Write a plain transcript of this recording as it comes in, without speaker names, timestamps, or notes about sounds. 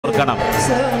തുറക്കണം.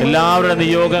 എല്ലാവരുടെ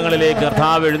നിയോഗങ്ങളിലേക്ക്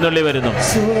കർത്താവ് എഴുന്നള്ളി വരുന്നു.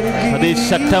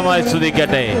 അതിശക്തമായി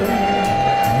സ്തുതിക്കട്ടെ.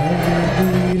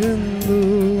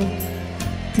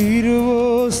 തിരുവോസ്തിരൂപനാം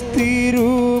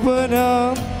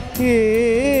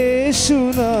യേശുനാഥൻ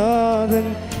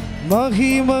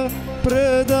മഹിമ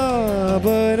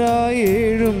പ്രതാപനായി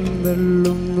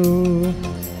എഴുന്നള്ളുന്നു.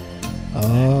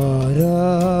 ആരാധനയുടെ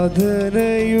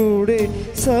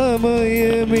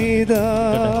സമയമിതാ.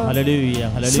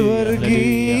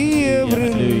 സ്വർഗീയ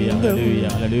വൃന്ദം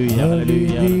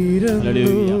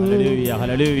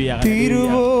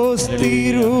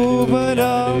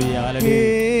തിരുവോസ്തിരൂപനാം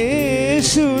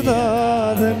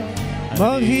യേശുനാഥൻ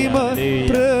മഹിമ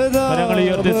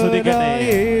പ്രതാപനായി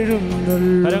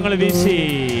എഴുന്നള്ളുന്നു.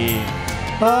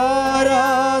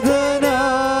 ആരാധന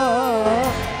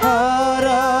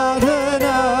ആരാധന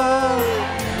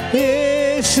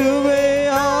യേശുവേ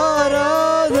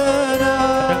ആരാധന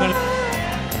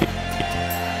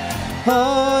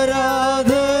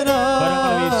ആരാധന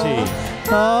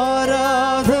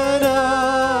ആരാധന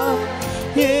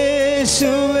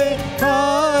യേശുവേ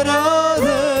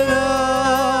ആരാധന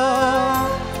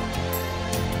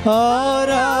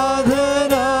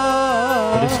ആരാധന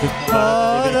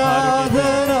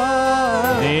ആരാധന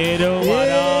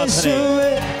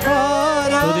യേശുവേ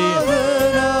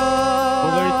ആരാധന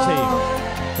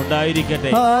ഉണ്ടായിരിക്കട്ടെ.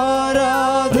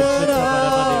 ആരാധന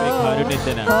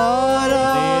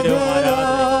ആരാധന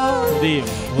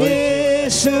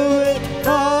യേശുവേ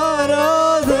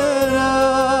ആരാധന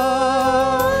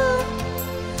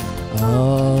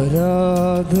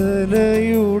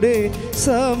ആരാധനയുടെ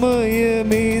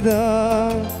സമയമിതാ.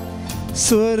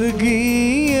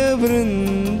 സ്വർഗീയ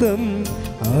വൃന്ദം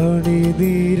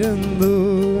അണിനിരന്നു.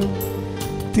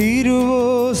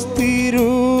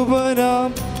 തിരുവോസ്തിരൂപനാം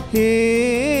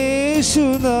യേശുനാഥൻ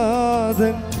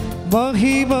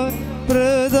മഹിമ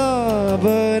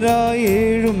പ്രതാപനായി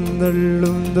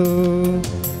എഴുന്നള്ളുന്നു.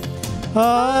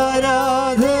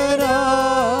 ആരാധന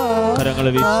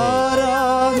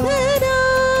ആരാധന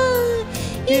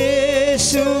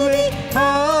യേശുവേ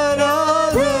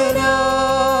ആരാധന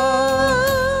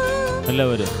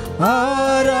എല്ലാവരും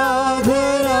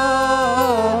ആരാധന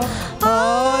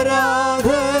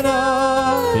ആരാധന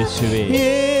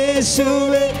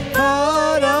യേശുവേ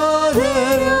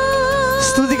ആരാധന.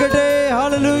 സ്തുതിക്കട്ടെ.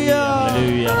 ഹല്ലേലൂയ.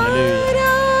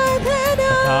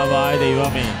 കർത്താവായ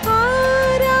ദൈവമേ,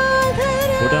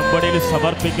 ഉടമ്പടിയിൽ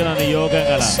സമർപ്പിക്കുന്ന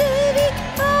നിയോഗങ്ങൾ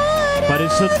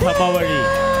പരിശുദ്ധമ വഴി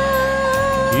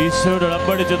ഈശോയോട്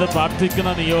ഉടമ്പടി ചെയ്ത് പ്രാർത്ഥിക്കുന്ന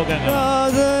നിയോഗങ്ങൾ,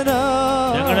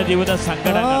 ഞങ്ങളുടെ ജീവിത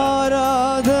സങ്കടങ്ങൾ,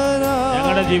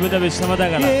 ഞങ്ങളുടെ ജീവിത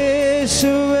വിഷമതകൾ,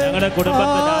 ഞങ്ങളുടെ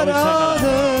കുടുംബത്തിന്റെ ആവശ്യങ്ങൾ,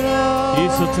 ഈ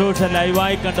ശുശ്രൂഷ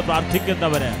ലൈവായി കണ്ട്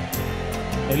പ്രാർത്ഥിക്കുന്നവര്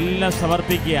എല്ലാം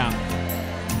സമർപ്പിക്കുക.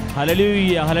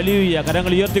 Hallelujah hallelujah.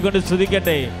 കരങ്ങൾ ഉയർത്തിക്കൊണ്ട്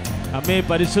സ്തുതിക്കട്ടെ. അമ്മേ,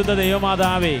 പരിശുദ്ധ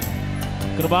ദൈവമാതാവേ,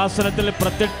 കൃപാസനത്തിൽ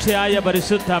പ്രത്യക്ഷയായ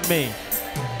പരിശുദ്ധ അമ്മേ,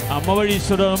 അമ്മ വഴി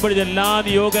ഈശോയുടെ ഉടമ്പടി എല്ലാ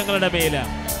നിയോഗങ്ങളുടെ മേല്,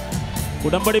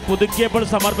 ഉടമ്പടി പുതുക്കിയപ്പോൾ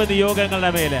സമർപ്പിച്ച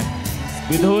നിയോഗങ്ങളുടെ മേല്,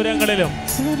 വിദൂരങ്ങളിലും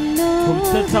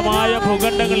ഉച്ചമായ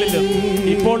ഭൂഖണ്ഡങ്ങളിലും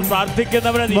ഇപ്പോൾ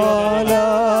പ്രാർത്ഥിക്കുന്നവരെ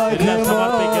എല്ലാം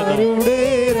സമർപ്പിക്കുന്നു.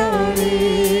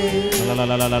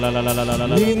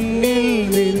 നിന്നിൽ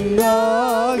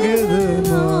നിന്നാഗതമായി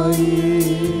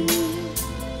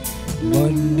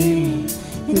മണ്ണിൽ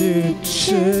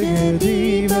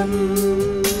രക്ഷകദീപം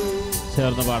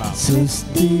ചേർന്ന് പാടാം.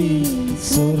 സൃഷ്ടി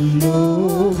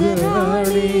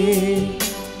സ്വർലോകരാണി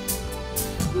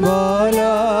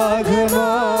മാലാഖമാരുടെ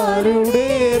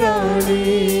റാണി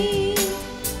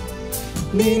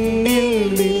നിന്നിൽ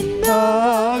നിന്നാഗതമായി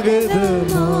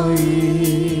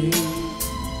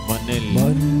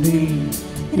മണ്ണിൽ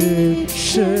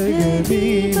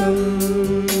രക്ഷകദീപം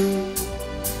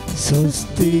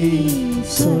സ്വസ്തി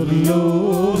സ്വർലോകരാണി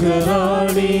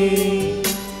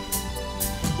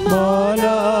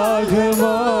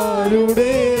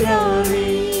മാലാഖമാരുടെ റാണി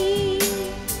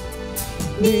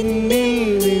നിന്നിൽ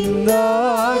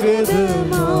നിന്നാഗതമായി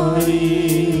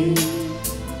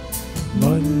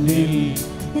മണ്ണിൽ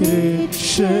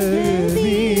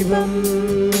രക്ഷദീപം.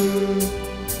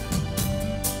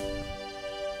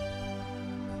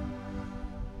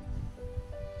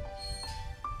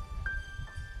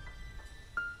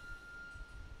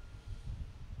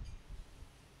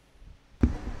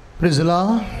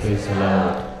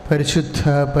 പരിശുദ്ധ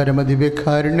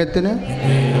പരമദിവ്യകാരുണ്യത്തിന്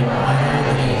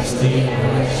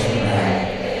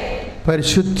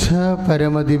പരിശുദ്ധ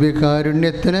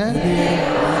പരമദിവ്യകാരുണ്യത്തിന്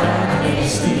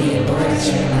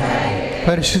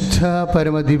പരിശുദ്ധ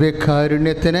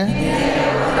പരമദിവ്യകാരുണ്യത്തിന്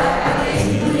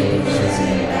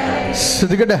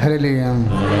സ്തുതിക്കട്ടെ. ഹല്ലേലൂയ.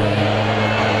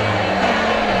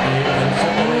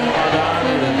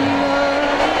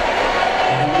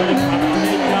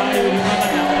 പ്രാർത്ഥനയ്ക്കായി ഒരുങ്ങുന്ന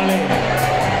ഞങ്ങളെ,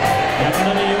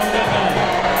 ഞങ്ങളുടെ നിയോഗങ്ങൾ,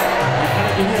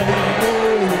 ഞങ്ങളുടെ ജീവിതത്തിൽ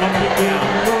സമർപ്പിക്കുകയാണ്.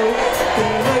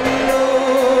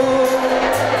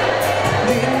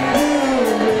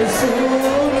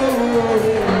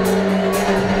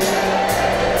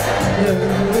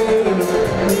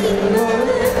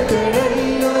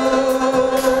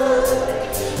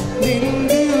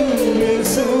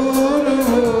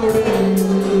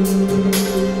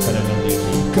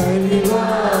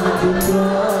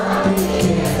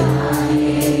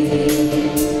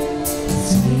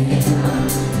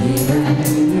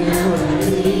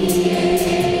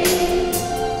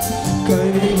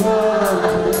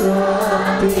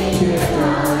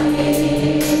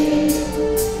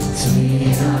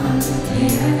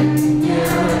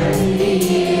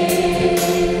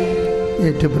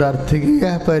 പ്രാർത്ഥിക്കുക.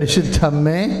 പരിശുദ്ധ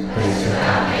അമ്മേ,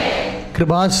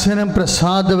 കൃപാസനം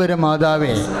പ്രസാദപര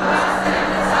മാതാവേ,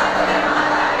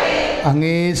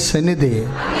 അങ്ങേ സന്നിധി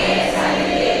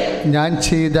ഞാൻ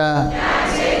ചെയ്ത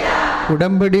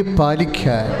ഉടമ്പടി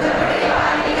പാലിക്കാൻ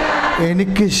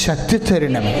എനിക്ക് ശക്തി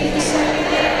തരണമേ.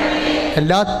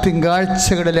 എല്ലാ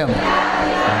തിങ്കളാഴ്ചകളിലും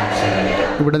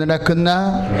ഇവിടെ നടക്കുന്ന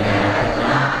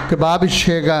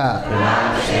കൃപാഭിഷേക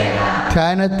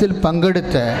ധ്യാനത്തിൽ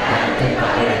പങ്കെടുത്ത്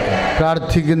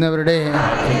പ്രാർത്ഥിക്കുന്നവരുടെ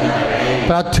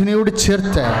പ്രാർത്ഥനയോട്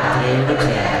ചേർത്ത്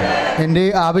എൻ്റെ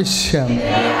ആവശ്യം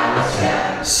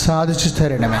സാധിച്ചു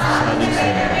തരണമേ.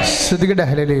 സ്തുതിക്കട്ടെ.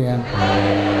 ഹല്ലേലൂയ.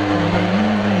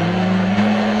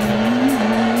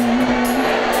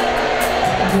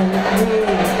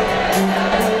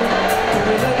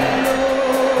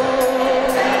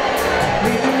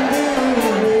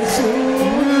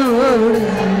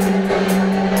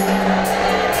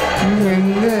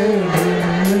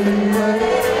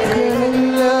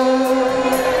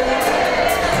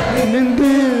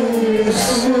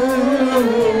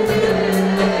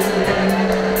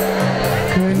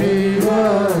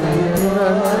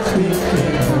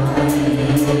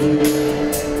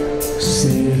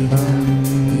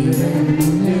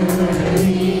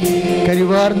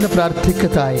 കരിവാർന്ന്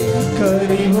പ്രാർത്ഥിക്കത്തായി.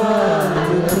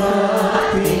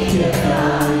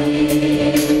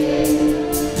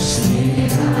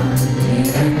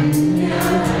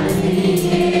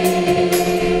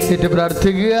 ഏറ്റു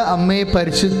പ്രാർത്ഥിക്കുക. അമ്മേ,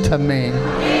 പരിശുദ്ധമ്മേ,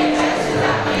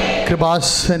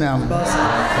 കൃപാസനം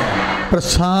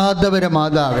പ്രസാദപര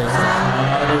മാതാവേ,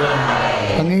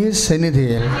 അങ്ങേ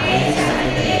സന്നിധിയിൽ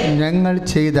ഞങ്ങൾ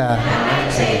ചെയ്ത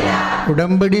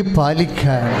ഉടമ്പടി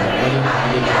പാലിക്കാൻ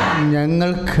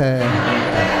ഞങ്ങൾക്ക്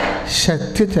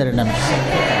ശക്തി തരണം.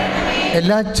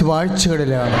 എല്ലാ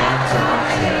ചൊവ്വാഴ്ചകളിലും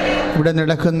ഇവിടെ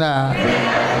നടക്കുന്ന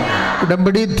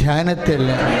ഉടമ്പടി ധ്യാനത്തിൽ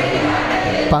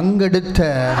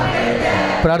പങ്കെടുത്ത്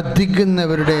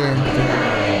പ്രാർത്ഥിക്കുന്നവരുടെ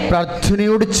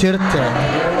പ്രാർത്ഥനയോട് ചേർത്ത്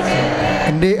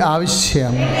എൻ്റെ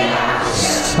ആവശ്യം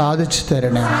സാധിച്ചു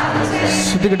തരണം.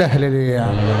 സ്തുതിക്കട്ടെ. ഹല്ലേലൂയ.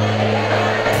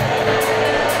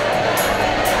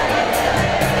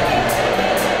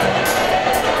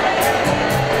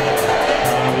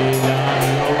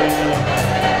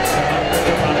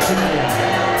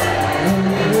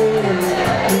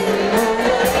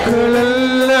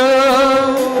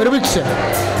 ഒരുമിച്ച്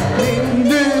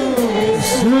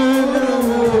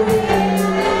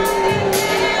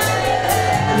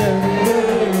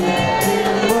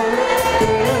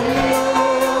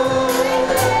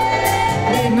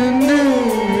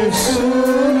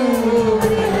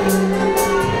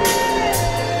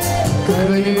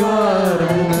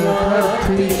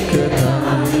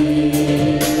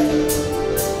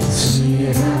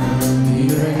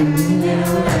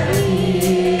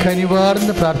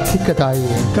കനിവാർന്ന് പ്രാർത്ഥിക്കതായി.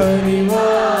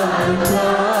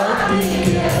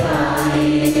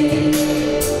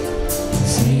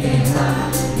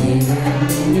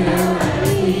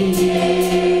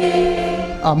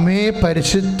 അമ്മേ,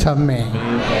 പരിശുദ്ധമ്മേ,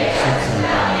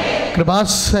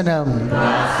 കൃപാസനം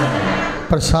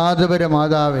പ്രസാദപര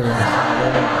മാതാവേ,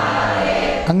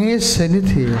 അങ്ങേ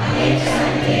സന്നിധി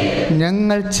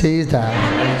ഞങ്ങൾ ചെയ്ത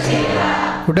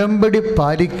ഉടമ്പടി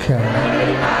പാലിക്കാൻ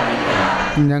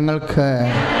ഞങ്ങൾക്ക്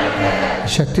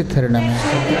ശക്തി തരണമേ.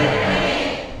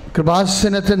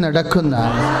 കൃപാസനത്തിൽ നടക്കുന്ന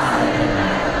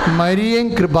മരിയൻ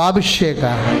കൃപാഭിഷേക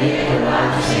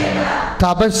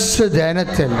തപസ്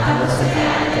ധ്യാനത്തിൽ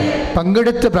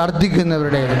പങ്കെടുത്ത്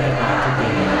പ്രാർത്ഥിക്കുന്നവരുടെ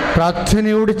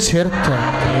പ്രാർത്ഥനയോട് ചേർത്ത്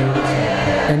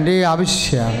എൻ്റെ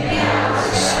ആവശ്യം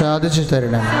സാധിച്ചു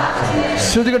തരണം.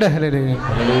 സ്തുതിക്കട്ടെ. ഹല്ലേലൂയ.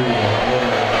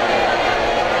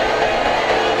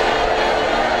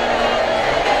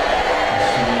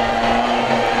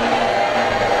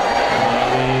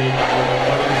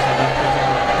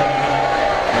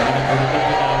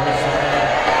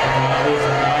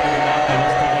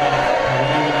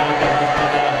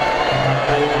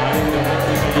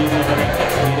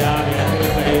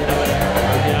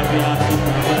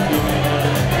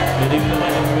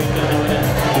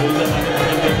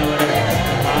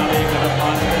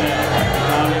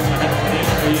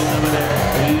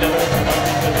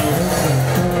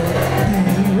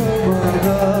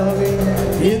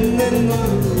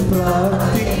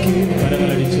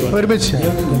 ഒരുമിച്ച്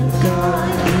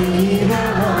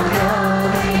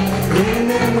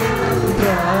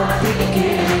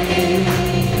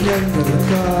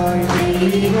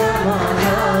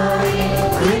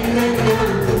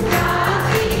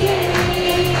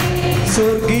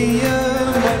സ്വർഗീയ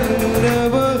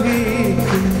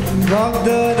മന്നവഹിക്കും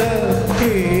വാഗ്ദാന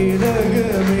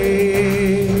കേടകമേ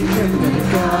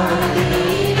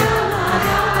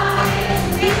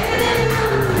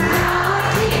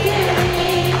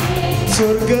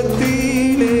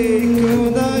സ്വർഗത്തിലേക്കു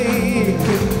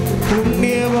നയിക്കും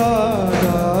പുണ്യവാനായനമേ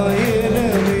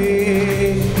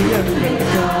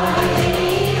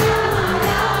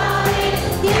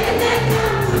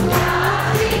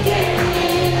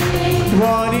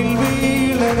വാനിൽ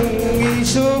വീളങ്ങി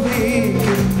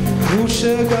ശോഭിക്കും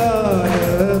ഉഷകാല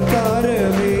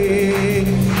താരമേ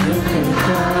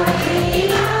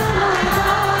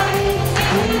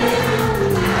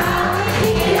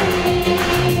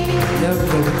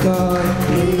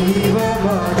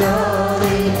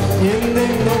ദൈവമാതാവേ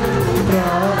എന്നെന്നും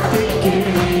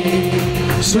പ്രാർത്ഥിക്കണേ.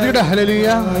 സ്തുതിക്കട്ടെ. ഹല്ലേലൂയ.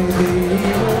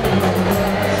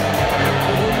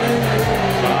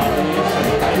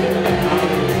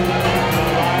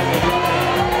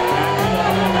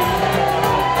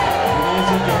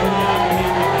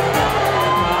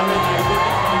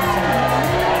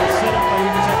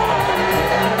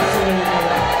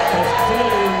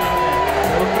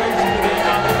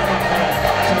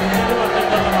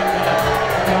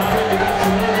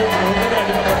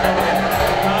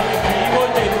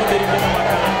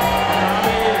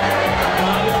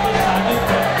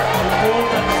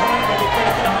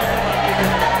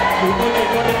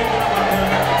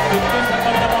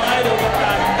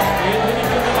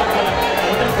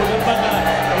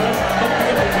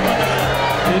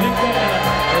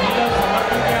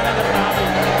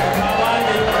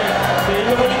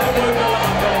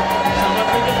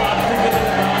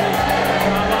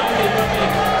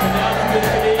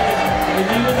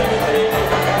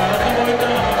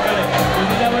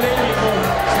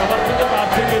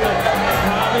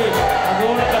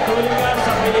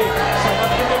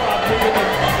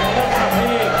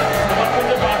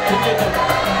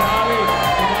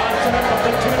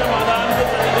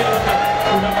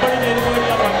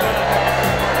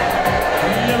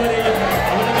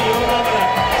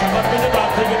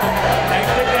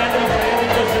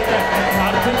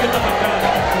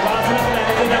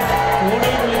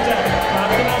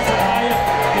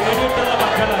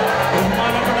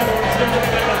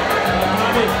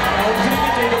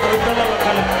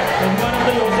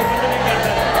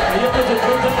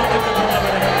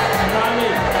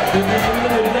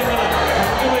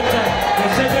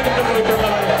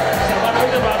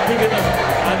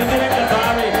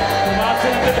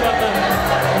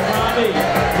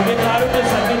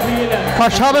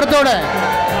 പക്ഷാപരത്തോടെ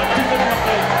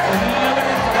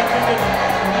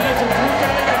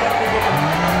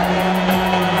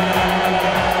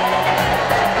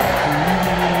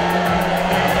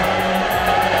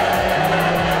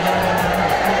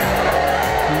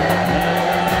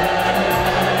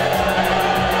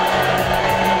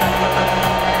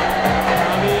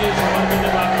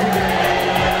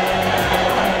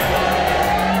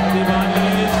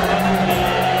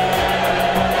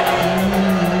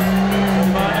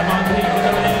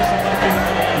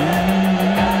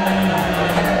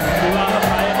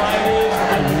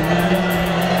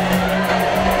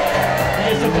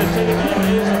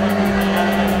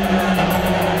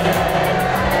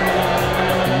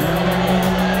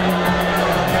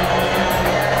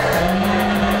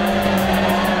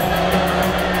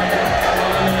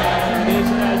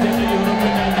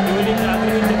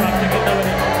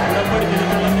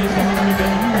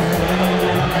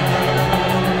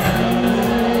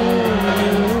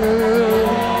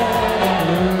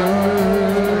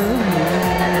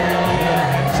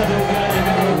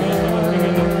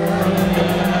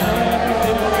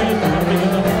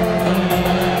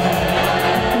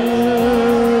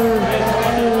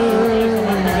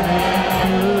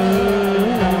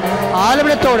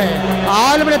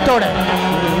ആലമനത്തോടെ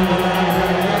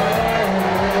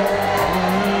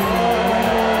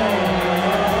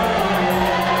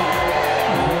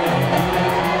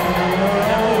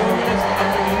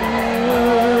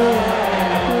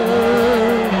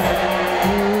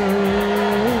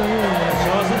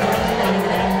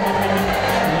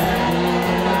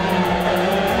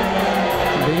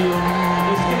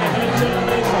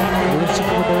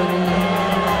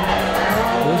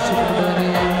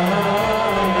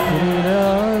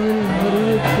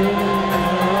യേശുവേ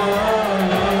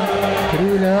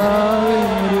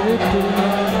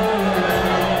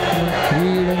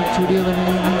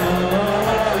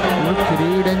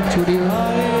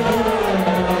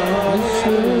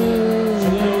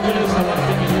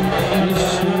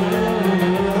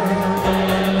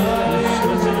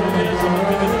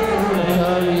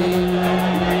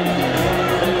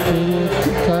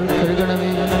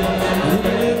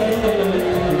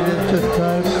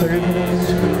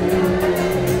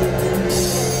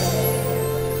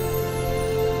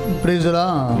പ്രൈസ് ദി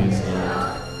ലോർഡ്.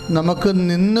 നമുക്ക്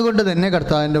നിന്നുകൊണ്ട് തന്നെ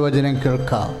കർത്താവിൻ്റെ വചനം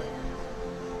കേൾക്കാം.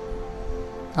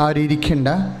 ആരിയ്ക്കണ്ട,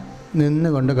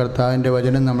 നിന്നുകൊണ്ട് കർത്താവിൻ്റെ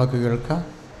വചനം നമുക്ക് കേൾക്കാം.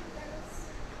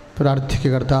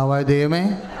 പ്രാർത്ഥിക്കുക. കർത്താവായ ദൈവമേ,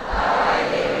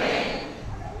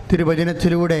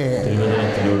 തിരുവചനത്തിലൂടെ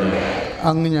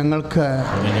അങ്ങ്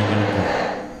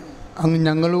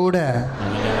ഞങ്ങളോട്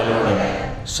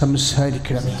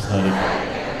സംസാരിക്കണം.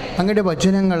 അങ്ങയുടെ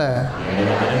വചനങ്ങൾ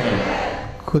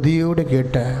കൊതിയോടെ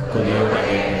കേട്ട്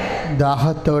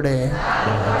ദാഹത്തോടെ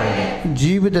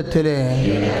ജീവിതത്തിലെ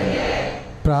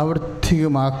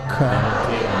പ്രാവർത്തികമാക്കാൻ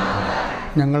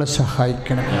ഞങ്ങളെ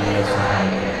സഹായിക്കണം.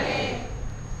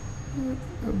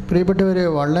 പ്രിയപ്പെട്ടവരെ,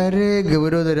 വളരെ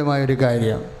ഗൗരവതരമായൊരു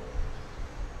കാര്യം,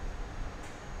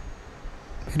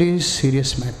 വെരി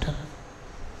സീരിയസ് മാറ്റർ.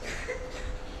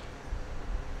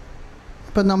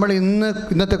 ഇപ്പം നമ്മൾ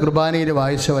ഇന്നത്തെ കുർബാനയിൽ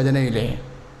വായിച്ച വചനയിലെ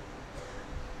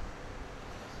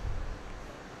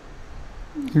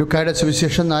ലൂക്കായുടെ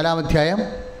സുവിശേഷം 4-ാം അധ്യായം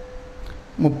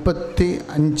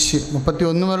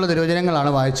 35-31 മുതലുള്ള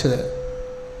തിരുവചനങ്ങളാണ് വായിച്ചത്.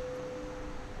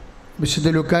 വിശുദ്ധ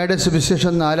ലൂക്കായുടെ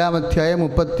സുവിശേഷം 4-ാം അധ്യായം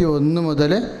 31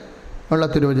 മുതൽ ഉള്ള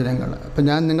തിരുവചനങ്ങൾ. അപ്പം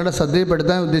ഞാൻ നിങ്ങളുടെ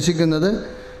ശ്രദ്ധയിൽപ്പെടുത്താൻ ഉദ്ദേശിക്കുന്നത്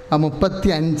ആ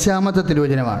 35-ാമത്തെ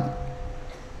തിരുവചനമാണ്.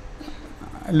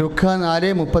 ലൂക്ക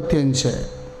 4:35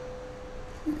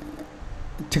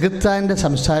 ചികിത്സാൻ്റെ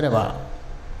സംസാരമാണ്.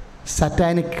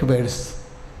 സറ്റാനിക് വേഴ്സ്.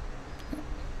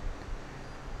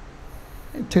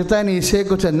 ചികിത്സാൻ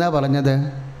ഈശോയെക്കുറിച്ച് എന്താ പറഞ്ഞത്?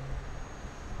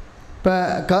 ഇപ്പം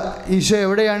ഈശോ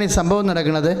എവിടെയാണ് ഈ സംഭവം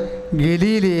നടക്കുന്നത്?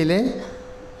 ഗലീലയിലെ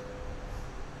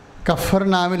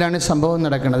കഫർനാമിലാണ് ഈ സംഭവം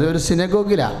നടക്കുന്നത്. ഒരു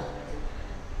സിനഗോഗിലാണ്.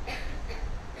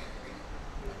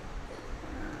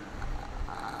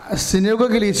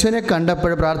 സിനഗോഗിൽ ഈശോനെ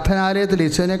കണ്ടപ്പോൾ, പ്രാർത്ഥനാലയത്തിൽ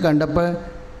ഈശോനെ കണ്ടപ്പോൾ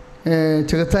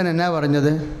ചികിത്സാൻ എന്നാ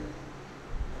പറഞ്ഞത്?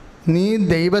 നീ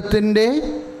ദൈവത്തിൻ്റെ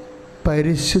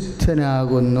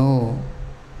പരിശുദ്ധനാകുന്നു.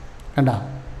 കണ്ട,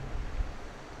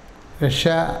 രക്ഷ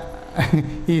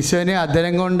ഈശോനെ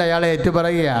അധരം കൊണ്ട് അയാളെ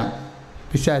ഏറ്റുപറയുകയാണ്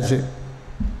പിശാച്.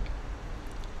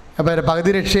 അപ്പോൾ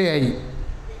പകുതി രക്ഷയായി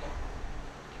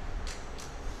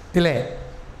ഇല്ലേ?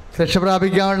 രക്ഷ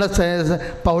പ്രാപിക്കാനുള്ള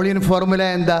പൗളിയൻ ഫോർമുല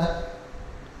എന്താ?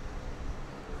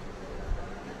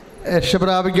 രക്ഷ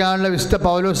പ്രാപിക്കാനുള്ള വിശുദ്ധ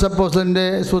പൗലോസ് അപ്പോസ്തലൻ്റെ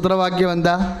സൂത്രവാക്യം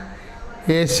എന്താ?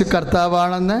 യേശു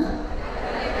കർത്താവാണെന്ന്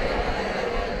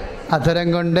അധരം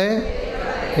കൊണ്ട്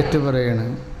ഏറ്റുപറയണം.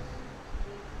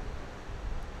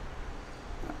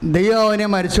 ദൈവം അവനെ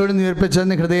മരിച്ചോട്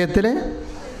ഉയർപ്പിച്ചെന്ന് ഹൃദയത്തിൽ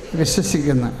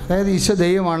വിശ്വസിക്കുന്നു. അതായത് ഈശോ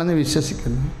ദൈവമാണെന്ന്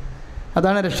വിശ്വസിക്കുന്നു.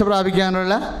 അതാണ് രക്ഷ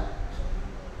പ്രാപിക്കാനുള്ള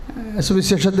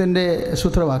സുവിശേഷത്തിൻ്റെ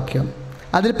സൂത്രവാക്യം.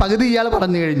 അതിൽ പകുതി ഇയാൾ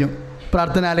പറഞ്ഞു കഴിഞ്ഞു.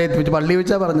 പ്രാർത്ഥനാലയത്തിൽ വെച്ച്, പള്ളി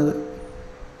വെച്ചാണ് പറഞ്ഞത്.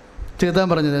 ചികിത്സാൻ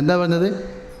പറഞ്ഞത് എന്താ പറഞ്ഞത്?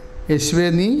 യേശുവേ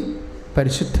നീ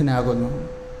പരിശുദ്ധനാകുന്നു.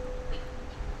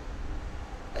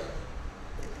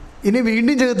 ഇനി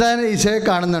വീണ്ടും ചികിത്സാൻ ഈശോയെ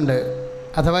കാണുന്നുണ്ട്,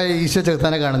 അഥവാ ഈശോ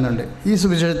ചികിത്സാനെ കാണുന്നുണ്ട് ഈ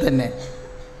സുവിശേഷത്തിൽ തന്നെ.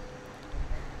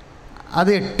 അത്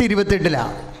 8:28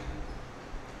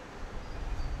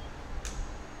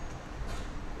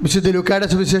 വിശുദ്ധ ലൂക്കായുടെ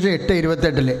സുവിശേഷം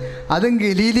 8:28. അതും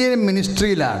ഗലീലിയൻ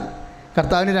മിനിസ്ട്രിയിലാണ്.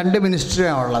 കർത്താവിന് 2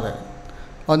 മിനിസ്ട്രിയാണ് ഉള്ളത്.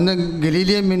 ഒന്ന്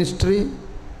ഗലീലിയൻ മിനിസ്ട്രി,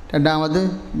 രണ്ടാമത്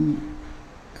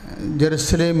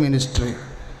ജെറുസലേം മിനിസ്ട്രി.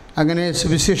 അങ്ങനെ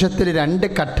സുവിശേഷത്തിൽ 2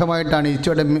 ഘട്ടമായിട്ടാണ്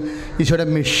ഈശോയുടെ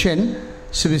മിഷൻ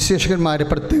സുവിശേഷകന്മാർ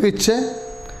പ്രത്യേകിച്ച്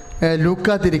ലൂക്ക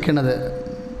തിരിക്കുന്നത്.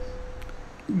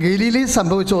 ഗലീലയിൽ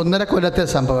സംഭവിച്ച 1.5 കൊല്ലത്തെ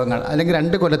സംഭവങ്ങൾ, അല്ലെങ്കിൽ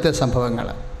 2 കൊല്ലത്തെ സംഭവങ്ങൾ,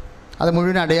 അത്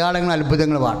മുഴുവൻ അടയാളങ്ങളും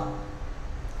അത്ഭുതങ്ങളുമാണ്.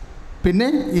 പിന്നെ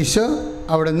ഈശോ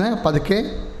അവിടുന്ന് പതുക്കെ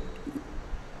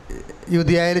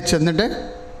യൂദയായിൽ ചെന്നിട്ട്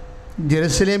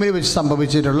ജെറുസലേമിൽ വെച്ച്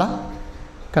സംഭവിച്ചിട്ടുള്ള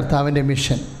കർത്താവിൻ്റെ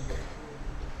മിഷൻ.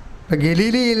 ഇപ്പം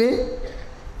ഗലീലയിൽ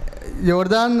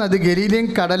യോർദാൻ നദി, ഗലീലിയൻ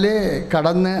കടൽ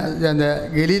കടന്ന്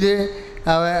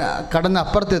കടന്ന്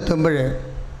അപ്പുറത്തെത്തുമ്പോൾ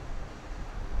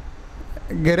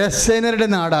ഗരസേനരുടെ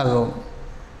നാടാകും.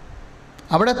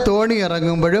 അവിടെ തോണി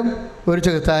ഇറങ്ങുമ്പോഴും ഒരു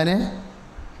ചെകുത്താനെ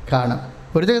കാണും.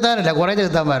 ഒരു ചെകുത്താനല്ല, കുറേ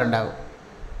ചെകുത്താന്മാരുണ്ടാകും.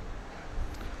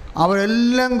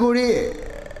 അവരെല്ലാം കൂടി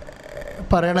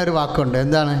പറയണ ഒരു വാക്കുണ്ട്.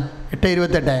 എന്താണ്?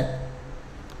 8:28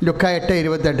 ലുക്ക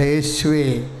 8:28 യേശുവേ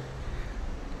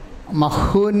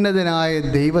മഹോന്നതനായ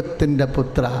ദൈവത്തിൻ്റെ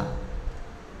പുത്ര.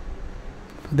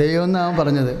 ദൈവം എന്നാണ്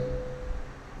പറഞ്ഞത്.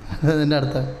 അതിൻ്റെ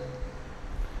അർത്ഥം.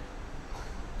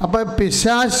 അപ്പോൾ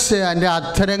പിശാച് എൻ്റെ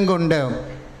അധരം കൊണ്ട്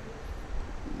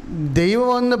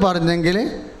ദൈവമെന്ന് പറഞ്ഞെങ്കിൽ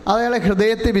അയാളെ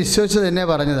ഹൃദയത്തിൽ വിശ്വസിച്ച് തന്നെ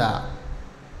പറഞ്ഞതാ.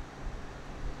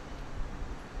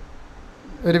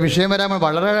 ഒരു വിഷയം വരാൻ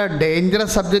വളരെ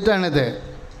ഡേഞ്ചറസ് സബ്ജക്റ്റാണിത്.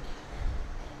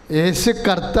 യേശു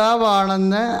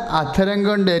കർത്താവാണെന്ന് അധരം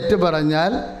കൊണ്ട് ഏറ്റു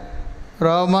പറഞ്ഞാൽ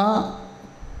റോമ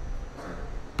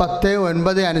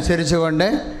 10:9 അനുസരിച്ചുകൊണ്ട്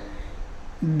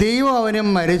ദൈവം അവനെ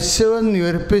മരിച്ചവൻ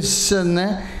ഉയർപ്പിച്ചെന്ന്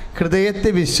ഹൃദയത്തെ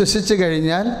വിശ്വസിച്ച്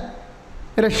കഴിഞ്ഞാൽ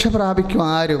രക്ഷ പ്രാപിക്കും.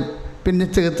 ആരും പിന്നെ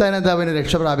ചെകുത്താനെന്താ അവന്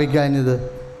രക്ഷ പ്രാപിക്കാഞ്ഞത്?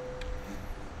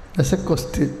 That's A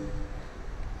question.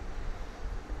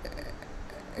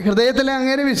 ഹൃദയത്തിൽ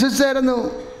അങ്ങനെ വിശ്വസിച്ചായിരുന്നു.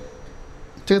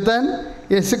 ചെകുത്താൻ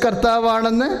യേശു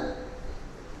കർത്താവാണെന്ന്,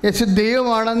 യേശു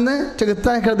ദൈവമാണെന്ന്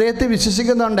ചെകുത്താൻ ഹൃദയത്തിൽ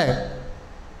വിശ്വസിക്കുന്നുണ്ട്.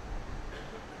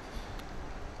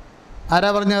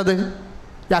 ആരാ പറഞ്ഞത്?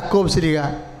 യാക്കോബ് ശ്ലീഹ.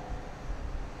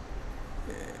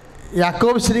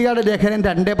 യാക്കോബ് ശ്ലീഹയുടെ ലേഖനം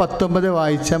 2:19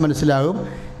 വായിച്ചാൽ മനസ്സിലാകും.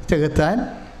 ചെകുത്താൻ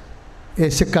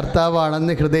യേശു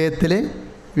കർത്താവാണെന്ന് ഹൃദയത്തിൽ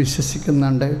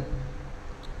വിശ്വസിക്കുന്നുണ്ട്,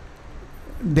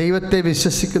 ദൈവത്തെ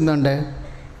വിശ്വസിക്കുന്നുണ്ട്,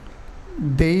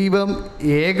 ദൈവം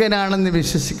ഏകനാണെന്ന്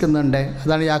വിശ്വസിക്കുന്നുണ്ട്.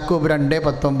 അതാണ് യാക്കോബ്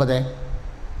 2:19.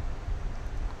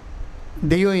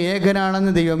 ദൈവം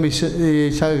ഏകനാണെന്ന്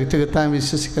ചെകുത്താൻ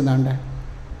വിശ്വസിക്കുന്നുണ്ട്.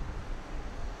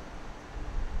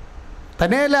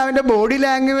 തന്നെയല്ല, അവൻ്റെ ബോഡി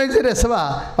ലാംഗ്വേജ്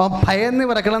രസമാണ്. അവൻ ഭയന്ന്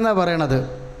വിറക്കണം എന്നാണ് പറയണത്.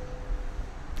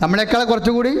 നമ്മളെക്കാൾ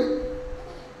കുറച്ചുകൂടി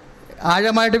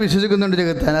ആഴമായിട്ട് വിശ്വസിക്കുന്നുണ്ട്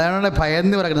ചെകുത്താൻ. അതാണ്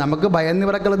ഭയന്ന് വിറക്കണം. നമുക്ക് ഭയന്ന്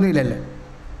വിറക്കലൊന്നും ഇല്ലല്ലോ.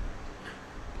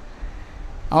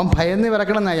 അവൻ ഭയന്ന്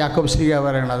വിറക്കണം എന്നാണ് യാക്കോബ് ശ്ലീഹ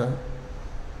പറയണത്.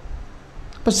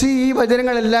 പക്ഷേ ഈ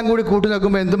വചനങ്ങളെല്ലാം കൂടി കൂട്ടി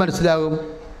നോക്കുമ്പോൾ എന്ത് മനസ്സിലാകും?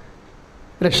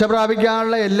 രക്ഷ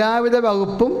പ്രാപിക്കാനുള്ള എല്ലാവിധ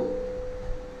വകുപ്പും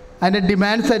അതിൻ്റെ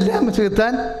ഡിമാൻഡ്സ് എല്ലാം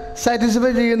ചെകുത്താൻ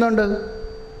സാറ്റിസ്ഫൈ ചെയ്യുന്നുണ്ട്.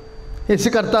 യേശു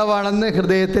കർത്താവാണെന്ന്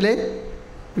ഹൃദയത്തിൽ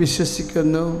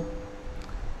വിശ്വസിക്കുന്നു,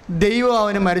 ദൈവം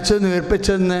അവന് മരിച്ചെന്ന്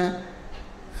ഉയർപ്പിച്ചെന്ന്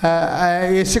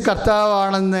യേശു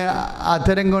കർത്താവാണെന്ന്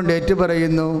അധരം കൊണ്ട്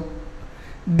ഏറ്റുപറയുന്നു,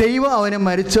 ദൈവം അവനെ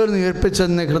മരിച്ചവരെന്ന്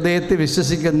ഉയർപ്പിച്ചെന്ന് ഹൃദയത്തിൽ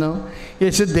വിശ്വസിക്കുന്നു,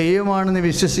 യേശു ദൈവമാണെന്ന്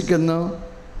വിശ്വസിക്കുന്നു,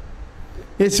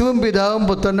 യേശുവും പിതാവും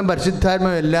പുത്രനും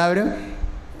പരിശുദ്ധാത്മാവും എല്ലാവരും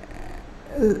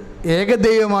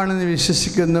ഏകദൈവമാണെന്ന്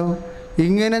വിശ്വസിക്കുന്നു.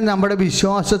 ഇങ്ങനെ നമ്മുടെ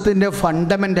വിശ്വാസത്തിൻ്റെ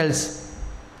ഫണ്ടമെൻ്റൽസ്,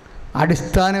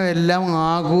 അടിസ്ഥാനമെല്ലാം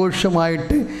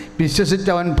ആഘോഷമായിട്ട്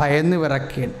വിശ്വസിച്ചവൻ ഭയന്ന്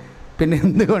വിറക്കുകയാണ്. പിന്നെ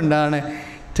എന്തുകൊണ്ടാണ്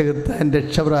ചെകുത്താൻ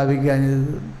രക്ഷ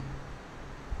പ്രാപിക്കാഞ്ഞത്?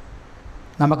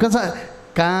 നമുക്ക്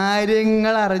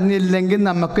കാര്യങ്ങൾ അറിഞ്ഞില്ലെങ്കിൽ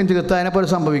നമുക്കും ചെകുത്താനെ പോലെ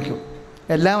സംഭവിക്കും.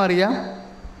 എല്ലാം അറിയാം,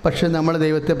 പക്ഷെ നമ്മൾ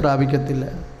ദൈവത്തെ പ്രാപിക്കത്തില്ല.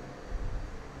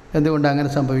 എന്തുകൊണ്ടാണ്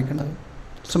അങ്ങനെ സംഭവിക്കുന്നത്?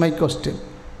 It's my question.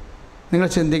 നിങ്ങൾ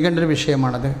ചിന്തിക്കേണ്ട ഒരു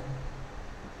വിഷയമാണത്.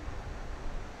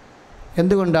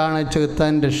 എന്തുകൊണ്ടാണ്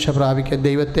ചെകുത്താൻ രക്ഷ പ്രാപിക്കുക?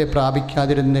 ദൈവത്തെ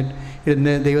പ്രാപിക്കാതിരുന്ന്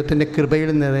ദൈവത്തിൻ്റെ കൃപയിൽ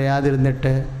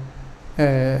നിറയാതിരുന്നിട്ട്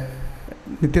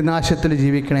നിത്യനാശത്തിൽ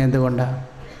ജീവിക്കണേ? എന്തുകൊണ്ടാണ്?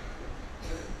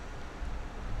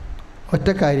 ഒറ്റ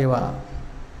കാര്യമാണ്,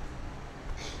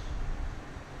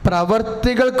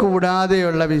 പ്രവർത്തികൾ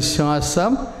കൂടാതെയുള്ള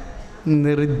വിശ്വാസം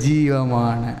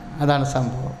നിർജീവമാണ്. അതാണ്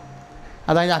സംഭവം.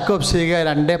 അതാണ് യാക്കോബ് ശ്ലീഹ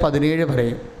 2:17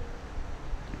 പറയും.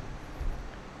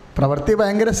 പ്രവൃത്തി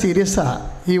ഭയങ്കര സീരിയസാണ്.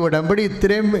 ഈ ഉടമ്പടി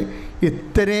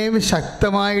ഇത്രയും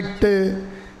ശക്തമായിട്ട്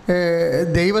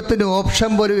ദൈവത്തിന്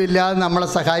ഓപ്ഷൻ പോലും ഇല്ലാതെ നമ്മളെ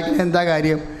സഹായിക്കുന്ന എന്താ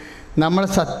കാര്യം? നമ്മൾ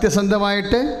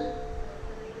സത്യസന്ധമായിട്ട്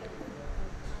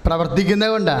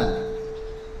പ്രവർത്തിക്കുന്നത് കൊണ്ടാണ്.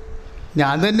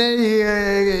 ഞാൻ തന്നെ ഈ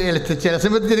ചില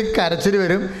സമയത്ത് എനിക്ക് കരച്ചിൽ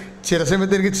വരും, ചില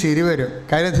സമയത്ത് എനിക്ക് ചിരി വരും.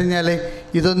 കാര്യം വെച്ച് കഴിഞ്ഞാൽ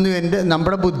ഇതൊന്നും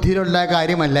നമ്മുടെ ബുദ്ധിയിലുള്ള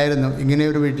കാര്യമല്ലായിരുന്നു. ഇങ്ങനെ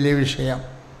ഒരു വീട്ടിലെ വിഷയം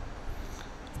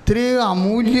ഇത്രയും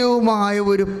അമൂല്യവുമായ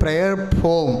ഒരു പ്രെയർ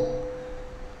ഫോം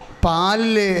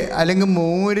പാലിൽ അല്ലെങ്കിൽ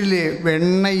മോരിൽ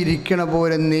വെണ്ണ ഇരിക്കണ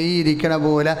പോലെ, നെയ്യ് ഇരിക്കണ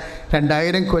പോലെ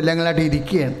 2000 കൊല്ലങ്ങളായിട്ട്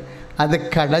ഇരിക്കുകയാണ്. അത്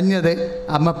കടഞ്ഞത്,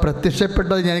 അമ്മ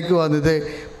പ്രത്യക്ഷപ്പെട്ടത് എനിക്ക് വന്നത്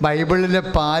ബൈബിളിലെ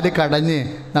പാല് കടഞ്ഞ്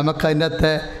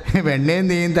നമുക്കതിനകത്ത് വെണ്ണയും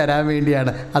നെയ്യും തരാൻ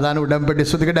വേണ്ടിയാണ്. അതാണ് ഉടമ്പടി.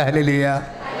 ശ്രുതികട ഹല്ലേലൂയ.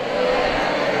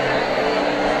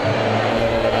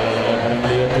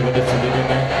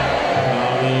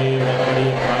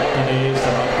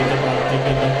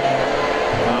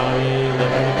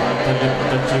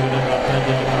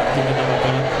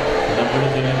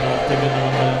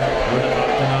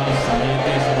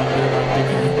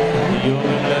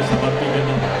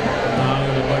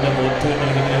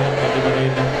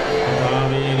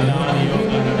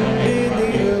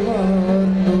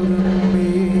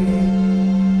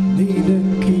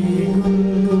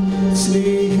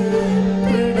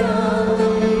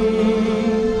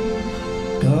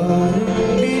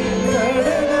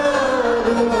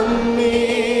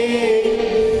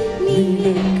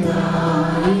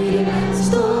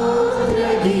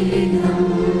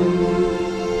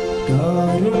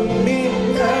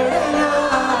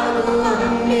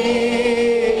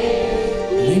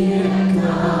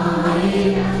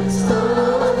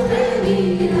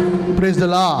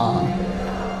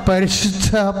 പരിശുദ്ധ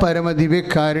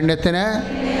പരമദിവ്യകാരുണ്യത്തിന്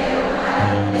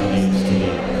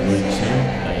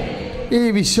ഈ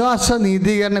വിശ്വാസ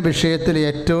നീതീകരണ വിഷയത്തിൽ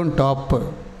ഏറ്റവും ടോപ്പ്.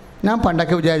 ഞാൻ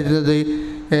പണ്ടൊക്കെ വിചാരിച്ചിരുന്നത്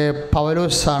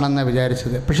പൗലോസാണെന്ന്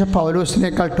വിചാരിച്ചത്. പക്ഷെ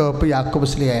പൗലോസിനേക്കാൾ ടോപ്പ്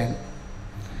യാക്കോബസ്ലിയാണ്.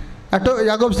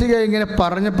 യാക്കോബസ്ലിയ ഇങ്ങനെ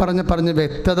പറഞ്ഞ്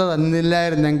വ്യക്തത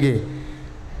തന്നില്ലായിരുന്നെങ്കിൽ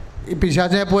ഈ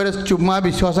പിശാചിനെ പോലെ ചുമ്മാ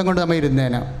വിശ്വാസം കൊണ്ട് നമ്മൾ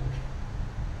ഇരുന്നേനെ.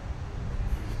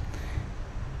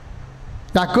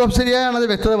 യാക്കോബ്സ്ലിയാണത്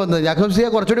വ്യക്തത വന്നത്. യാക്കോബ്സ്ലിയ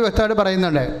കുറച്ചുകൂടി വ്യക്തമായിട്ട്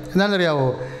പറയുന്നുണ്ട്. എന്താണെന്നറിയാവോ?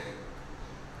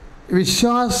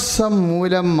 വിശ്വാസം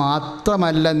മൂലം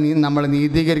മാത്രമല്ല നമ്മൾ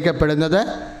നീതീകരിക്കപ്പെടുന്നത്,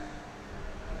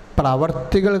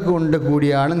 പ്രവർത്തികൾ കൊണ്ട്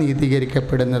കൂടിയാണ്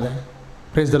നീതീകരിക്കപ്പെടുന്നത്.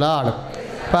 Price the Lord.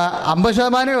 അപ്പം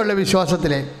 50% ഉള്ളു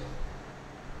വിശ്വാസത്തിൽ.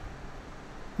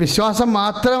 വിശ്വാസം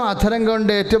മാത്രം അധരം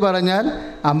കൊണ്ട് ഏറ്റു പറഞ്ഞാൽ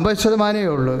 50%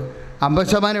 ഉള്ളൂ.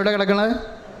 50% ഇവിടെ കിടക്കുന്നത്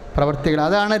പ്രവർത്തികൾ.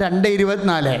 അതാണ്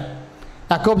 2:24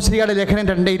 യാക്കോബ്സ്ലിയുടെ ലേഖനം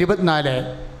 2:24.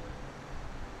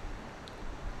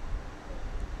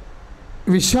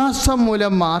 വിശ്വാസം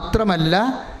മൂലം മാത്രമല്ല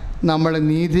നമ്മൾ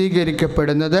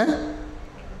നീതീകരിക്കപ്പെടുന്നത്,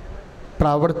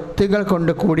 പ്രവൃത്തികൾ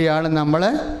കൊണ്ട് കൂടിയാണ് നമ്മൾ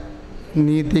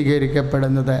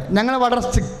നീതീകരിക്കപ്പെടുന്നത്. ഞങ്ങൾ വളരെ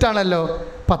സ്ട്രിക്റ്റാണല്ലോ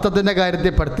പത്രത്തിൻ്റെ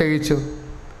കാര്യത്തിൽ പ്രത്യേകിച്ചു.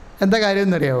 എന്താ കാര്യം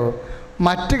എന്നറിയാമോ?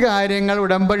 മറ്റ് കാര്യങ്ങൾ,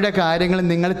 ഉടമ്പടിയുടെ കാര്യങ്ങൾ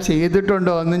നിങ്ങൾ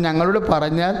ചെയ്തിട്ടുണ്ടോ എന്ന് ഞങ്ങളോട്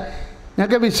പറഞ്ഞാൽ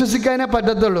ഞങ്ങൾക്ക് വിശ്വസിക്കാനേ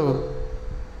പറ്റത്തുള്ളൂ.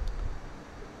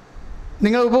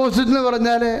 നിങ്ങൾ ഉപവസിച്ചെന്ന്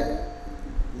പറഞ്ഞാൽ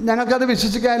ഞങ്ങൾക്കത്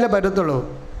വിശ്വസിക്കാനല്ലേ പറ്റത്തുള്ളൂ.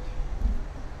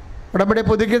 ഉടമ്പടി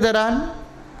പുതുക്കി തരാൻ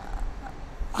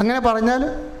അങ്ങനെ പറഞ്ഞാൽ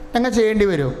ഞങ്ങൾ ചെയ്യേണ്ടി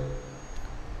വരും.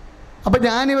 അപ്പം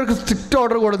ഞാനിവർക്ക് സ്ട്രിക്റ്റ്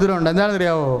ഓർഡർ കൊടുത്തിട്ടുണ്ട്.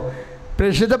 എന്താണെന്നറിയാമോ?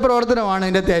 പ്രേക്ഷിത പ്രവർത്തനമാണ്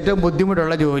ഇതിൻ്റെ ഏറ്റവും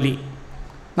ബുദ്ധിമുട്ടുള്ള ജോലി.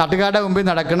 നാട്ടുകാരുടെ മുമ്പിൽ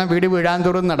നടക്കണം, വീട് വീഴാൻ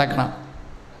തോറും നടക്കണം,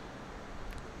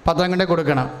 പത്രം കൊണ്ട്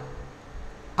കൊടുക്കണം.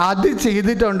 അത്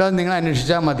ചെയ്തിട്ടുണ്ടോ എന്ന് നിങ്ങൾ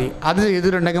അന്വേഷിച്ചാൽ മതി. അത്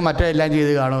ചെയ്തിട്ടുണ്ടെങ്കിൽ മറ്റെല്ലാം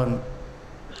ചെയ്ത് കാണുമെന്ന്.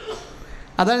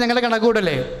 അതാണ് ഞങ്ങളുടെ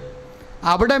കണക്കൂട്ടല്ലേ.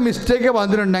 അവിടെ മിസ്റ്റേക്ക്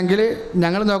വന്നിട്ടുണ്ടെങ്കിൽ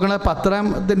ഞങ്ങൾ നോക്കണത്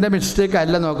പത്രത്തിൻ്റെ മിസ്റ്റേക്ക്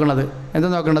അല്ല നോക്കണത്. എന്താ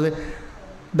നോക്കണത്?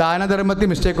 ദാനധർമ്മത്തിൽ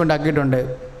മിസ്റ്റേക്ക് ഉണ്ടാക്കിയിട്ടുണ്ട്.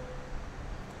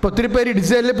 ഇപ്പോൾ ഒത്തിരി പേര്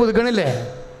ഡിജിറ്റലിൽ പുതുക്കണില്ലേ?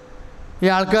 ഈ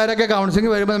ആൾക്കാരൊക്കെ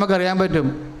കൗൺസിലിംഗ് വരുമ്പോൾ നമുക്കറിയാൻ പറ്റും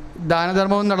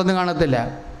ദാനധർമ്മവും നടന്നു കാണത്തില്ല,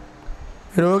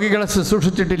 രോഗികളെ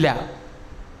ശുശ്രൂഷിച്ചിട്ടില്ല.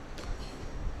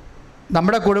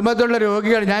 നമ്മുടെ കുടുംബത്തിലുള്ള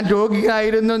രോഗികൾ, ഞാൻ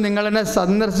രോഗിയായിരുന്നു നിങ്ങളെന്നെ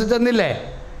സന്ദർശിച്ചെന്നില്ലേ,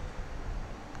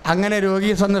 അങ്ങനെ രോഗി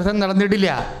സന്ദർശനം നടന്നിട്ടില്ല.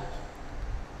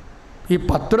 ഈ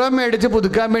പത്രം മേടിച്ച്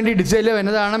പുതുക്കാൻ വേണ്ടി ഡിജിറ്റലിൽ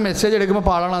വരുന്നതാണ്. മെസ്സേജ് എടുക്കുമ്പോൾ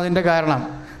പാളണം. അതിൻ്റെ കാരണം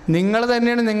നിങ്ങൾ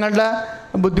തന്നെയാണ് നിങ്ങളുടെ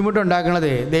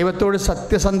ബുദ്ധിമുട്ടുണ്ടാക്കണത്. ദൈവത്തോട്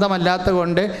സത്യസന്ധമല്ലാത്ത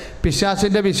കൊണ്ട്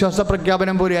പിശാചിൻ്റെ വിശ്വാസ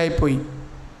പ്രഖ്യാപനം പോലെ ആയിപ്പോയി.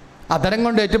 അതരം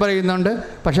കൊണ്ട് ഏറ്റു പറയുന്നുണ്ട്,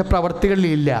 പക്ഷെ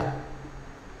പ്രവർത്തികളിലില്ല.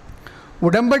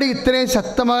 ഉടമ്പടി ഇത്രയും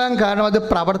ശക്തമാകാൻ കാരണം അത്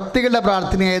പ്രവർത്തികളുടെ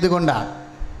പ്രാർത്ഥനയായതുകൊണ്ടാണ്.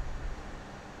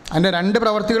 അതിൻ്റെ 2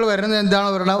 പ്രവർത്തികൾ വരുന്നത് എന്താണ്?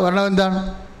 ഒരെണ്ണം എന്താണ്?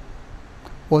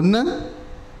 ഒന്ന്,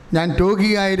 ഞാൻ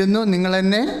രോഗിയായിരുന്നു,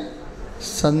 നിങ്ങളെന്നെ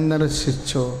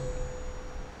സന്ദർശിച്ചു.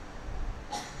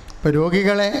 ഇപ്പോൾ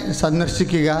രോഗികളെ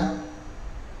സന്ദർശിക്കുക.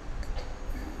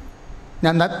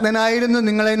 ഞാൻ നഗ്നനായിരുന്നു,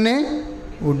 നിങ്ങളെന്നെ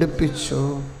ഉടുപ്പിച്ചു.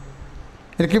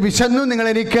 എനിക്ക് വിശന്നു,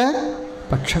 നിങ്ങളെനിക്ക്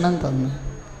ഭക്ഷണം തന്നു.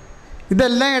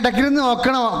 ഇതെല്ലാം ഇടയ്ക്കിരുന്ന്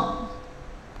നോക്കണം.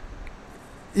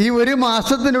 ഈ 1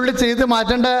 മാസത്തിനുള്ളിൽ ചെയ്ത്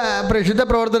മാറ്റേണ്ട പ്രേക്ഷിത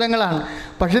പ്രവർത്തനങ്ങളാണ്.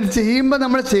 പക്ഷെ ഇത് ചെയ്യുമ്പോൾ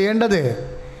നമ്മൾ ചെയ്യേണ്ടത്,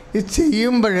 ഇത്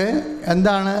ചെയ്യുമ്പോൾ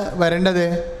എന്താണ് വരേണ്ടത്?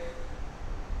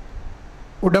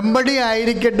 ഉടമ്പടി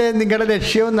ആയിരിക്കട്ടെ നിങ്ങളുടെ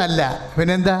ലക്ഷ്യമെന്നല്ല,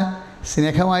 പിന്നെന്താ?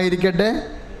 സ്നേഹമായിരിക്കട്ടെ.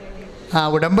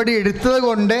 ഉടമ്പടി എടുത്തത്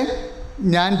കൊണ്ട്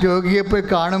ഞാൻ രോഗിയെ പോയി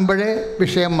കാണുമ്പോഴേ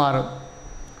വിഷയം മാറും,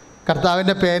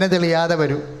 കർത്താവിൻ്റെ പേന തെളിയാതെ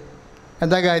വരും.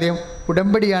 എന്താ കാര്യം?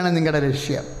 ഉടമ്പടിയാണ് നിങ്ങളുടെ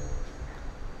ലക്ഷ്യം,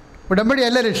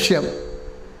 ഉടമ്പടിയല്ല ലക്ഷ്യം.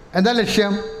 എന്താ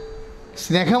ലക്ഷ്യം?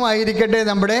 സ്നേഹമായിരിക്കട്ടെ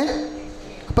നമ്മുടെ.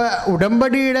 അപ്പം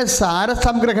ഉടമ്പടിയുടെ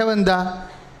സാരസംഗ്രഹം എന്താ?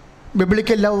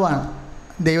 ബിബ്ലിക്കൽ ലവാണ്,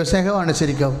 ദൈവസ്നേഹമാണ്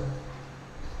ശരിക്കും.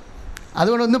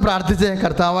 അതുകൊണ്ടൊന്ന് പ്രാർത്ഥിച്ചേ,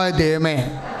 കർത്താവായ ദൈവമേ,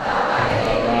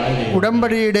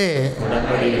 ഉടമ്പടിയുടെ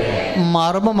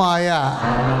മർമ്മമായ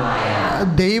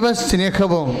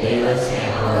ദൈവസ്നേഹവും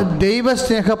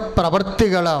ദൈവസ്നേഹ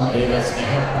പ്രവർത്തികളും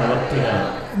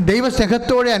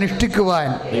ദൈവസ്നേഹത്തോടെ അനുഷ്ഠിക്കുവാൻ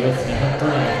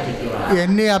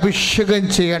എന്നെ അഭിഷേകം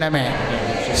ചെയ്യണമേ.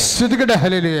 സ്തുതിക്കട്ടെ.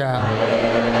 ഹല്ലേലൂയ.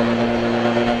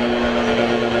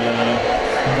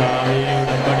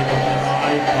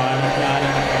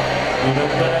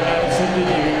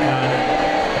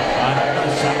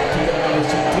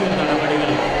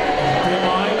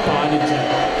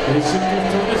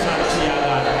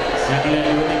 സാക്ഷിയാകാൻ ഞങ്ങളെ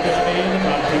അനുവദിക്കണമേ എന്ന്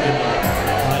പ്രാർത്ഥിക്കുന്നു.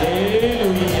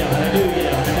 Hallelujah, hallelujah,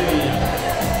 hallelujah.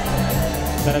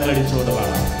 കരങ്ങളടിച്ചുകൊണ്ട്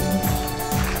പാടാം.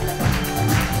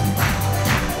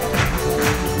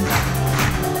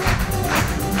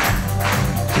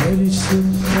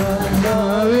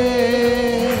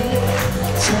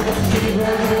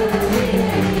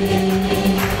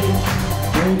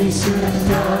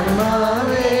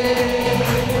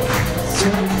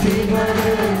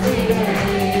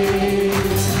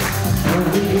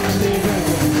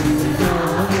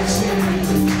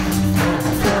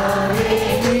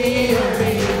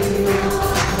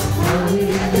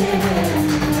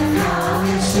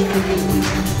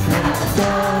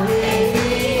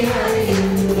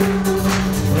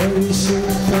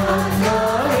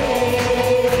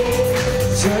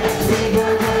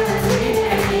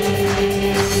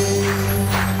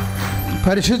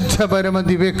 പരിശുദ്ധ പരമ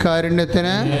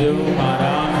ദിവ്യകാരുണ്യത്തിന്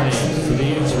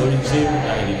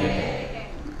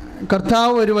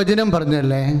കർത്താവ് ഒരു വചനം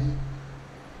പറഞ്ഞല്ലേ,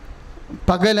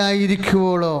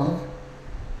 പകലായിരിക്കുവോളോ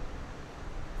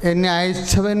എന്നെ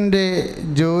അയച്ചവൻ്റെ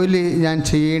ജോലി ഞാൻ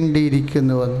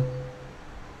ചെയ്യേണ്ടിയിരിക്കുന്നുവെന്ന്.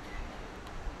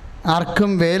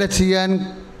 ആർക്കും വേല ചെയ്യാൻ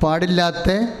പാടില്ലാത്ത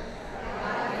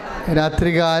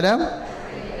രാത്രികാലം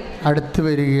അടുത്ത്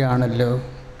വരികയാണല്ലോ.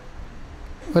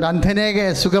 ഒരു അന്ധനെ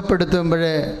സുഖപ്പെടുത്തുമ്പോൾ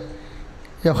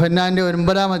യോഹന്നാൻ്റെ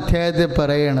 9-ാം അധ്യായത്തിൽ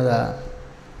പറയണതാണ്.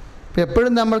 അപ്പം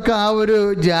എപ്പോഴും നമ്മൾക്ക് ആ ഒരു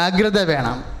ജാഗ്രത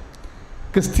വേണം.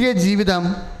 ക്രിസ്തീയ ജീവിതം,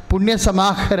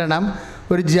 പുണ്യസമാഹരണം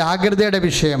ഒരു ജാഗ്രതയുടെ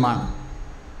വിഷയമാണ്.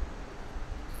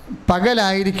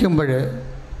 പകലായിരിക്കുമ്പോൾ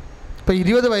ഇപ്പോൾ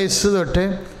 20 വയസ്സ് തൊട്ട്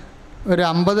ഒരു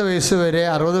 50 വയസ്സ് വരെ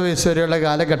 60 വയസ്സ് വരെയുള്ള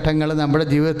കാലഘട്ടങ്ങൾ നമ്മുടെ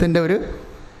ജീവിതത്തിൻ്റെ ഒരു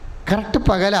കറക്റ്റ്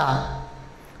പകലാണ്.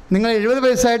 നിങ്ങൾ 70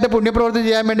 വയസ്സായിട്ട് പുണ്യപ്രവൃത്തി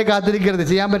ചെയ്യാൻ വേണ്ടി കാത്തിരിക്കരുത്,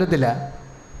 ചെയ്യാൻ പറ്റത്തില്ല.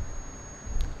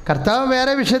 കർത്താവ്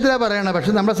വേറെ വിഷയത്തിലാണ് പറയണത്.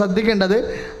 പക്ഷെ നമ്മൾ ശ്രദ്ധിക്കേണ്ടത്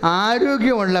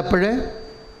ആരോഗ്യമുള്ളപ്പോൾ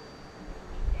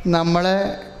നമ്മൾ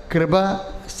കൃപ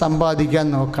സമ്പാദിക്കാൻ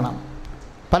നോക്കണം.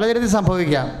 പലതരത്തിൽ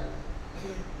സംഭവിക്കാം.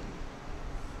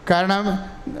 കാരണം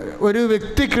ഒരു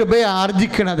വ്യക്തി കൃപ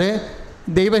ആർജിക്കണത്,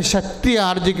 ദൈവശക്തി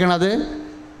ആർജിക്കണത്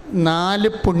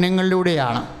 4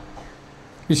 പുണ്യങ്ങളിലൂടെയാണ്: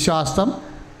 വിശ്വാസം,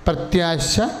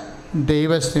 പ്രത്യാശ,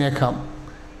 ദൈവസ്നേഹം.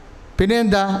 പിന്നെ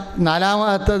എന്താ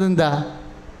 4-മത്തത്? എന്താ?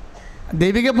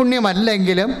 ദൈവിക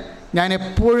പുണ്യമല്ലെങ്കിലും ഞാൻ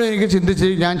എപ്പോഴും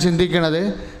ഞാൻ ചിന്തിക്കണത്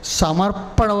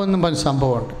സമർപ്പണമെന്നും പറഞ്ഞ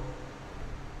സംഭവമുണ്ട്.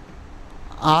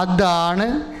 അതാണ്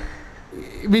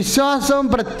വിശ്വാസവും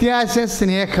പ്രത്യാശയും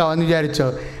സ്നേഹം എന്ന് വിചാരിച്ചോ.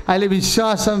 അതിൽ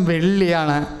വിശ്വാസം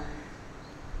വെള്ളിയാണ്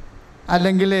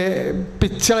അല്ലെങ്കിൽ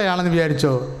പിച്ചളയാണെന്ന്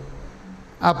വിചാരിച്ചോ.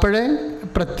 അപ്പോഴേ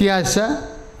പ്രത്യാശ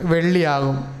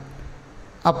വെള്ളിയാകും,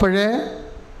 അപ്പോഴേ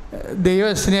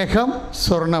ദൈവസ്നേഹം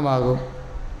സ്വർണ്ണമാകും,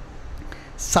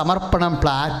 സമർപ്പണം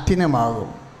പ്ലാറ്റിനമാകും.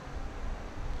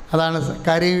 അതാണ്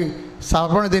കാര്യം.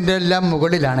 സമർപ്പണത്തിൻ്റെ എല്ലാം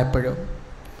മുകളിലാണ് എപ്പോഴും.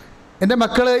 എൻ്റെ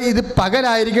മക്കൾ, ഇത്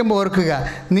പകലായിരിക്കുമ്പോൾ ഓർക്കുക,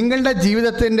 നിങ്ങളുടെ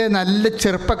ജീവിതത്തിൻ്റെ നല്ല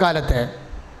ചെറുപ്പകാലത്തെ,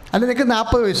 അല്ല നിങ്ങൾക്ക്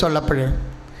 40 വയസ്സുള്ളപ്പോഴേ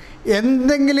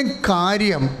എന്തെങ്കിലും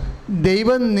കാര്യം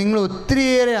ദൈവം നിങ്ങൾ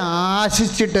ഒത്തിരിയേറെ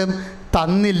ആശിച്ചിട്ടും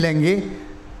തന്നില്ലെങ്കിൽ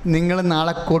നിങ്ങൾ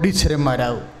നാളെ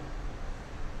കോടീശ്വരന്മാരാകും.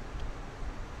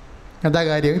 അതാ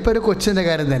കാര്യം. ഇപ്പോൾ ഒരു കൊച്ചിൻ്റെ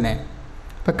കാര്യം തന്നെ.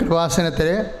 ഇപ്പോൾ കൃപാസനത്തിൽ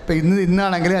ഇപ്പോൾ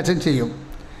ഇന്നാണെങ്കിൽ അച്ഛൻ ചെയ്യും.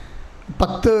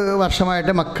 10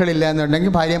 വർഷമായിട്ട് മക്കളില്ല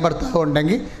എന്നുണ്ടെങ്കിൽ, ഭാര്യയും ഭർത്താവും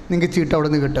ഉണ്ടെങ്കിൽ നിങ്ങൾക്ക് ചീട്ട് അവിടെ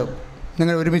നിന്ന് കിട്ടും.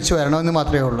 നിങ്ങൾ ഒരുമിച്ച് വരണമെന്ന്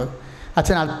മാത്രമേ ഉള്ളൂ.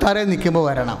 അച്ഛൻ അൾത്താരയിൽ നിൽക്കുമ്പോൾ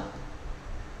വരണം.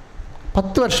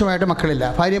 10 വർഷമായിട്ട് മക്കളില്ല,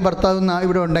 ഭാര്യയും ഭർത്താവും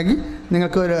ഇവിടെ ഉണ്ടെങ്കിൽ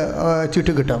നിങ്ങൾക്ക് ഒരു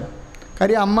ചീട്ട് കിട്ടും.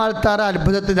 കാര്യം അമ്മ അൾത്താര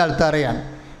അത്ഭുതത്തിൻ്റെ അൾത്താരയാണ്.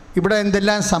 ഇവിടെ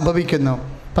എന്തെല്ലാം സംഭവിക്കുന്നു,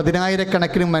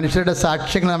 10,000-കണക്കിന് മനുഷ്യരുടെ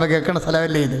സാക്ഷ്യങ്ങൾ നമുക്ക് കേൾക്കുന്ന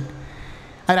സ്ഥലമല്ലേ ഇത്.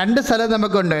 ആ 2 സ്ഥലം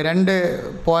നമുക്കുണ്ട്. 2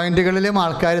 പോയിന്റുകളിലും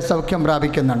ആൾക്കാർ സൗഖ്യം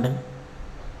പ്രാപിക്കുന്നുണ്ട്,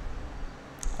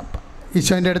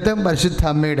 ഈശോൻ്റെ അടുത്തും പരിശുദ്ധ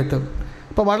അമ്മയുടെ അടുത്തും.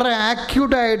 അപ്പോൾ വളരെ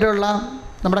ആക്യൂട്ടായിട്ടുള്ള,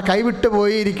 നമ്മുടെ കൈവിട്ട്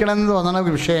പോയിരിക്കണമെന്ന് തോന്നുന്ന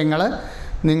വിഷയങ്ങൾ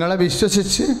നിങ്ങളെ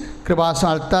വിശ്വസിച്ച് കൃപാസനം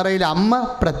അൾത്താരയിൽ അമ്മ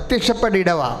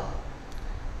പ്രത്യക്ഷപ്പെടിടവാ.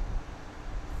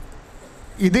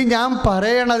 ഇത് ഞാൻ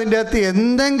പറയണതിൻ്റെ അകത്ത്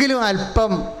എന്തെങ്കിലും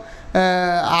അല്പം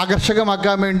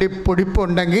ആകർഷകമാക്കാൻ വേണ്ടി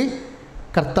പൊടിപ്പുണ്ടെങ്കിൽ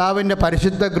കർത്താവിൻ്റെ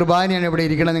പരിശുദ്ധ കുർബാനയാണ് ഇവിടെ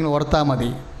ഇരിക്കണം, നിങ്ങൾ ഓർത്താൽ മതി.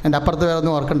 എൻ്റെ അപ്പുറത്ത് വേറെ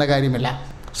ഒന്നും ഓർക്കേണ്ട കാര്യമില്ല.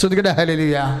 ശ്രുതികട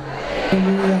ഹല്ലേലൂയ.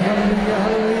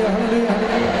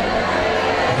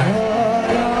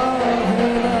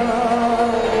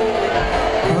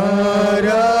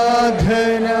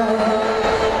 ആരാധന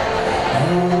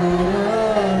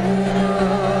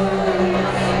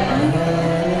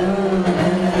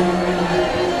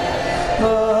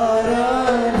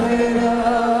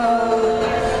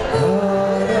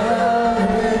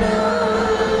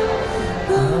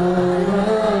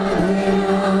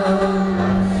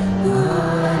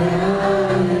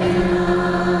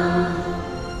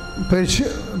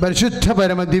പരിശുദ്ധ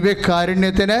പരമ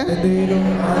ദിവ്യകാരുണ്യത്തിന്.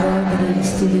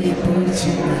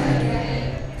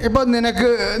 ഇപ്പോൾ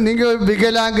നിങ്ങൾ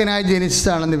വികലാംഗനായി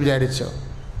ജനിച്ചതാണെന്ന് വിചാരിച്ചോ,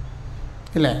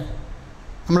 ഇല്ലേ?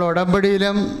 നമ്മൾ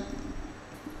ഉടമ്പടിയിലും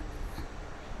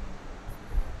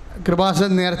കൃപാസന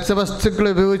നേർച്ച വസ്തുക്കൾ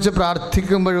ഉപയോഗിച്ച്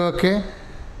പ്രാർത്ഥിക്കുമ്പോഴുമൊക്കെ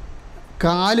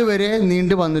കാലുവരെ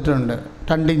നീണ്ടു വന്നിട്ടുണ്ട്,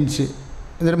 2 ഇഞ്ച്.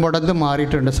 എന്നിട്ട് മുടന്ത്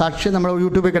മാറിയിട്ടുണ്ട്. സാക്ഷി നമ്മൾ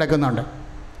യൂട്യൂബിൽ കിടക്കുന്നുണ്ട്.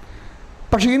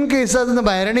 പക്ഷേ ഇൻ കേസ് അതൊന്നും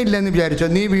വരണില്ലെന്ന് വിചാരിച്ചോ,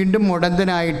 നീ വീണ്ടും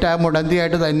മുടന്തനായിട്ട് ആ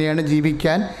മുടന്തിയായിട്ട് തന്നെയാണ്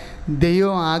ജീവിക്കാൻ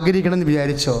ദൈവം ആഗ്രഹിക്കണമെന്ന്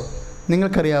വിചാരിച്ചോ.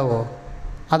 നിങ്ങൾക്കറിയാവോ,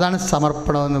 അതാണ്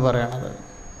സമർപ്പണം എന്ന് പറയണത്.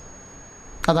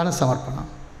 അതാണ് സമർപ്പണം.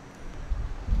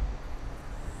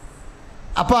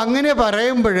 അപ്പോൾ അങ്ങനെ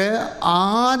പറയുമ്പോൾ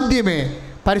ആദ്യമേ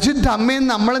പരിശുദ്ധ അമ്മയും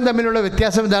നമ്മളും തമ്മിലുള്ള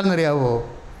വ്യത്യാസം എന്താണെന്ന് അറിയാവോ?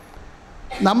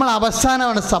 നമ്മൾ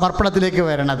അവസാനമാണ് സമർപ്പണത്തിലേക്ക്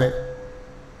വരണത്.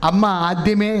 അമ്മ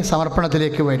ആദ്യമേ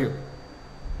സമർപ്പണത്തിലേക്ക് വരും.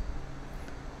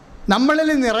 നമ്മളിൽ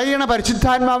നിറയണ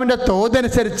പരിശുദ്ധാത്മാവിൻ്റെ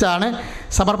തോതനുസരിച്ചാണ്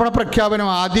സമർപ്പണ പ്രഖ്യാപനം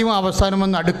ആദ്യവും അവസാനവും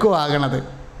നടുക്കുമാകണത്.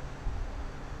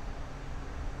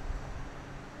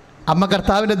 അമ്മ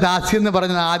കർത്താവിൻ്റെ ദാസി എന്ന്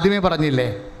പറഞ്ഞത് ആദ്യമേ പറഞ്ഞില്ലേ,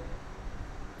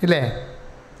 ഇല്ലേ?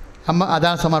 അമ്മ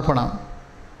അതാണ് സമർപ്പണം.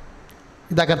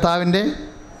 ഇതാ കർത്താവിൻ്റെ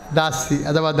ദാസി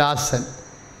അഥവാ ദാസൻ.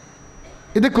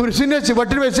 ഇത് കുരിശിൻ്റെ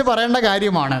ചുവട്ടിൽ വെച്ച് പറയേണ്ട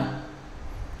കാര്യമാണ്.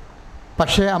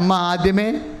 പക്ഷേ അമ്മ ആദ്യമേ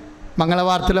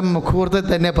മംഗളവാർത്തയിലെ മുഹൂർത്തത്തിൽ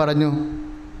തന്നെ പറഞ്ഞു,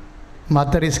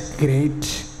 മദർ ഈസ് ഗ്രേറ്റ്.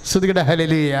 സ്തുതിക്കട്ടെ,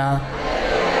 ഹല്ലേലൂയ.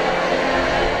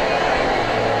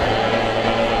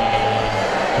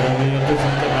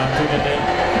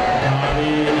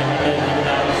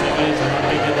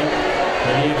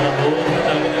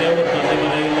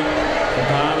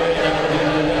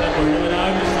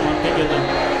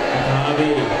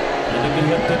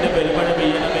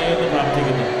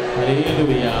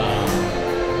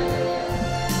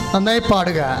 നന്നായി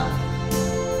പാടുക.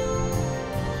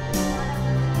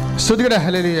 സ്തുതിക്കട്ടെ,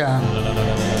 ഹല്ലേലൂയ.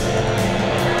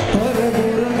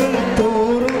 തലമുറകൾ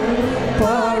തോറും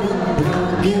പാടും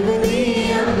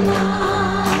ഭാഗ്യവതിയമ്മ,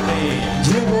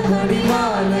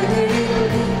 ജപമണിമാലകളിൽ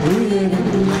ഉയരും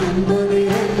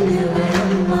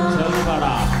നന്മനിറഞ്ഞവളമ്മ.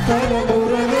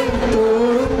 തലമുറകൾ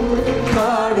തോറും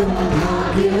പാടും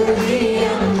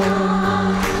ഭാഗ്യവതിയമ്മ,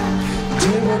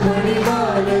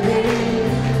 ജപമണിമാലകളിൽ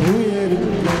ഉയരും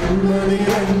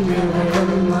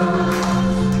നന്മനിറഞ്ഞവളമ്മ.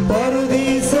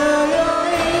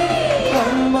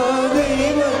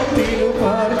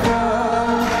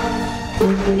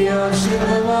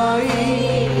 പുണ്യാശ്രമമായി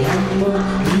അമ്മ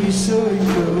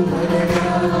ഈശോയ്ക്കു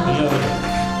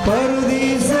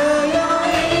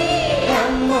പറുദീസയായി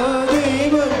അമ്മ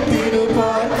ദൈവത്തിനു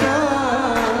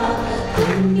പാർക്കാം.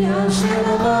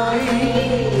 പുണ്യാശ്രമമായി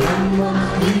അമ്മ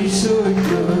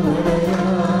ഈശോയ്ക്കു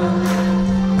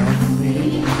അമ്മേ,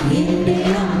 എന്റെ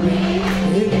അമ്മേ,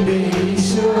 എന്റെ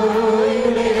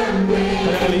ഈശോയുടെ അമ്മേ,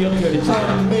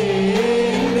 അമ്മേ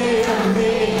എന്റെ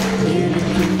അമ്മേ,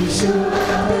 എനിക്ക് ഈശോ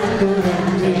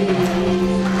തന്നൊരമ്മേ.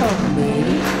 അമ്മേ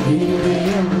എന്റെ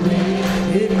അമ്മേ,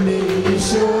 എന്റെ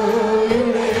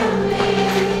ഈശോയുടെ അമ്മേ,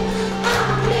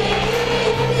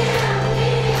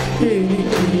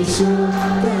 എനിക്ക് ഈശോ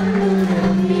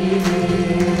തന്നൊരമ്മേ.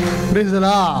 Praise the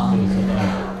Lord.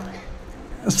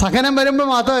 സഹനം വരുമ്പോൾ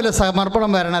മാത്രമല്ല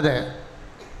സമർപ്പണം വരണത്,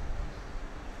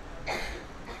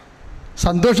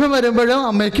 സന്തോഷം വരുമ്പോഴും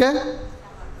അമ്മയ്ക്ക്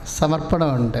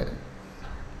സമർപ്പണമുണ്ട്.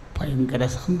 ഭയങ്കര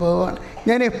സംഭവമാണ്.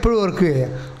 ഞാൻ എപ്പോഴും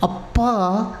ഓർക്കുകയാണ്, അപ്പാ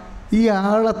ഈ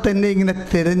ആളെ തന്നെ ഇങ്ങനെ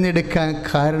തിരഞ്ഞെടുക്കാൻ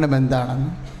കാരണം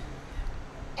എന്താണെന്ന്.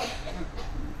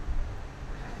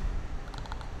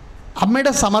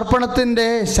 അമ്മയുടെ സമർപ്പണത്തിൻ്റെ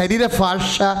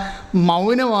ശരീരഭാഷ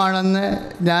മൗനമാണെന്ന്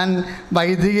ഞാൻ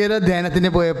വൈദികര ധ്യാനത്തിന്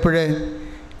പോയപ്പോൾ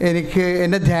എനിക്ക്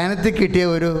എൻ്റെ ധ്യാനത്തിൽ കിട്ടിയ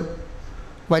ഒരു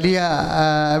വലിയ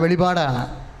വെളിപാടാണ്.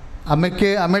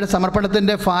 അമ്മയുടെ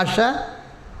സമർപ്പണത്തിൻ്റെ ഭാഷ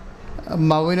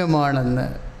മൗനമാണെന്ന്.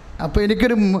 അപ്പോൾ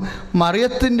എനിക്കൊരു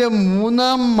മറിയത്തിൻ്റെ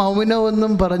മൂന്നാം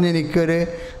മൗനമെന്നും പറഞ്ഞ് എനിക്കൊരു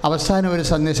അവസാനം ഒരു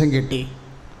സന്ദേശം കിട്ടി.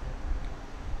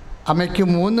 അമ്മയ്ക്ക്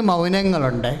 3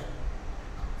 മൗനങ്ങളുണ്ട്.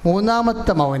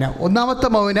 മൂന്നാമത്തെ മൗനം, ഒന്നാമത്തെ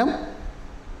മൗനം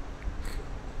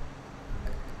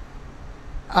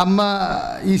അമ്മ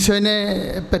ഈശോനെ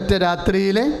പെറ്റ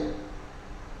രാത്രിയിൽ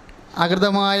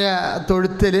അകൃതമായ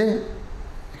തൊഴുത്തിൽ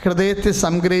ഹൃദയത്തിൽ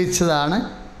സംഗ്രഹിച്ചതാണ്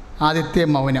ആദ്യത്തെ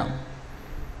മൗനം.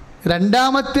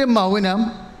 രണ്ടാമത്തെ മൗനം,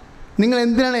 നിങ്ങൾ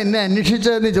എന്തിനാണ് എന്നെ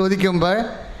അന്വേഷിച്ചതെന്ന് ചോദിക്കുമ്പോൾ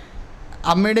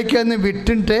അമ്മയുടെക്ക് ഒന്ന്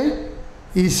വിട്ടിട്ട്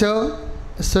ഈശോ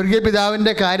സ്വർഗീയ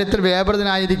പിതാവിൻ്റെ കാര്യത്തിൽ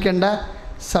വ്യാപൃതനായിരിക്കേണ്ട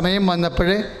സമയം വന്നപ്പോൾ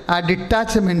ആ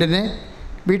ഡിറ്റാച്ച്മെൻറ്റിന്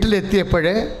വീട്ടിലെത്തിയപ്പോൾ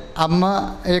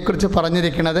അമ്മയെക്കുറിച്ച്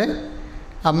പറഞ്ഞിരിക്കുന്നത്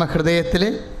അമ്മ ഹൃദയത്തിൽ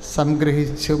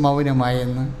സംഗ്രഹിച്ചു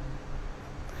മൗനമായെന്ന്.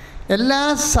 എല്ലാ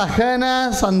സഹന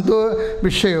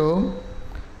വിഷയവും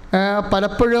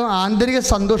പലപ്പോഴും ആന്തരിക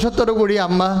സന്തോഷത്തോടു കൂടി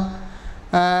അമ്മ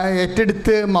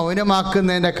ഏറ്റെടുത്ത്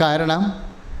മൗനമാക്കുന്നതിൻ്റെ കാരണം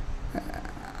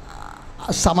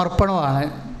സമർപ്പണമാണ്.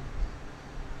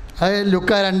 അത്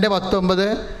ലൂക്ക 2:19,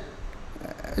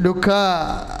 ലൂക്ക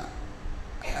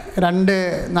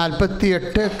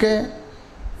 2:48 ഒക്കെ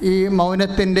ഈ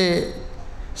മൗനത്തിൻ്റെ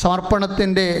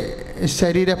സമർപ്പണത്തിൻ്റെ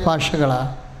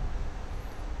ശരീരഭാഷകളാണ്.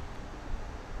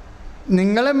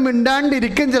 നിങ്ങളെ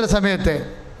മിണ്ടാണ്ടിരിക്കും ചില സമയത്ത്.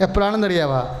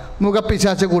 എപ്പോഴാണെന്നറിയാവാ?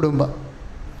 മുഖപ്പിശാച്ച് കൂടുമ്പോൾ.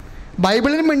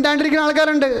 ബൈബിളിൽ മിണ്ടാണ്ടിരിക്കുന്ന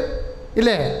ആൾക്കാരുണ്ട്,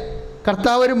 ഇല്ലേ?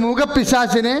 കർത്താവ് ഒരു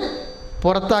മുഖപ്പിശാച്ചിനെ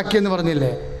പുറത്താക്കിയെന്ന്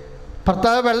പറഞ്ഞില്ലേ?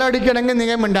 ഭർത്താവ് വെള്ളം അടിക്കണമെങ്കിൽ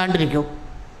നിങ്ങൾ മിണ്ടാണ്ടിരിക്കും,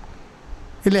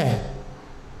 ഇല്ലേ?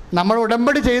 നമ്മൾ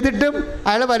ഉടമ്പടി ചെയ്തിട്ടും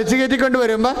അയാളെ വലിച്ചു കയറ്റിക്കൊണ്ട്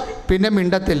വരുമ്പോൾ പിന്നെ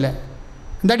മിണ്ടത്തില്ല.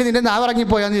 എന്തായിട്ട് നിൻ്റെ നാവ്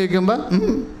ഇറങ്ങിപ്പോയാന്ന് ചോദിക്കുമ്പോൾ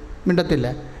മിണ്ടത്തില്ല.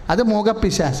 അത്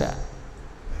മുഖപ്പിശാച്ച.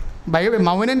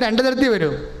 മൗനം 2 തരത്തിൽ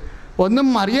വരും. ഒന്നും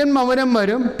മറിയൻ മൗനം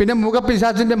വരും, പിന്നെ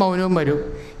മുഖപിശാചിൻ്റെ മൗനവും വരും.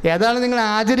 ഏതാണ് നിങ്ങൾ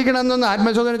ആചരിക്കണമെന്നൊന്ന്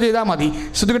ആത്മശോധന ചെയ്താൽ മതി.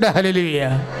 ശ്രുതികട്ടെ ഹല്ലേലൂയ.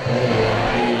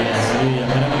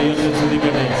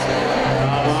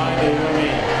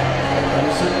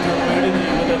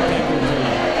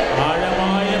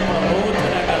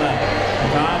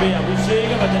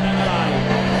 അഭിഷേക വചനങ്ങളായി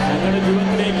ഞങ്ങളുടെ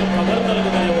ജീവിതത്തിലേക്ക് പകർന്നു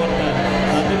നൽകുന്നതിനെ ഓർത്ത്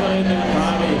നന്ദി പറയുന്ന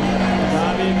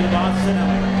കൃപാസനം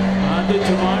ആദ്യ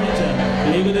ചൊവ്വാഴ്ച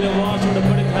ഏകദിന ഉപവാസത്തോടെ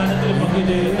പഠിക്കാനത്തിൽ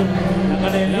പങ്കുചേരുന്നു.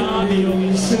 ഞങ്ങളുടെ എല്ലാ ദൈവവും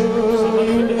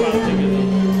സമർപ്പിച്ച് പ്രാർത്ഥിക്കുന്നു.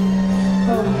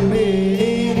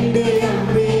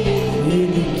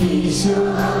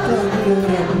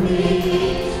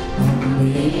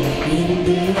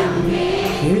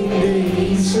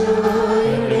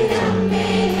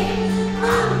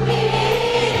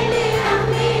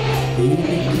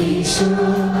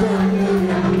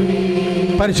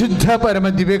 പരിശുദ്ധ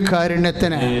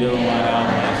പരമദിവ്യകാരുണ്യത്തിന്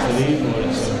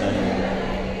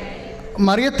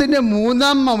മറിയത്തിൻ്റെ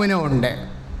മൂന്നാം മൗനമുണ്ട്.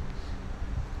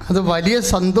 അത് വലിയ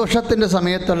സന്തോഷത്തിൻ്റെ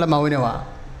സമയത്തുള്ള മൗനമാണ്,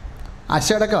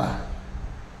 ആശയടക്കമാണ്.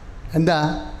 എന്താ?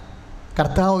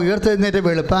 കർത്താവ് ഉയർത്തെഴുന്നേറ്റ്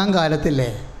വെളുപ്പാങ്കാലത്തില്ലേ,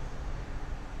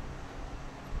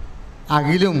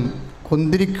 അകിലും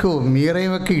കുന്തിരിക്കവും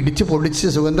മീറയും ഒക്കെ ഇടിച്ച് പൊടിച്ച്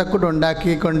സുഗന്ധക്കൂട്ട്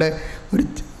ഉണ്ടാക്കിക്കൊണ്ട്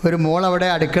ഒരു മോളവിടെ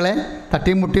അടുക്കള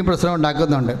തട്ടിയും മുട്ടിയും പ്രശ്നം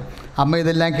ഉണ്ടാക്കുന്നുണ്ട്. അമ്മ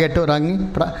ഇതെല്ലാം കേട്ട്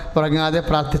ഉറങ്ങാതെ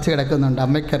പ്രാർത്ഥിച്ച് കിടക്കുന്നുണ്ട്.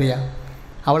 അമ്മയ്ക്കറിയാം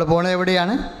അവൾ പോണത്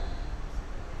എവിടെയാണ്?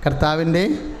 കർത്താവിൻ്റെ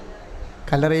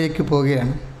കല്ലറയിലേക്ക്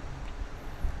പോവുകയാണ്.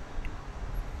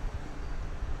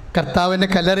 കർത്താവിൻ്റെ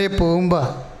കല്ലറയിൽ പോകുമ്പോൾ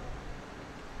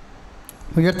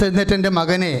ഉയർത്തെഴുന്നേറ്റൻ്റെ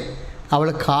മകനെ അവൾ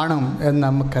കാണും എന്ന്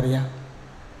നമുക്കറിയാം.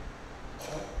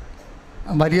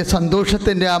 വലിയ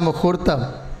സന്തോഷത്തിൻ്റെ ആ മുഹൂർത്തം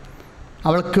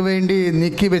അവൾക്ക് വേണ്ടി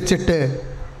നീക്കി വെച്ചിട്ട്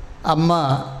അമ്മ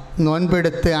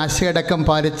നോൻപെടുത്ത് ആശയടക്കം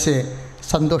പാലിച്ച്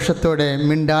സന്തോഷത്തോടെ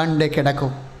മിണ്ടാണ്ട്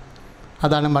കിടക്കും.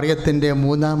 അതാണ് മറിയത്തിൻ്റെ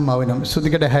മൂന്നാം മൗനം.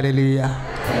 ശ്രുതികട്ടെ ഹല്ലേലൂയ.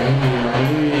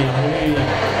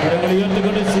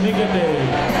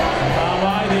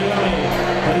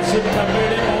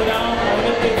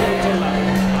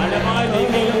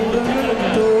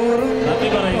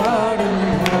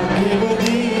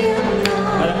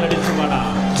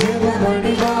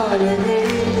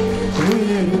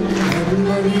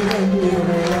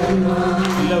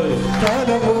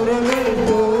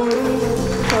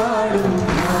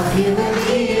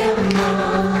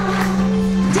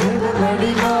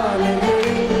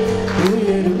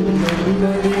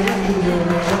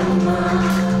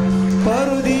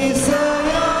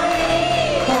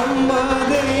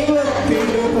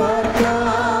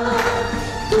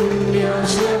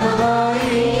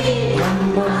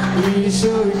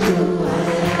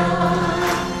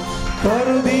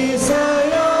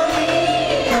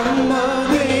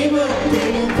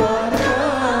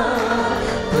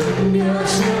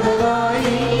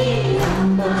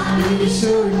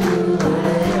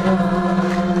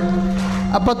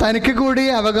 അപ്പോൾ തനിക്ക് കൂടി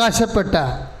അവകാശപ്പെട്ട,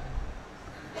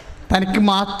 തനിക്ക്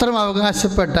മാത്രം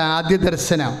അവകാശപ്പെട്ട ആദ്യ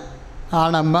ദർശനം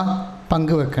ആണമ്മ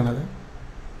പങ്കുവെക്കുന്നത്.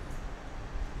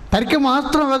 തനിക്ക്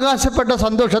മാത്രം അവകാശപ്പെട്ട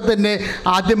സന്തോഷത്തിൻ്റെ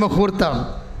ആദ്യ മുഹൂർത്തം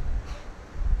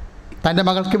തൻ്റെ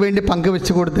മകൾക്ക് വേണ്ടി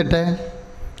പങ്കുവെച്ച് കൊടുത്തിട്ട്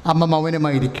അമ്മ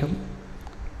മൗനമായിരിക്കും.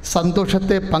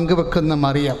 സന്തോഷത്തെ പങ്കുവെക്കുന്ന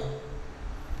മറിയം,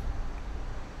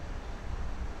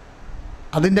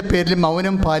 അതിൻ്റെ പേരിൽ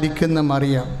മൗനം പാലിക്കുന്ന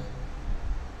മറിയം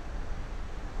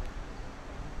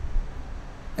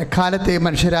എക്കാലത്തെ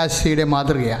മനുഷ്യരാശിയുടെ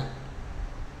മാതൃകയാണ്.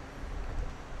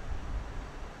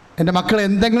 എൻ്റെ മക്കൾ,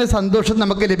 എന്തെങ്കിലും സന്തോഷം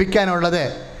നമുക്ക് ലഭിക്കാനുള്ളത്,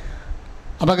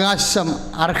 അവകാശം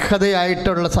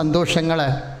അർഹതയായിട്ടുള്ള സന്തോഷങ്ങൾ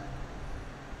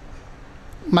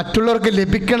മറ്റുള്ളവർക്ക്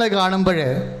ലഭിക്കണത് കാണുമ്പോൾ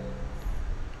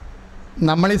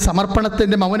നമ്മൾ ഈ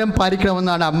സമർപ്പണത്തിൻ്റെ മൗനം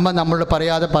പാലിക്കണമെന്നാണ് അമ്മ നമ്മളോട്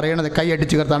പറയാതെ പറയണത്.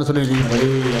 കൈയടിച്ച് കർത്താൻ ശ്രമിക്കുന്നത്.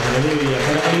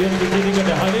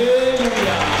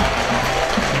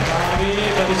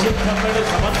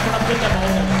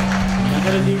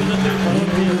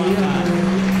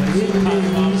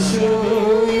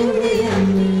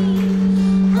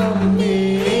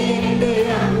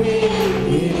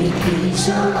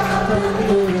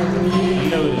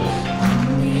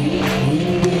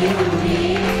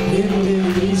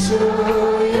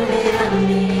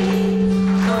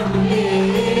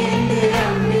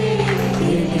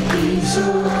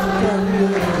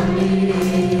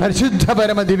 പരിശുദ്ധ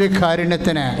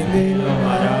പരമദിവ്യകാരുണ്യത്തിന്.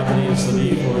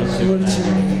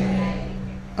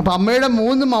 അപ്പം അമ്മയുടെ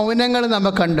 3 മൗനങ്ങൾ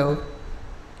നമ്മൾ കണ്ടു.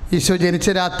 ഈശോ ജനിച്ച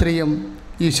രാത്രിയും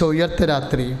ഈശോ ഉയർത്ത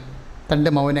രാത്രിയും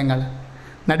 2 മൗനങ്ങൾ.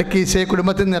 നടുക്ക് ഈശോയെ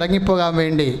കുടുംബത്തിൽ നിന്ന് ഇറങ്ങിപ്പോകാൻ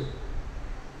വേണ്ടി,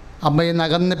 അമ്മയെ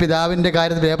നകന്ന പിതാവിൻ്റെ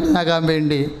കാര്യത്തിൽ വേദനാകാൻ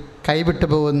വേണ്ടി കൈവിട്ടു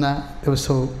പോകുന്ന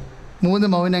ദിവസവും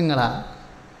 3 മൗനങ്ങളാണ്.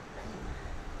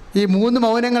 ഈ 3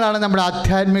 മൗനങ്ങളാണ് നമ്മുടെ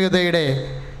ആധ്യാത്മികതയുടെ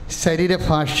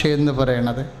ശരീരഭാഷയെന്ന്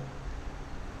പറയണത്.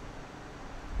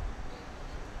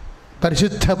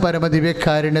 പരിശുദ്ധ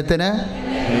പരമദിവ്യകാരുണ്യത്തിന്,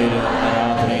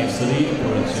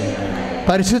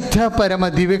 പരിശുദ്ധ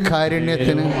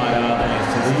പരമദിവ്യകാരുണ്യത്തിന്,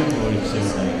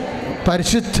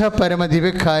 പരിശുദ്ധ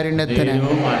പരമദിവ്യകാരുണ്യത്തിന്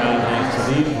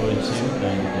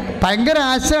ഭയങ്കര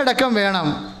ആശയടക്കം വേണം.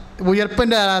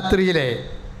 ഉയർപ്പിൻ്റെ രാത്രിയിലെ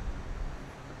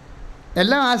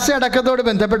എല്ലാം ആശയടക്കത്തോട്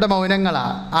ബന്ധപ്പെട്ട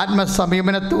മൗനങ്ങളാണ്.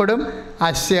 ആത്മസംയമനത്തോടും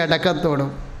ആശയടക്കത്തോടും.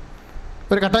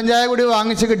 ഒരു കട്ടൻ ചായ കൂടി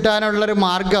വാങ്ങിച്ച് കിട്ടാനുള്ളൊരു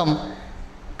മാർഗം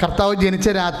കർത്താവ് ജനിച്ച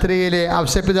രാത്രിയിലെ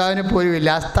ഔഷപിതാവിന് പോലും ഇല്ല.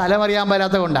 ആ സ്ഥലം അറിയാൻ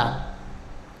പാടില്ലാത്ത കൊണ്ടാണ്.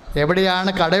 എവിടെയാണ്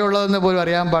കടയുള്ളതെന്ന് പോലും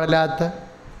അറിയാൻ പാടില്ലാത്ത,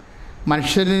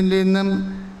 മനുഷ്യരിൽ നിന്നും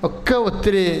ഒക്കെ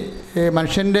ഒത്തിരി,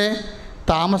 മനുഷ്യൻ്റെ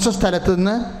താമസ സ്ഥലത്തു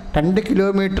നിന്ന് 2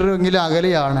 കിലോമീറ്ററെങ്കിലും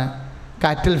അകലെയാണ്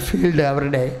കാറ്റൽ ഫീൽഡ്.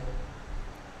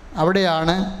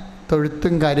 അവിടെയാണ്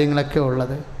തൊഴുത്തും കാര്യങ്ങളൊക്കെ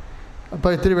ഉള്ളത്. അപ്പോൾ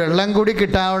ഇത്തിരി വെള്ളം കൂടി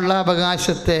കിട്ടാനുള്ള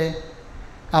അവകാശത്തെ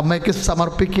അമ്മയ്ക്ക്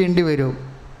സമർപ്പിക്കേണ്ടി വരും.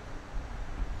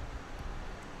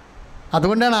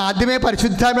 അതുകൊണ്ടാണ് ആദ്യമേ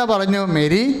പരിശുദ്ധാത്മ പറഞ്ഞു,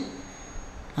 മേരി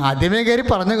ആദ്യമേ കയറി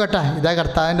പറഞ്ഞു കേട്ടാ, ഇതാ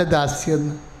കർത്താവിൻ്റെ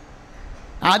ദാസ്യെന്ന്.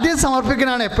 ആദ്യം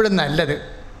സമർപ്പിക്കാനാണ് എപ്പോഴും നല്ലത്.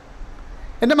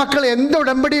 എൻ്റെ മക്കൾ എന്ത്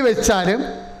ഉടമ്പടി വെച്ചാലും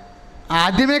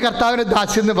ആദ്യമേ കർത്താവിൻ്റെ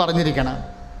ദാസ്യെന്ന് പറഞ്ഞിരിക്കണം.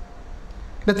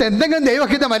 ഇന്നത്തെ എന്തെങ്കിലും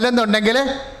ദൈവഹിതമല്ലെന്നുണ്ടെങ്കിൽ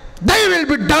Thy will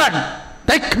be done,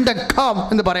 Thy kingdom come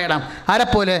എന്ന് പറയണം.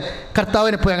 ആരെപ്പോലെ?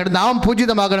 കർത്താവിനെ പോലെ. അങ്ങയുടെ നാമം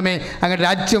പൂജിതമാകണമേ, അങ്ങയുടെ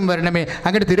രാജ്യം വരണമേ,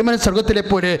 അങ്ങയുടെ തിരുമനസ് സ്വർഗ്ഗത്തിലെ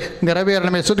പോലെ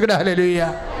നിറവേറണമേ. സ്തുതിക്കട്ടെ. ഹല്ലേലൂയ.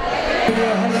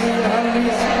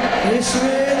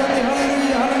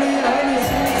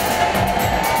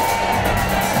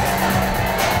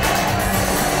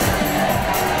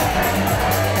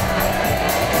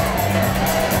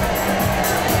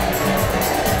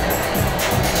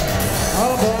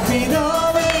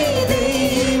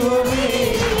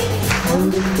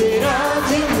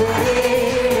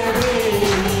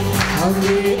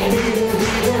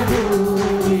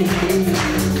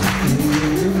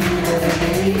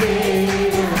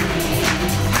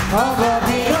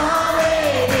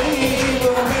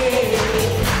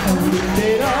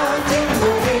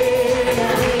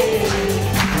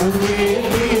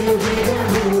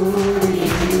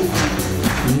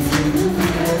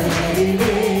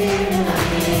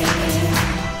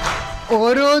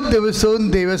 ഓരോ ദിവസവും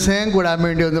ദൈവസ്നേഹം കൂടാൻ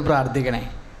വേണ്ടി ഒന്ന് പ്രാർത്ഥിക്കണേ.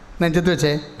 നെഞ്ചത്ത്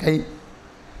വെച്ചേ കൈ.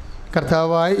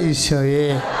 കർത്താവായ ഈശോയെ,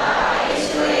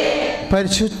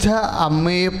 പരിശുദ്ധ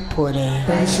അമ്മയെപ്പോലെ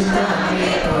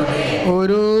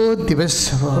ഓരോ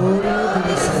ദിവസവും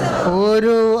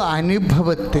ഓരോ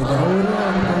അനുഭവത്തിലും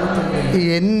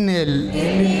എന്നിൽ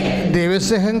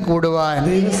ദൈവസ്നേഹം കൂടുവാൻ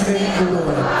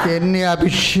എന്നെ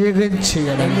അഭിഷേകം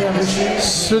ചെയ്യണം.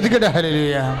 ശ്രുതികട.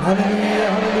 ഹല്ലേലൂയ.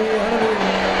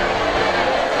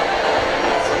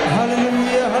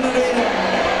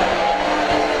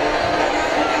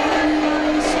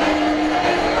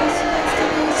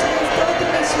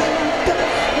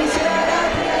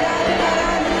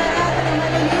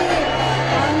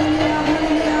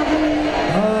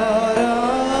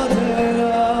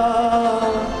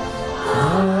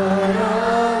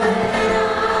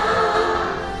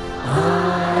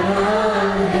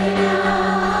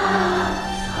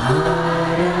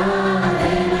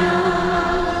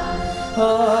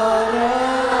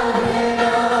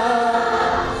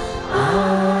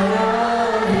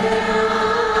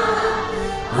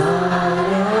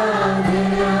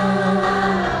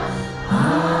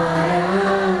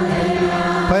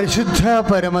 പരിശുദ്ധ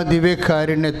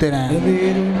പരമദിവ്യകാരുണ്യത്തിന്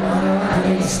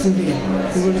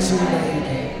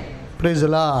പ്രൈസ് ദി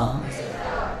ലോർഡ്.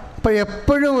 അപ്പോൾ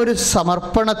എപ്പോഴും ഒരു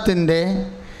സമർപ്പണത്തിൻ്റെ,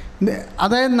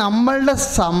 അതായത് നമ്മളുടെ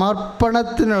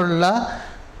സമർപ്പണത്തിനുള്ള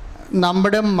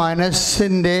നമ്മുടെ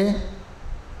മനസ്സിൻ്റെ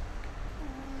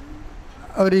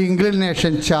ഒരു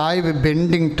ഇൻക്ലിനേഷൻ, ചായ്വ്,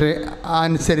 ബെൻഡിങ്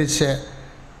അനുസരിച്ച്,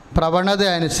 പ്രവണത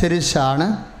അനുസരിച്ചാണ്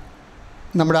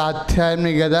നമ്മുടെ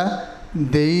ആധ്യാത്മികത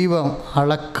ദൈവം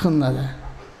അളക്കുന്നത്.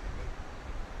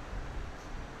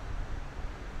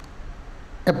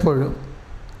 എപ്പോഴും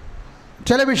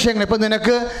ചില വിഷയങ്ങൾ, ഇപ്പോൾ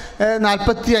നിനക്ക്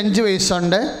 45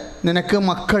 വയസ്സുണ്ട്, നിനക്ക്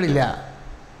മക്കളില്ല.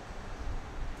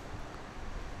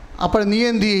 അപ്പോൾ നീ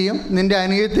എന്തു ചെയ്യും? നിൻ്റെ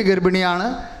അനിയത്തി ഗർഭിണിയാണ്,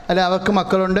 അല്ല അവർക്ക്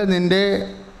മക്കളുണ്ട്, നിൻ്റെ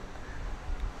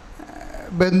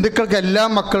ബന്ധുക്കൾക്കെല്ലാം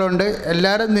മക്കളുണ്ട്,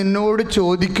 എല്ലാവരും നിന്നോട്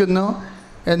ചോദിക്കുന്നു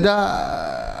എന്താ.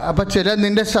 അപ്പോൾ ചില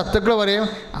നിൻ്റെ ശത്രുക്കൾ പറയും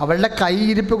അവളുടെ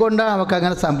കൈയിരിപ്പ് കൊണ്ടാണ് അവൾക്ക്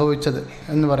അങ്ങനെ സംഭവിച്ചത്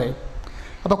എന്ന് പറയും.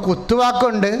 അപ്പോൾ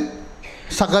കുത്തുവാക്കുണ്ട്,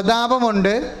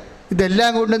 സഹതാപമുണ്ട്,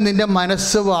 ഇതെല്ലാം കൊണ്ട് നിൻ്റെ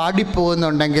മനസ്സ്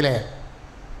വാടിപ്പോകുന്നുണ്ടെങ്കിൽ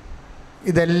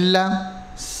ഇതെല്ലാം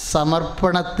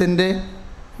സമർപ്പണത്തിൻ്റെ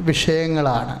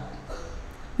വിഷയങ്ങളാണ്.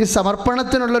 ഈ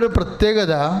സമർപ്പണത്തിനുള്ളൊരു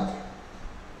പ്രത്യേകത,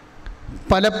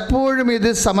 പലപ്പോഴും ഇത്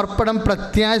സമർപ്പണം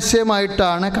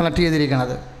പ്രത്യാശയുമായിട്ടാണ് കണക്ട്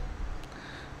ചെയ്തിരിക്കുന്നത്.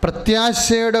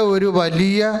 പ്രത്യാശയുടെ ഒരു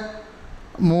വലിയ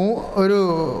ഒരു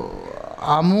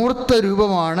അമൂർത്ത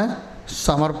രൂപമാണ്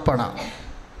സമർപ്പണം.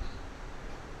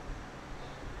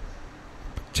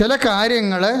 ചില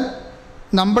കാര്യങ്ങൾ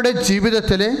നമ്മുടെ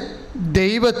ജീവിതത്തിൽ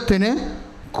ദൈവത്തിന്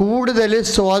കൂടുതൽ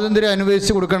സ്വാതന്ത്ര്യം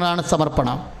അനുവദിച്ച് കൊടുക്കുന്നതാണ്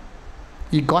സമർപ്പണം.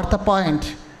 ഈ ഗോട്ട് ദ പോയിന്റ്.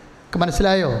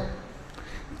 മനസ്സിലായോ?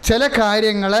 ചില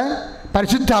കാര്യങ്ങൾ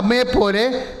പരിശുദ്ധ അമ്മയെപ്പോലെ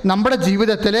നമ്മുടെ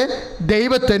ജീവിതത്തിൽ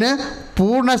ദൈവത്തിന്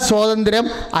പൂർണ്ണ സ്വാതന്ത്ര്യം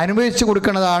അനുവദിച്ച്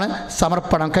കൊടുക്കുന്നതാണ്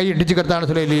സമർപ്പണം. കൈ ഇടിച്ച് കർത്താണ്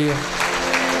സുലൈലി.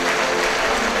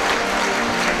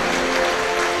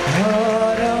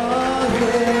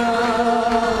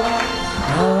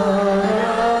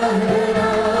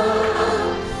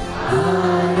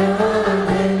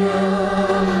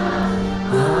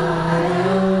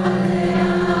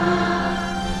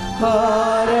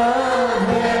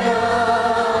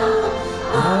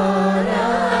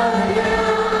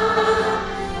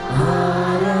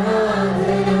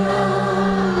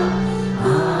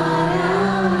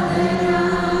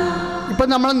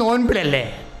 നമ്മൾ നോൻപിലല്ലേ?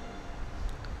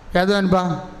 ഏത് നോൻപാ?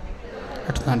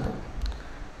 8 നോൻപ്.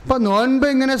 അപ്പോൾ നോൻപ്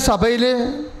ഇങ്ങനെ സഭയിൽ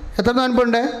എത്ര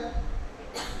നോൻപുണ്ട്?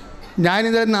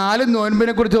 ഞാനിത് 4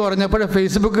 നോൻപിനെ കുറിച്ച് പറഞ്ഞപ്പോൾ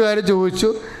ഫേസ്ബുക്കുകാർ ചോദിച്ചു,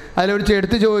 അതിലൊരു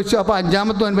എടുത്ത് ചോദിച്ചു, അപ്പോൾ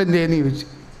 5ാമത്തെ നോൻപ് എന്ത് ചെയ്യുന്നു ചോദിച്ചു.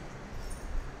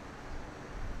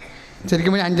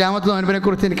 ശരിക്കും 5ാമത്തെ നോൻപിനെ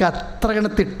കുറിച്ച് എനിക്ക് അത്ര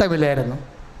കണ്ട് തിട്ടമില്ലായിരുന്നു.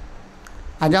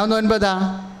 5ാമത്തെ നോൻപ് ഏതാ?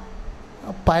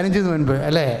 15 നോൻപ്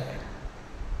അല്ലേ?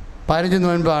 15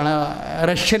 നോൻപാണ്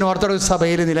റഷ്യൻ ഓർത്തഡോക്സ്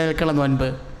സഭയിൽ നിലനിൽക്കുന്ന നോൻപ്.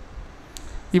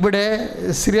 ഇവിടെ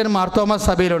സിറിയൻ മാർത്തോമ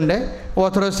സഭയിലുണ്ട്,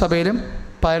 ഓർത്തഡോക്സ് സഭയിലും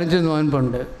 15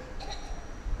 നോൻപുണ്ട്.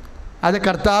 അത്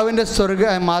കർത്താവിൻ്റെ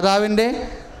മാതാവിൻ്റെ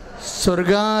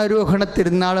സ്വർഗാരോഹണ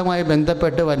തിരുനാളുമായി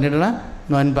ബന്ധപ്പെട്ട് വന്നിട്ടുള്ള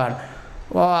നോൻപാണ്.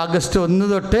 ആഗസ്റ്റ് 1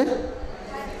 തൊട്ട്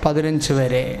 15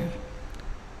 വരെ.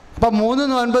 അപ്പം 3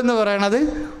 നോൻപെന്ന് പറയണത്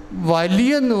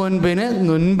വലിയ നോൻപിന്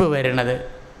മുൻപ് വരണത്.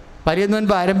 വലിയ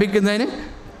നോൻപ് ആരംഭിക്കുന്നതിന്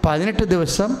 18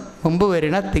 ദിവസം മുമ്പ്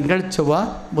വരുന്ന തിങ്കൾ, ചൊവ്വ,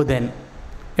 ബുധൻ.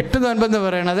 8 നോൻപെന്ന്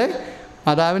പറയണത്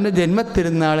മാതാവിൻ്റെ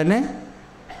ജന്മത്തിരുന്നാളിന്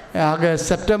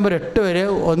സെപ്റ്റംബർ 8 വരെ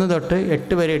 1 തൊട്ട്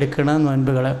 8 വരെ എടുക്കുന്ന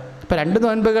നോൻപുകൾ. ഇപ്പോൾ 2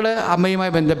 നോൻപുകൾ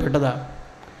അമ്മയുമായി ബന്ധപ്പെട്ടതാണ്.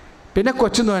 പിന്നെ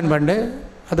കൊച്ചു നോൻപുണ്ട്,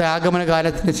 അത് ആഗമന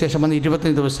കാലത്തിന് ശേഷം വന്ന്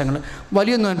 25 ദിവസങ്ങൾ.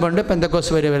 വലിയ നോൻപുണ്ട്,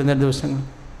 പെന്തക്കോസ് വരെ വരുന്ന ദിവസങ്ങൾ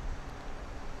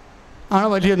ആണ്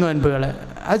വലിയ നോൻപുകൾ.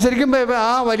 അത് ശരിക്കും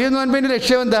ആ വലിയ നോൻപിൻ്റെ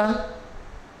ലക്ഷ്യം എന്താ?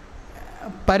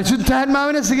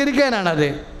 പരിശുദ്ധാത്മാവിനെ സ്വീകരിക്കാനാണത്.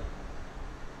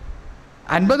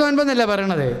 50 നോൻപെന്നല്ല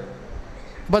പറയണത്.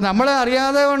 അപ്പോൾ നമ്മൾ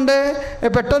അറിയാതെ കൊണ്ട്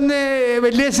പെട്ടെന്ന്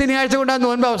വലിയ ശനിയാഴ്ച കൊണ്ട് ആ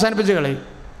നോൻപ് അവസാനിപ്പിച്ച് കളയും.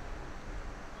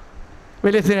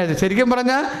 വലിയ ശനിയാഴ്ച ശരിക്കും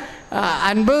പറഞ്ഞാൽ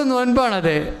 50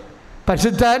 നോൻപാണത്.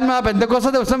 പരിശുദ്ധാത്മാ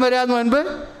പെന്തക്കോസ്ത ദിവസം വരെ ആ നോൻപ്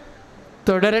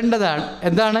തുടരേണ്ടതാണ്.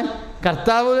 എന്താണ്?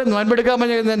 കർത്താവ് നോൻപെടുക്കാൻ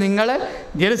പറഞ്ഞിരുന്നത്, നിങ്ങൾ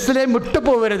ജെറുസലേം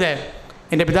വിട്ടുപോകരുത്,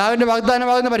 എൻ്റെ പിതാവിൻ്റെ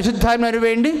വാഗ്ദാനമാകുന്ന പരിശുദ്ധാത്മാവിന്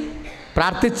വേണ്ടി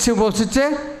പ്രാർത്ഥിച്ച് ഉപസിച്ച്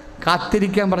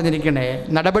കാത്തിരിക്കാൻ പറഞ്ഞിരിക്കണേ.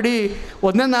 നടപടി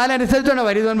 1:4 അനുസരിച്ചാണ്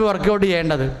വലിയ നോൻപ് വർക്കൗട്ട്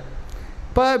ചെയ്യേണ്ടത്.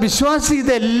 ഇപ്പോൾ വിശ്വാസി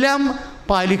ഇതെല്ലാം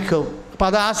പാലിക്കും. അപ്പോൾ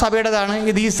അത് ആ സഭയുടേതാണ്,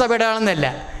 ഇത് ഈ സഭയുടേതാണെന്നല്ല.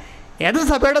 ഏത്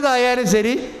സഭയുടേതായാലും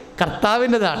ശരി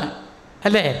കർത്താവിൻ്റെതാണ്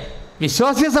അല്ലേ?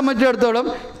 വിശ്വാസിയെ സംബന്ധിച്ചിടത്തോളം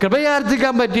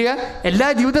കൃപയാർജിക്കാൻ പറ്റിയ എല്ലാ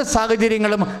ജീവിത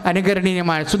സാഹചര്യങ്ങളും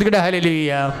അനുകരണീയമാണ്. ശ്രുതികട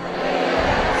ഹല്ലേലൂയ.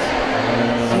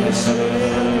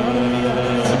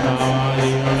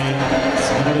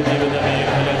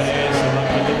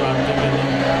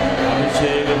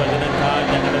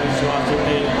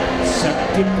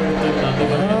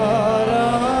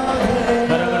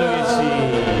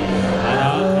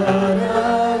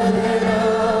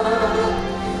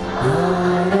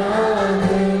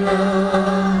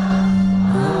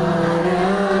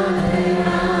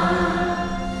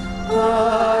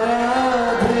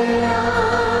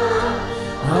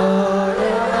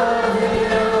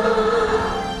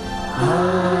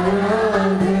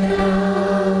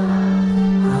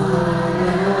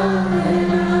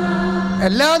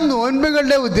 എല്ലാ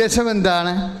നോൻപുകളുടെ ഉദ്ദേശം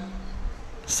എന്താണ്?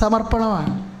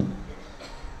 സമർപ്പണമാണ്.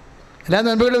 എല്ലാ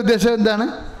നോൻപുകളുടെ ഉദ്ദേശം എന്താണ്?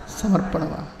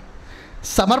 സമർപ്പണമാണ്.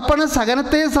 സമർപ്പണം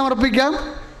സഹനത്തെയും സമർപ്പിക്കാം,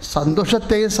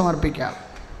 സന്തോഷത്തെയും സമർപ്പിക്കാം.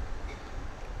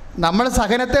 നമ്മൾ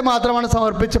സഹനത്തെ മാത്രമാണ്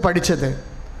സമർപ്പിച്ച് പഠിച്ചത്.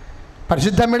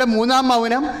 പരിശുദ്ധമ്മയുടെ 3-ാം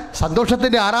മൗനം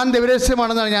സന്തോഷത്തിൻ്റെ 6-ാം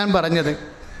ദിവരസ്യമാണെന്നാണ് ഞാൻ പറഞ്ഞത്.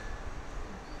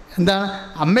 എന്താണ്?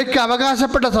 അമ്മയ്ക്ക്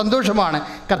അവകാശപ്പെട്ട സന്തോഷമാണ്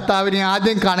കർത്താവിനെ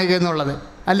ആദ്യം കാണുക എന്നുള്ളത്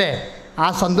അല്ലേ? ആ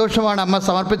സന്തോഷമാണ് അമ്മ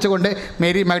സമർപ്പിച്ചുകൊണ്ട്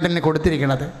മേരി മാഗ്ഡലിന്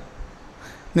കൊടുത്തിരിക്കുന്നത്.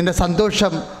 നിൻ്റെ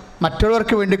സന്തോഷം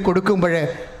മറ്റുള്ളവർക്ക് വേണ്ടി കൊടുക്കുമ്പോൾ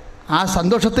ആ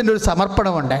സന്തോഷത്തിൻ്റെ ഒരു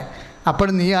സമർപ്പണമുണ്ട്. അപ്പോൾ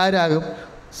നീ ആരാകും?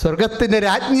 സ്വർഗത്തിൻ്റെ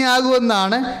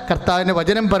രാജ്ഞിയാകുമെന്നാണ് കർത്താവിൻ്റെ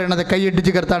വചനം പറയണത്.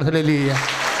 കൈയടിച്ച് കർത്താവ് ഹല്ലേലൂയ.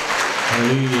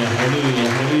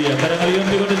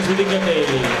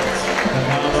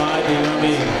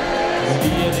 ദൈവമേ,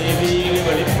 വലിയ ദൈവീക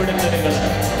വെളിപ്പെടുത്തലുകൾ,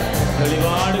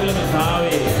 വെളിപാടുകൾ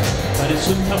കർത്താവേ,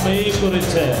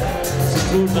 പരിശുദ്ധമയെക്കുറിച്ച്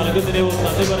ശുശ്രൂഷ നൽകുന്നതിനെ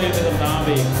നന്ദി പറയുന്നത്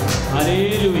കർത്താവേ.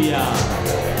 ഹല്ലേലൂയ.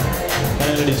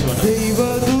 കരങ്ങളടിച്ചുകൊണ്ട്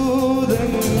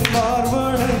ദൈവദൂതന്മാർ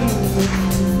വണങ്ങും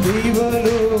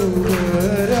ദൈവലോകരാജ്ഞിയേ,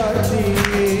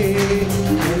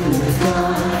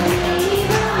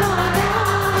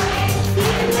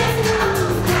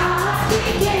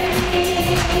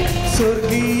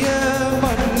 സ്വർഗീയ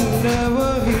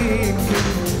മന്നവഹിക്കും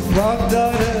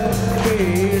വാഗ്ദാന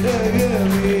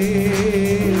പേടകമേ,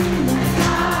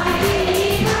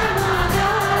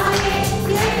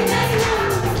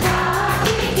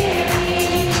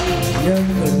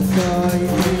 ഞങ്ങൾക്കായി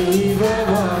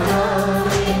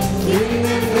ദൈവമാതാവേ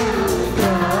എന്നെന്നും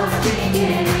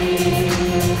പ്രാർത്ഥിക്കണേ.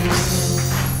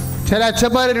 ചില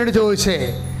അച്ഛന്മാരെന്നോട് ചോദിച്ചേ,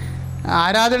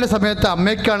 ആരാധനയുടെ സമയത്ത്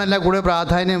അമ്മയ്ക്കാണല്ല കൂടുതൽ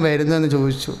പ്രാധാന്യം വരുന്നതെന്ന്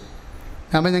ചോദിച്ചു.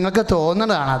 അപ്പം നിങ്ങൾക്ക്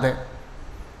തോന്നുന്നതാണത്.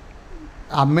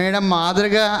 അമ്മയുടെ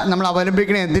മാതൃക നമ്മൾ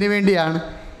അവലംബിക്കുന്നത് എന്തിനു വേണ്ടിയാണ്?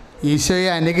 ഈശോയെ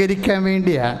അനുകരിക്കാൻ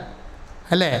വേണ്ടിയാണ്,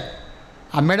 അല്ലേ?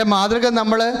 അമ്മയുടെ മാതൃക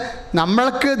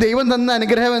നമ്മൾക്ക് ദൈവം തന്ന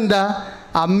അനുഗ്രഹം എന്താ?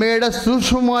 അമ്മയുടെ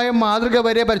സൂക്ഷ്മമായ മാതൃക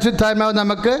വരെ പരിശുദ്ധാത്മാവ്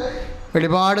നമുക്ക്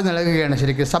വെളിപാട് നൽകുകയാണ്.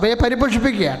 ശരിക്കും സഭയെ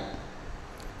പരിപോഷിപ്പിക്കുകയാണ്.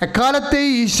 എക്കാലത്തെ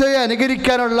ഈശോയെ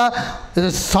അനുകരിക്കാനുള്ള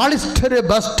സോളിസ്റ്റർ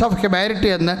ബസ്റ്റ് ഓഫ് ഹ്യൂമാനിറ്റി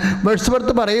എന്ന്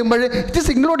വേഴ്സ്വർത്ത് പറയുമ്പോൾ ഇറ്റ്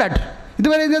ഈസ് ഇൻക്ലൂഡഡ്.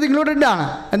 ഇതുവരെ ഇത് ഇൻക്ലൂഡഡ് ആണ്.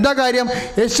 എന്താ കാര്യം?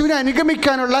 യേശുവിനെ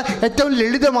അനുഗമിക്കാനുള്ള ഏറ്റവും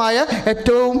ലളിതമായ,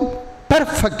 ഏറ്റവും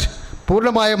പെർഫെക്റ്റ്,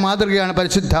 പൂർണ്ണമായ മാതൃകയാണ്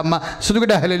പരിശുദ്ധ അമ്മ.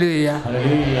 ശ്രുതികട ഹല്ലേലൂയ.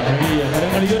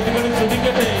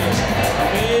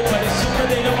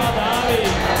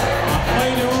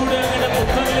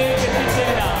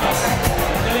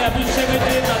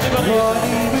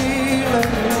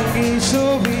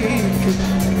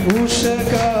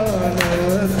 ഉഷകാല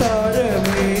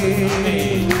താരമേ,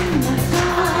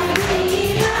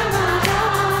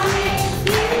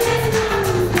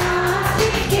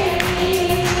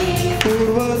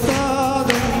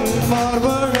 പൂർവതാതന്മാർ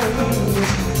വണങ്ങും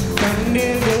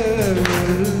കന്യകകൾ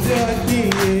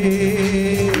രാജ്ഞിയേ,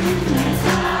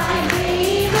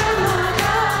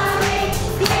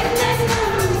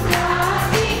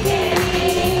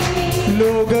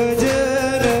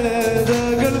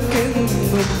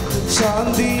 ലോകജനതകൾക്കെന്നും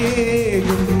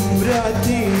ശാന്തിയേകും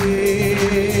രാജ്ഞിയേ,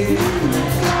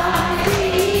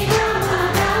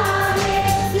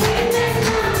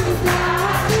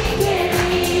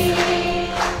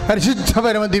 പരിശുദ്ധ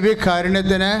പരമ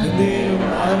ദിവ്യകാരുണ്യത്തിന്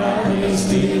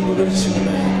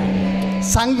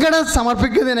സങ്കടം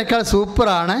സമർപ്പിക്കുന്നതിനേക്കാൾ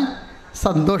സൂപ്പറാണ്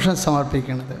സന്തോഷം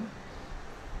സമർപ്പിക്കുന്നത്.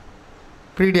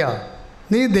 പീഡിയ,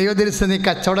 നീ ദൈവദരിസ്ഥ നീ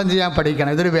കച്ചവടം ചെയ്യാൻ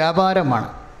പഠിക്കണം. ഇതൊരു വ്യാപാരമാണ്.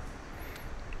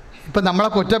 ഇപ്പം നമ്മളെ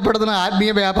കുറ്റപ്പെടുത്തുന്ന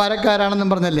ആത്മീയ വ്യാപാരക്കാരാണെന്നും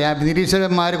പറഞ്ഞല്ലേ ആ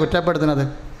നിരീശ്വരന്മാർ കുറ്റപ്പെടുത്തുന്നത്.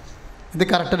 ഇത്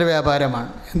കറക്റ്റൊരു വ്യാപാരമാണ്.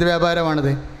 എന്ത്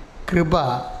വ്യാപാരമാണിത്? കൃപ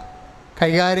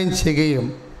കൈകാര്യം ചെയ്യുകയും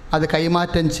അത്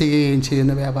കൈമാറ്റം ചെയ്യുകയും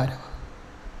ചെയ്യുന്ന വ്യാപാരമാണ്.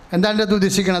 എന്താണ് ഇത്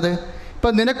ഉദ്ദേശിക്കുന്നത്?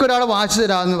 ഇപ്പം നിനക്കൊരാൾ വാച്ച്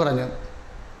തരാമെന്ന് പറഞ്ഞു.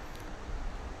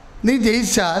 നീ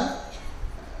ജയിച്ചാൽ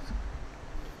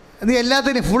നീ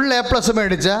എല്ലാത്തിനും ഫുൾ A+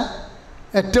 മേടിച്ചാൽ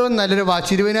ഏറ്റവും നല്ലൊരു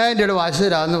വാച്ച് 20,000 രൂപയുടെ വാച്ച്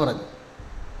തരാമെന്ന് പറഞ്ഞു.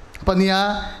 അപ്പം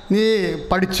നീ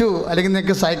പഠിച്ചു, അല്ലെങ്കിൽ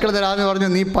നിനക്ക് സൈക്കിൾ തരാമെന്ന് പറഞ്ഞു.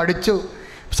 നീ പഠിച്ചു,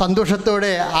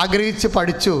 സന്തോഷത്തോടെ ആഗ്രഹിച്ച്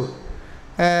പഠിച്ചു,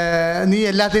 നീ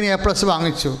എല്ലാത്തിനും A+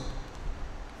 വാങ്ങിച്ചു,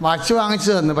 വാച്ച് വാങ്ങിച്ചു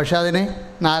തന്നു. പക്ഷെ അതിന്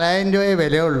 4,000 രൂപയെ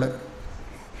വിലയുള്ളൂ.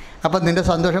 അപ്പം നിൻ്റെ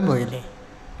സന്തോഷം പോയില്ലേ?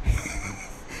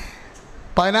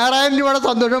 16,000 രൂപയുടെ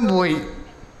സന്തോഷം പോയി.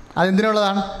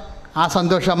 അതെന്തിനുള്ളതാണ് ആ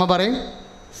സന്തോഷം? അമ്മ പറയും,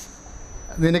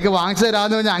 നിനക്ക് വാങ്ങിച്ചു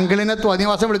തരാമെന്ന് പറഞ്ഞാൽ അങ്കിളിനെ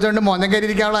തോന്നിവാസം വിളിച്ചുകൊണ്ട് മോന്തം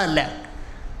കയറിയിരിക്കാനുള്ളതല്ല.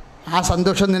 ആ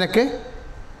സന്തോഷം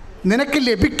നിനക്ക്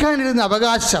ലഭിക്കാനിരുന്ന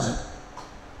അവകാശം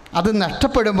അത്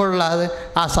നഷ്ടപ്പെടുമ്പോഴുള്ള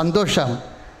ആ സന്തോഷം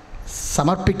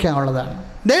സമർപ്പിക്കാനുള്ളതാണ്.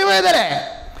 ദൈവവേദനെ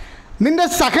നിന്റെ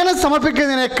സഹനം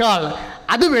സമർപ്പിക്കുന്നതിനേക്കാൾ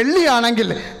അത് വെള്ളിയാണെങ്കിൽ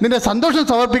നിന്റെ സന്തോഷം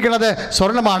സമർപ്പിക്കുന്നത്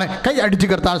സ്വർണ്ണമാണ്. കൈ അടിച്ചു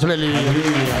കർത്താൻ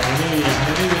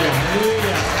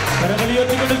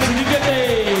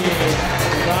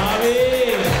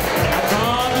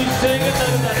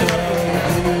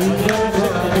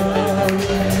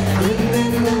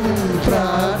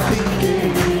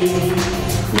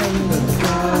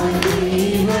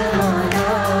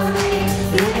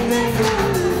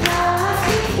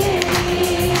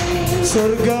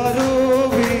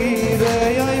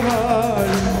സ്വർഗാരോപീതയായി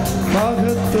വാഴും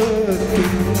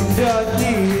മഹത്വത്തിൻ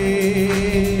രാജ്ഞിയേ,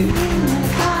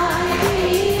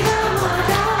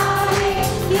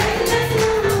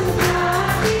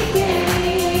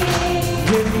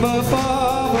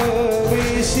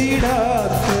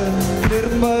 ജന്മപാപമേശിടാത്ത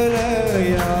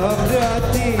നിർമ്മലയാം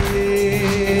രാജ്ഞിയേ,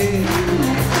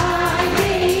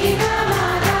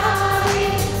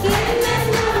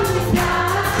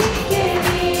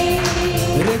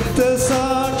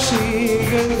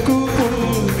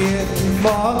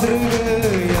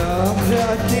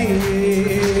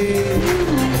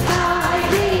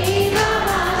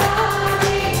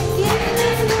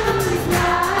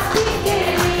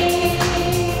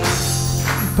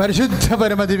 പരിശുദ്ധ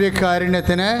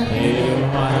പരമദിവ്യകാരുണ്യത്തിന്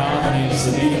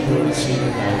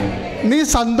നീ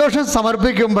സന്തോഷം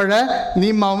സമർപ്പിക്കുമ്പോൾ നീ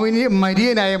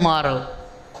മരിയനായി മാറും.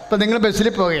 ഇപ്പം നിങ്ങൾ ബസ്സിൽ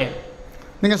പോവുകയാണ്,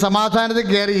 നിങ്ങൾ സമാധാനത്തിൽ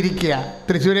കയറി ഇരിക്കുക,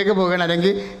 തൃശ്ശൂരേക്ക് പോവുകയാണ്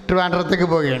അല്ലെങ്കിൽ ട്രിവാൻഡ്രത്തേക്ക്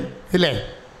പോവുകയാണ് ഇല്ലേ?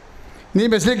 നീ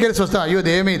ബസ്സിൽ കയറി സ്വസ്ഥ, അയ്യോ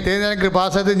ദൈവമേ ഇത്രയും നേരം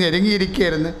കൃപാസനത്തിൽ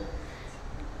ഞെരുങ്ങിയിരിക്കുകയായിരുന്നു,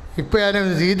 ഇപ്പോൾ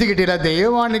ഞാൻ സീറ്റ് കിട്ടിയില്ല,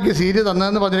 ദൈവമാണ് എനിക്ക് സീറ്റ്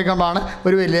തന്നതെന്ന് പറഞ്ഞിരിക്കുമ്പോഴാണ്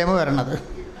ഒരു വല്യമ്മ വരണത്.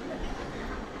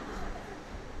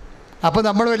 അപ്പോൾ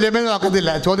നമ്മൾ വല്യമ്മയെ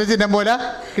നോക്കത്തില്ല, ചോദ്യചിഹ്നം പോലെ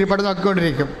കീഴ്പ്പാട്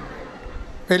നോക്കിക്കൊണ്ടിരിക്കും.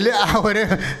 ഒരു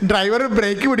ഡ്രൈവർ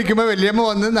ബ്രേക്ക് പിടിക്കുമ്പോൾ വല്യമ്മ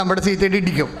വന്ന് നമ്മുടെ സീറ്റിട്ട്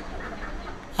ഇടിക്കും.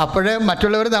 അപ്പോഴേ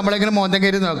മറ്റുള്ളവർ നമ്മളിങ്ങനെ മോന്തം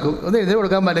കയറി നോക്കും, ഒന്ന് എഴുതി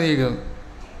കൊടുക്കാൻ പറ്റുന്നിരിക്കും.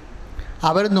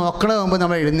 അവർ നോക്കണ മുമ്പ്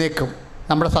നമ്മൾ എഴുന്നേക്കും,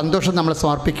 നമ്മുടെ സന്തോഷം നമ്മൾ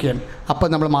സമർപ്പിക്കുകയാണ്. അപ്പോൾ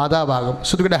നമ്മൾ മാതാവാകും.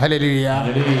 ശ്രുതിയുടെ ഹല്ലേലൂയ.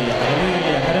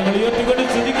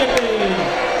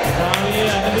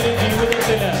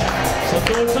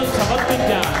 സന്തോഷം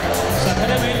സമർപ്പിക്കാൻ,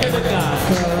 സഹനമേറ്റെടുക്കാൻ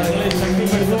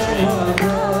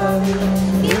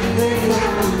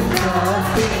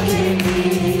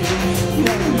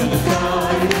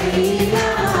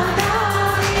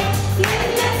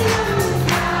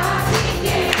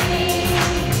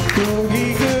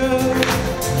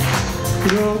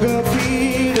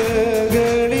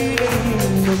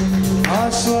രോഗപീഠകളിലെന്നും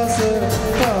ആശ്വാസ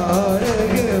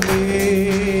താരകമേ,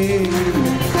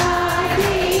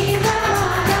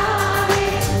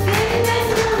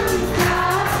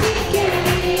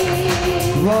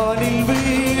 വാനിൽ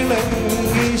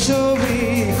വീളങ്ങി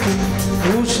ശോഭിക്കും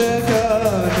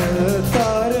ഉഷകാല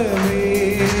താരമേ,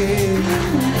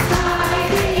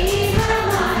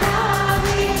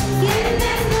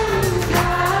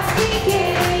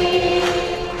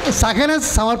 സഹനം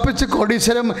സമർപ്പിച്ച്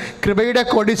കോടീശ്വരം കൃപയുടെ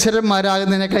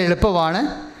കോടീശ്വരന്മാരാകുന്നതിനേക്കാൾ എളുപ്പമാണ്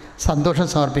സന്തോഷം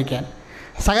സമർപ്പിക്കാൻ.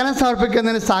 സഹനം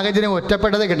സമർപ്പിക്കുന്നതിന് സാഹചര്യം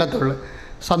ഒറ്റപ്പെട്ടതേ കിട്ടത്തുള്ളൂ.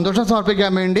 സന്തോഷം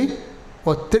സമർപ്പിക്കാൻ വേണ്ടി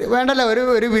ഒത്തിരി വേണ്ടല്ലോ,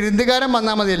 ഒരു വിരുന്നുകാരൻ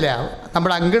വന്നാൽ മതിയല്ല.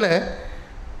 നമ്മുടെ അങ്കിള്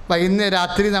വൈകുന്നേരം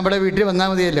രാത്രി നമ്മുടെ വീട്ടിൽ വന്നാൽ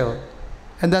മതിയല്ലോ.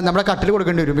 എന്താ നമ്മുടെ കട്ടിൽ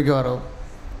കൊടുക്കേണ്ടി വരും മിക്കവാറും.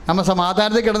 നമ്മൾ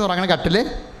സമാധാനത്തിൽ കിടന്ന് ഉറങ്ങണ കട്ടിൽ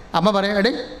അമ്മ പറയും,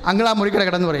 എടേ അങ്കിൾ ആ മുറി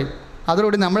കിടക്കണമെന്ന് പറയും.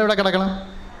 അതോടുകൂടി നമ്മളെവിടെ കിടക്കണം?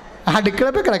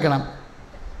 അടുക്കളപ്പിൽ കിടക്കണം.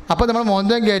 അപ്പോൾ നമ്മൾ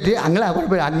മോന്തം കയറ്റി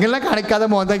അങ്ങളെ കാണിക്കാതെ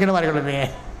മോന്തം ഇങ്ങനെ പറയണേ.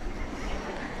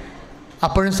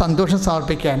 അപ്പോഴും സന്തോഷം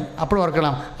സമർപ്പിക്കാൻ അപ്പോഴും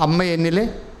ഓർക്കണം, അമ്മ എന്നിൽ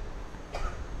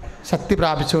ശക്തി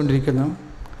പ്രാപിച്ചുകൊണ്ടിരിക്കുന്നു.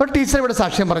 ഒരു ടീച്ചർ ഇവിടെ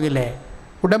സാക്ഷ്യം പറഞ്ഞില്ലേ,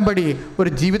 ഉടമ്പടി ഒരു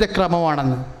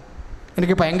ജീവിതക്രമമാണെന്ന്.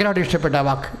 എനിക്ക് ഭയങ്കരമായിട്ട് ഇഷ്ടപ്പെട്ട ആ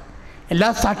വാക്ക്. എല്ലാ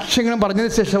സാക്ഷ്യങ്ങളും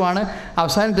പറഞ്ഞതിന് ശേഷമാണ്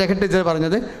അവസാനം രേഖ ടീച്ചർ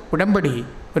പറഞ്ഞത് ഉടമ്പടി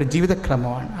ഒരു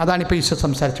ജീവിതക്രമമാണ്. അതാണിപ്പോൾ ഈശോ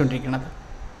സംസാരിച്ചുകൊണ്ടിരിക്കുന്നത്.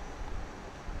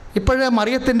 ഇപ്പോഴേ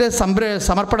മറിയത്തിൻ്റെ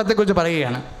സമർപ്പണത്തെക്കുറിച്ച്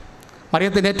പറയുകയാണ്.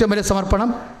 മറിയത്തിൻ്റെ ഏറ്റവും വലിയ സമർപ്പണം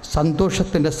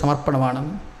സന്തോഷത്തിൻ്റെ സമർപ്പണമാണ്.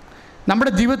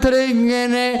 നമ്മുടെ ജീവിതത്തിൽ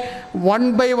ഇങ്ങനെ 1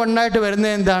 by 1 ആയിട്ട്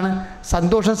വരുന്നത് എന്താണ്?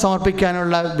 സന്തോഷം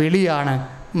സമർപ്പിക്കാനുള്ള വിളിയാണ്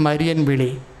മരിയൻ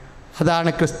വിളി. അതാണ്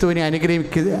ക്രിസ്തുവിനെ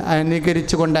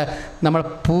അനുകരിച്ചുകൊണ്ട് നമ്മൾ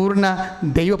പൂർണ്ണ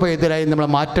ദൈവപൈതലായി നമ്മൾ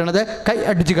മാറ്റണത്. കൈ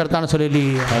അടിച്ച് കിടത്താണ് സൊല്ലി.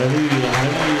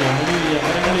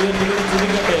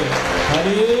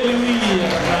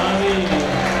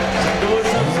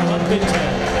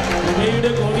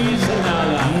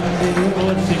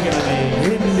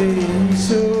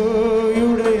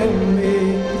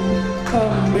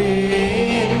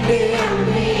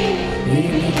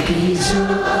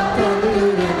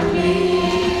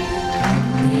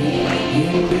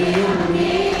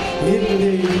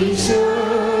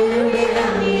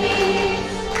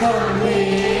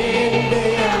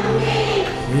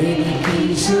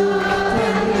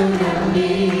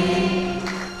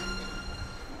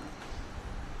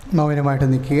 മൗനമായിട്ട്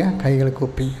നിൽക്കുക, കൈകൾ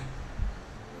കൂപ്പി.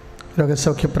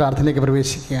 രോഗസൗഖ്യ പ്രാർത്ഥനയ്ക്ക്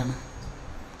പ്രവേശിക്കുകയാണ്.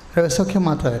 രോഗസൗഖ്യം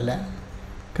മാത്രമല്ല,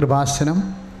 കൃപാസനം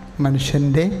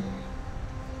മനുഷ്യൻ്റെ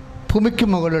ഭൂമിക്ക്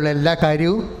മുകളിലുള്ള എല്ലാ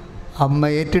കാര്യവും അമ്മ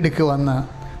ഏറ്റെടുക്കുവന്ന്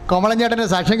കോമളഞ്ചേട്ടൻ്റെ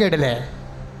സാക്ഷ്യം കേട്ടില്ലേ?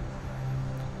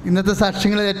 ഇന്നത്തെ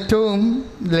സാക്ഷ്യങ്ങളിൽ ഏറ്റവും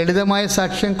ലളിതമായ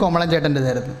സാക്ഷ്യം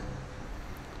കോമളഞ്ചേട്ടൻ്റെതായിരുന്നു.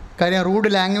 കാര്യം റൂഡ്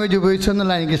ലാംഗ്വേജ്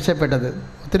ഉപയോഗിച്ചെന്നുള്ള എനിക്ക് ഇഷ്ടപ്പെട്ടത്.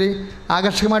 ഒത്തിരി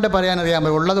ആകർഷകമായിട്ട് പറയാനറിയാൻ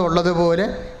പറ്റും. ഉള്ളതുപോലെ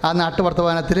ആ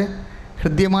നാട്ടുവർത്തമാനത്തിൽ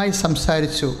ഹൃദ്യമായി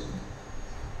സംസാരിച്ചു.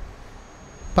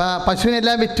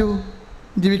 പശുവിനെല്ലാം വിറ്റു,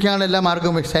 ജീവിക്കാനുള്ള എല്ലാ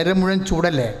മാർഗവും. ശരീരം മുഴുവൻ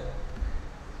ചൂടല്ലേ,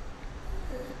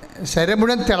 ശരീരം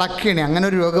മുഴുവൻ തിളക്കണേ. അങ്ങനെ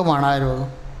ഒരു രോഗമാണ് ആ രോഗം.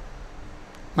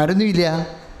 മരുന്നുമില്ല,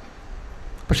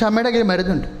 പക്ഷെ അമ്മയുടെ കയ്യിൽ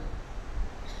മരുന്നുണ്ട്.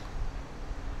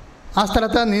 ആ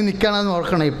സ്ഥലത്താണ് നീ നിൽക്കണമെന്ന്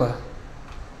ഓർക്കണം. ഇപ്പോൾ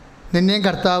നിന്നെയും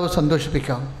കർത്താവ്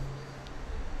സന്തോഷിപ്പിക്കാം.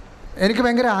 എനിക്ക്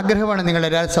ഭയങ്കര ആഗ്രഹമാണ്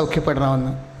നിങ്ങളെല്ലാവരും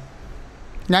സൗഖ്യപ്പെടണമെന്ന്.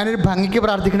 ഞാനൊരു ഭംഗിക്ക്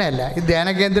പ്രാർത്ഥിക്കണമല്ല, ഇത്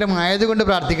ധ്യാനകേന്ദ്രമായതുകൊണ്ട്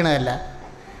പ്രാർത്ഥിക്കണമല്ല.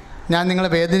 ഞാൻ നിങ്ങളെ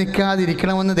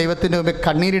വേദനിക്കാതിരിക്കണമെന്ന് ദൈവത്തിൻ്റെ മുമ്പിൽ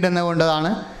കണ്ണീരിടുന്നത് കൊണ്ടാണ്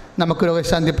നമുക്ക്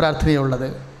രോഗശാന്തി പ്രാർത്ഥനയുള്ളത്.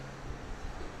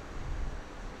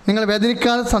 നിങ്ങൾ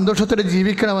വേദനിക്കാതെ സന്തോഷത്തോടെ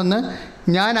ജീവിക്കണമെന്ന്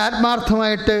ഞാൻ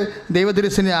ആത്മാർത്ഥമായിട്ട്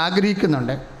ദൈവതിരുസിനെ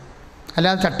ആഗ്രഹിക്കുന്നുണ്ട്.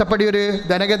 അല്ലാതെ ചട്ടപ്പടി ഒരു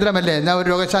ധനകേന്ദ്രമല്ലേ, എന്നാൽ ഒരു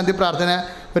രോഗശാന്തി പ്രാർത്ഥന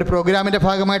ഒരു പ്രോഗ്രാമിൻ്റെ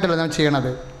ഭാഗമായിട്ടല്ല നാം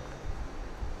ചെയ്യണത്.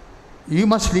 You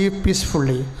must live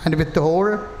peacefully and with whole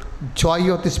joy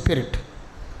of the spirit.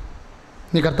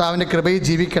 നീ കർത്താവിൻ്റെ കൃപയിൽ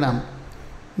ജീവിക്കണം.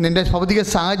 നിൻ്റെ ഭൗതിക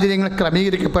സാഹചര്യങ്ങൾ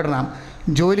ക്രമീകരിക്കപ്പെടണം.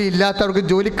 ജോലി ഇല്ലാത്തവർക്ക്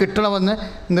ജോലി കിട്ടണമെന്ന്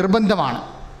നിർബന്ധമാണ്,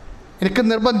 എനിക്ക്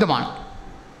നിർബന്ധമാണ്.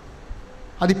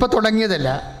 അതിപ്പോൾ തുടങ്ങിയതല്ല.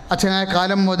 അച്ഛനായ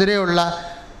കാലം മുതലേ ഉള്ള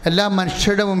എല്ലാ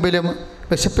മനുഷ്യരുടെ മുമ്പിലും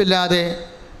വിശപ്പില്ലാതെ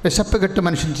വിശപ്പ് കെട്ട്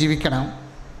മനുഷ്യൻ ജീവിക്കണം.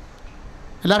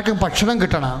 എല്ലാവർക്കും ഭക്ഷണം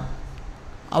കിട്ടണം.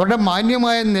 അവരുടെ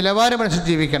മാന്യമായ നിലവാരം മനുഷ്യൻ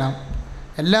ജീവിക്കണം.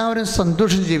 എല്ലാവരും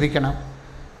സന്തോഷം ജീവിക്കണം.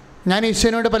 ഞാൻ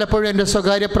ഈശോനോട് പലപ്പോഴും എൻ്റെ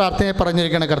സ്വകാര്യ പ്രാർത്ഥനയെ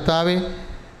പറഞ്ഞിരിക്കണം, കർത്താവേ,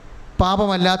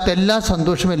 പാപമല്ലാത്ത എല്ലാ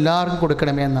സന്തോഷവും എല്ലാവർക്കും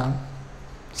കൊടുക്കണമേ എന്നാണ്.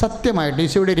 സത്യമായിട്ട്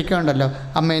ഈശോ ഇവിടെ ഇരിക്കുന്നുണ്ടല്ലോ,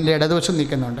 അമ്മ എൻ്റെ ഇടതുവശം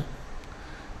നിൽക്കുന്നുണ്ട്.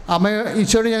 അമ്മ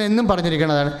ഈശോയോട് ഞാൻ എന്നും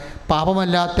പറഞ്ഞിരിക്കുന്നതാണ്,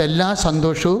 പാപമല്ലാത്ത എല്ലാ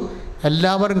സന്തോഷവും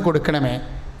എല്ലാവർക്കും കൊടുക്കണമേ,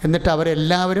 എന്നിട്ട്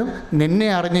അവരെല്ലാവരും നിന്നെ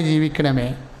അറിഞ്ഞ് ജീവിക്കണമേ.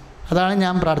 അതാണ്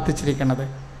ഞാൻ പ്രാർത്ഥിച്ചിരിക്കുന്നത്.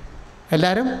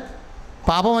 എല്ലാവരും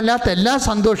പാപമല്ലാത്ത എല്ലാ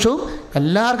സന്തോഷവും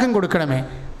എല്ലാവർക്കും കൊടുക്കണമേ,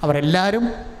 അവരെല്ലാവരും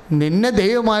നിന്നെ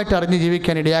ദൈവമായിട്ട് അറിഞ്ഞ്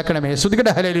ജീവിക്കാൻ ഇടയാക്കണമേ.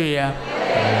 സ്തുതിക്കട്ടെ, ഹല്ലേലൂയ.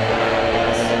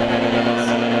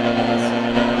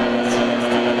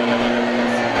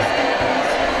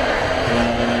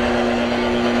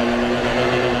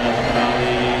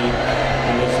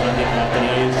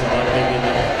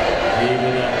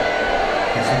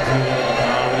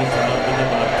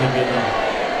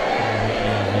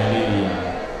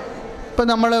 ഇപ്പം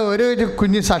നമ്മൾ ഒരു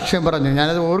കുഞ്ഞ് സാക്ഷ്യം പറഞ്ഞു,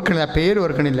 ഞാനത് ഓർക്കണില്ല, പേര്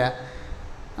ഓർക്കണില്ല.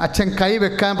 അച്ഛൻ കൈ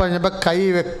വെക്കാൻ പറഞ്ഞപ്പോൾ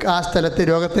ആ സ്ഥലത്ത്,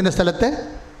 രോഗത്തിൻ്റെ സ്ഥലത്ത്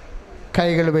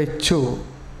കൈകൾ വെച്ചു.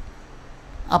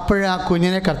 അപ്പോഴാ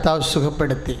കുഞ്ഞിനെ കർത്താവ്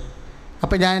സുഖപ്പെടുത്തി.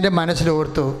 അപ്പോൾ ഞാൻ എൻ്റെ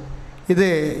മനസ്സിലോർത്തു, ഇത്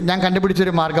ഞാൻ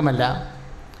കണ്ടുപിടിച്ചൊരു മാർഗമല്ല.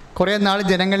 കുറേ നാൾ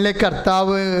ജനങ്ങളിലേക്ക്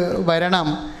കർത്താവ് വരണം,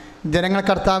 ജനങ്ങൾ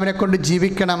കർത്താവിനെ കൊണ്ട്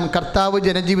ജീവിക്കണം, കർത്താവ്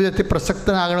ജനജീവിതത്തിൽ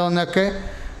പ്രസക്തനാകണമെന്നൊക്കെ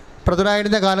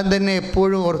പ്രതുരായിരുന്ന കാലം തന്നെ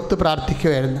എപ്പോഴും ഓർത്ത്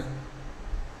പ്രാർത്ഥിക്കുമായിരുന്നു.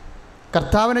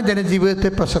 കർത്താവിനെ ജനജീവിതത്തെ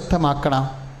പ്രസക്തമാക്കണം.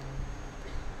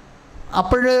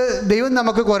 അപ്പോൾ ദൈവം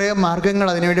നമുക്ക് കുറേ മാർഗ്ഗങ്ങൾ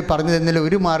അതിനുവേണ്ടി പറഞ്ഞു തന്നതിൽ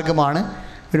ഒരു മാർഗ്ഗമാണ്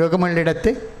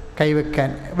രോഗമുള്ളിടത്ത് കൈവയ്ക്കാൻ.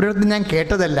 ഇവരുടെ ഞാൻ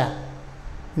കേട്ടതല്ല,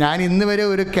 ഞാൻ ഇന്ന് വരെ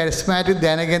ഒരു കരിസ്മാറ്റിക്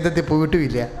ധ്യാനകേന്ദ്രത്തിൽ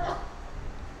പോയിട്ടുമില്ല.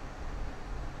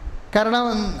 കാരണം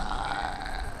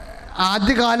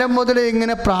ആദ്യകാലം മുതൽ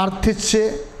ഇങ്ങനെ പ്രാർത്ഥിച്ച്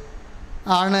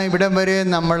ആണ് ഇവിടം വരെ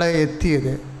നമ്മൾ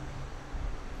എത്തിയത്.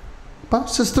 അപ്പം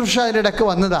ശുശ്രൂഷ അതിൻ്റെ ഇടയ്ക്ക്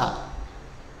വന്നതാണ്.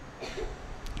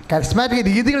 കരിസ്മാറ്റിക്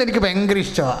രീതികൾ എനിക്ക് ഭയങ്കര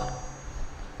ഇഷ്ടമാണ്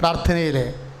പ്രാർത്ഥനയിൽ.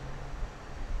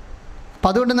 അപ്പം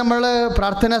അതുകൊണ്ട് നമ്മൾ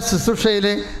പ്രാർത്ഥന ശുശ്രൂഷയിൽ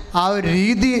ആ ഒരു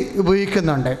രീതി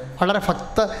ഉപയോഗിക്കുന്നുണ്ട്.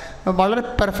 വളരെ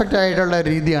പെർഫെക്റ്റ് ആയിട്ടുള്ള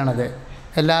രീതിയാണത്.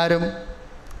 എല്ലാവരും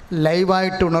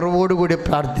ലൈവായിട്ട് ഉണർവോടുകൂടി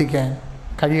പ്രാർത്ഥിക്കാൻ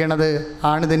കഴിയണത്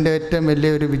ആണ് ഇതിൻ്റെ ഏറ്റവും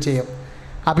വലിയൊരു വിജയം.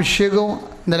 അഭിഷേകവും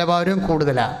നിലവാരവും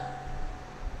കൂടുതലാണ്.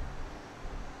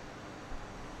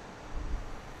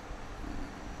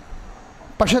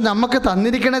 പക്ഷെ നമുക്ക്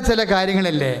തന്നിരിക്കുന്ന ചില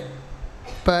കാര്യങ്ങളില്ലേ,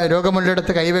 ഇപ്പം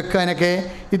രോഗമുള്ളിടത്ത് കൈവെക്കാനൊക്കെ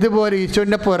ഇതുപോലെ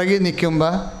ഈശോൻ്റെ പുറകിൽ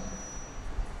നിൽക്കുമ്പോൾ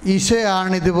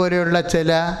ഈശോയാണ് ഇതുപോലെയുള്ള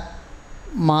ചില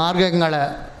മാർഗങ്ങൾ,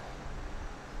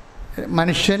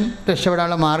 മനുഷ്യൻ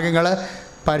രക്ഷപ്പെടാനുള്ള മാർഗങ്ങൾ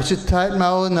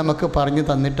പരിശുദ്ധാത്മാവ് നമുക്ക് പറഞ്ഞു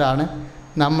തന്നിട്ടാണ്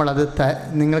നമ്മളത്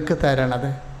നിങ്ങൾക്ക് തരണത്.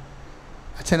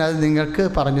 അച്ഛനത് നിങ്ങൾക്ക്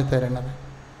പറഞ്ഞു തരണത്.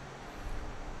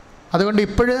 അതുകൊണ്ട്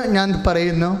ഇപ്പോഴും ഞാൻ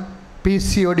പറയുന്നു,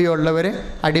 PCOD ഉള്ളവർ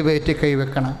അടിവയറ്റി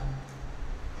കൈവെക്കണം.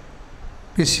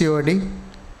 PCOD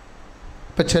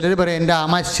ഇപ്പം ചിലർ പറയും എൻ്റെ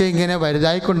ആമാശയം ഇങ്ങനെ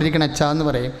വലുതായിക്കൊണ്ടിരിക്കണം അച്ഛാന്ന്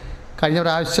പറയും. കഴിഞ്ഞ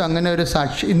പ്രാവശ്യം അങ്ങനെ ഒരു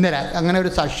ഇന്നലെ അങ്ങനെ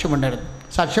ഒരു സാക്ഷ്യമുണ്ടായിരുന്നു.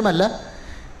 സാക്ഷ്യമല്ല,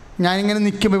 ഞാനിങ്ങനെ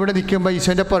നിൽക്കുമ്പോൾ, ഇവിടെ നിൽക്കുമ്പോൾ,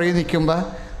 ഈശോൻ്റെ പുറകിൽ നിൽക്കുമ്പോൾ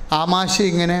ആമാശയം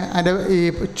ഇങ്ങനെ അതിൻ്റെ ഈ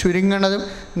ചുരുങ്ങണതും,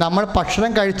 നമ്മൾ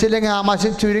ഭക്ഷണം കഴിച്ചില്ലെങ്കിൽ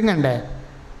ആമാശയം ചുരുങ്ങണ്ടേ?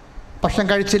 ഭക്ഷണം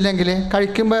കഴിച്ചില്ലെങ്കിൽ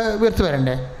കഴിക്കുമ്പോൾ വീർത്ത്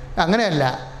വരണ്ടേ? അങ്ങനെയല്ല,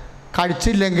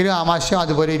 കഴിച്ചില്ലെങ്കിലും ആമാശയം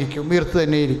അതുപോലെ ഇരിക്കും, വീർത്ത്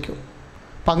തന്നെ ഇരിക്കും.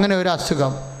 അപ്പം അങ്ങനെ ഒരു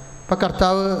അസുഖം. അപ്പം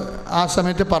കർത്താവ് ആ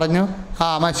സമയത്ത് പറഞ്ഞു ആ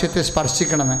ആമാശയത്തെ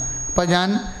സ്പർശിക്കണമെന്ന്. അപ്പം ഞാൻ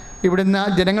ഇവിടുന്ന്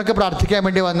ജനങ്ങൾക്ക് പ്രാർത്ഥിക്കാൻ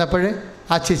വേണ്ടി വന്നപ്പോൾ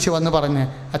ആ ചേച്ചി വന്ന് പറഞ്ഞ്,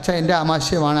 അച്ഛാ എൻ്റെ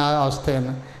ആമാശയമാണ് ആ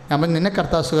അവസ്ഥയെന്ന്. നമ്മൾ നിന്നെ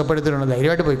കർത്താവ് സുഖപ്പെടുത്തിയിട്ടുണ്ട്,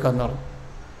 ധൈര്യമായിട്ട് പോയിക്കോന്ന് പറഞ്ഞു.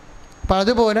 അപ്പം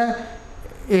അതുപോലെ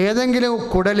ഏതെങ്കിലും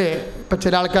കുടൽ, ഇപ്പം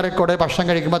ചില ആൾക്കാർ കുടൽ ഭക്ഷണം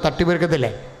കഴിക്കുമ്പോൾ തട്ടി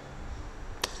വീർക്കത്തില്ലേ,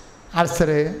 അൾസർ,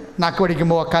 നാക്ക്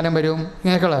പഠിക്കുമ്പോൾ വക്കാനം വരും,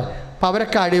 ഇങ്ങനെയൊക്കെയുള്ള. അപ്പം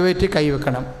അവരൊക്കെ അടിവയറ്റി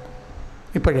കൈവെക്കണം.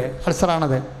 ഇപ്പോഴേ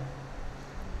അൾസറാണത്.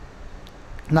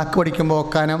 നാക്ക് പഠിക്കുമ്പോൾ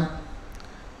വക്കാനം,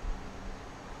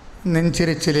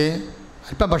 നെഞ്ചിരിച്ചിൽ,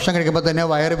 അല്പം ഭക്ഷണം കഴിക്കുമ്പോൾ തന്നെ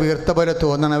വയറ് വീർത്ത പോലെ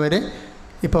തോന്നണവർ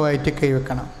ഇപ്പോൾ വയറ്റി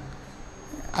കൈവെക്കണം.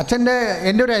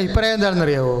 എൻ്റെ ഒരു അഭിപ്രായം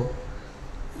എന്താണെന്നറിയാമോ?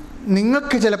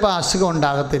 നിങ്ങൾക്ക് ചിലപ്പോൾ അസുഖം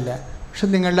ഉണ്ടാകത്തില്ല, പക്ഷെ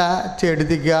നിങ്ങളുടെ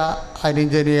ചെടുതിക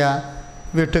അനുജനിയ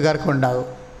വീട്ടുകാർക്കുണ്ടാകും.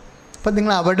 അപ്പം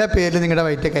നിങ്ങൾ അവരുടെ പേരിൽ നിങ്ങളുടെ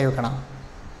വയറ്റിൽ കൈവെക്കണം.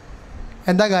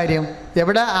 എന്താ കാര്യം?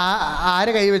 എവിടെ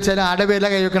ആരെ കൈവച്ചാലും ആരുടെ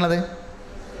പേരിലാണ് കൈവെക്കണത്?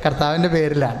 കർത്താവിൻ്റെ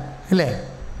പേരിലാണ്, അല്ലേ?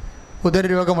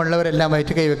 ഉദരരോഗമുള്ളവരെല്ലാം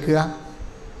വയറ്റ് കൈവെക്കുക.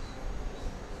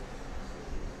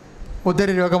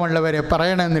 ഉദരരോഗമുള്ളവരെ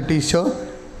പറയണമെന്നിട്ട് ഈശോ,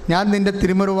 ഞാൻ നിൻ്റെ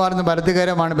തിരുമുറുവാർന്ന്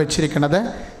വലതുകരമാണ് വെച്ചിരിക്കുന്നത്,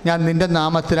 ഞാൻ നിൻ്റെ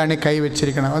നാമത്തിലാണ്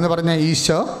കൈവച്ചിരിക്കുന്നത് എന്ന് പറഞ്ഞ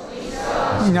ഈശോ,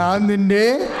 ഞാൻ നിൻ്റെ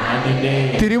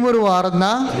തിരുമുറുവാർന്ന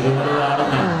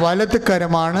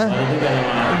വലതുകരമാണ്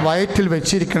വയറ്റിൽ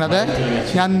വെച്ചിരിക്കുന്നത്,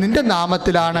 ഞാൻ നിൻ്റെ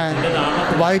നാമത്തിലാണ്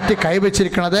വയറ്റ്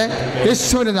കൈവച്ചിരിക്കുന്നത്.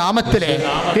 യേശുവിൻ്റെ നാമത്തിലെ,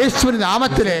 യേശുവിൻ്റെ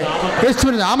നാമത്തിലെ,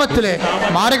 യേശുവിൻ്റെ നാമത്തിലെ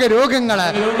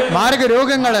മാരക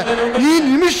രോഗങ്ങൾ ഈ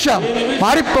നിമിഷം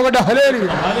മാറിപ്പോകട്ടെ. ഹല്ലേലൂയ.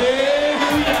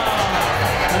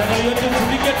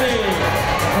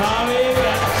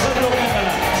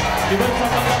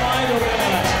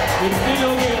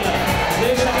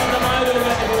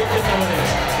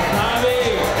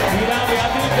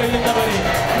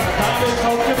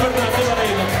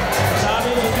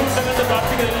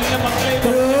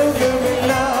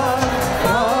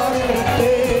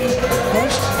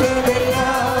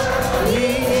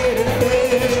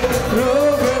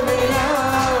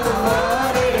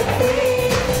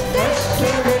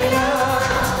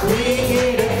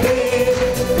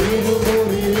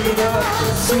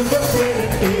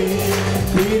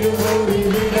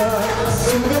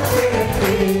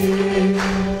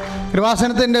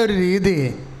 കൃപാസനത്തിൻ്റെ ഒരു രീതി,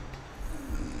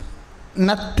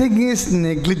 നത്തിങ് ഈസ്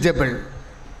നെഗ്ലിജബിൾ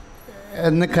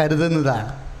എന്ന്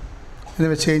കരുതുന്നതാണ്. എന്ന്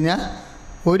വെച്ച് കഴിഞ്ഞാൽ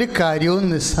ഒരു കാര്യവും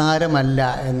നിസ്സാരമല്ല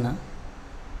എന്ന്.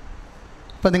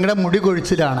 ഇപ്പം നിങ്ങളുടെ മുടി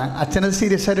കൊഴിച്ചിലാണ്, അച്ഛനത്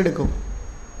സീരിയസ് ആയിട്ട് എടുക്കും,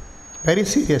 വെരി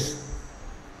സീരിയസ്.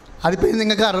 അതിപ്പോൾ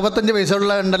നിങ്ങൾക്ക് 65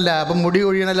 വയസ്സുള്ള ഉണ്ടല്ലോ, അപ്പം മുടി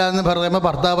കൊഴിയണല്ല എന്ന് പറയുമ്പോൾ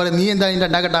ഭർത്താവ് പറയും, നീ എന്താ അതിൻ്റെ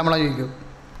ഉണ്ടാക്കട്ടാമളാ ചോദിക്കും.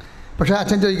 പക്ഷേ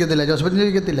അച്ഛൻ ചോദിക്കത്തില്ല, ജോസഫൻ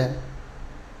ചോദിക്കത്തില്ല.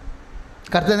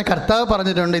 കർത്താവ്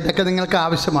പറഞ്ഞിട്ടുണ്ട് ഇതൊക്കെ നിങ്ങൾക്ക്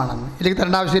ആവശ്യമാണെന്ന്, ഇല്ലെങ്കിൽ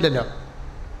തരേണ്ട ആവശ്യമില്ലല്ലോ,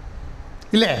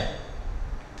 ഇല്ലേ?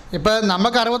 ഇപ്പം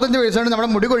നമുക്ക് 65 വയസ്സുകൊണ്ട് നമ്മുടെ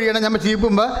മുടി കൊഴിയണം, നമ്മൾ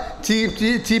ചീപ്പുമ്പോൾ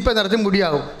ചീപ്പ നിറച്ച്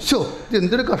മുടിയാകും. ഷോ, ഇത്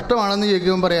എന്തൊരു കഷ്ടമാണെന്ന്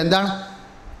ചോദിക്കുമ്പോൾ പറയാം, എന്താണ്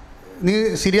നീ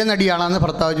സിരിയൻ നടിയാണെന്ന്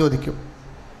ഭർത്താവ് ചോദിക്കും.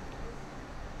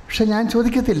 പക്ഷെ ഞാൻ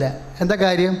ചോദിക്കത്തില്ല, എന്താ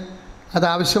കാര്യം? അത്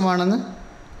ആവശ്യമാണെന്ന്.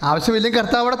 ആവശ്യമില്ലെങ്കിൽ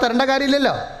കർത്താവ് അവിടെ തരേണ്ട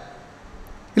കാര്യമില്ലല്ലോ,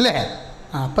 ഇല്ലേ?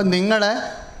 അപ്പം നിങ്ങൾ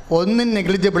ഒന്നും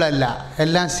നെഗ്ലിജിബിളല്ല,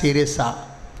 എല്ലാം സീരിയസാണ്.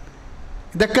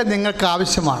 ഇതൊക്കെ നിങ്ങൾക്ക്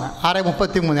ആവശ്യമാണ്.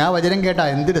 6:33 ആ വചനം കേട്ടാ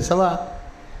എന്ത് രസമാണ്.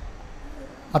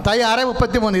 മത്തായി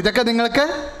 6:33 ഇതൊക്കെ നിങ്ങൾക്ക്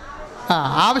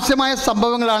ആവശ്യമായ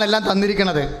സംഭവങ്ങളാണ് എല്ലാം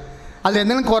തന്നിരിക്കുന്നത്. അതിൽ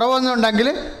എന്തെങ്കിലും കുറവൊന്നുണ്ടെങ്കിൽ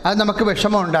അത് നമുക്ക്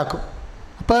വിഷമം ഉണ്ടാക്കും.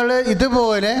 അപ്പോൾ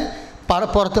ഇതുപോലെ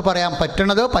പുറത്ത് പറയാൻ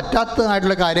പറ്റണതോ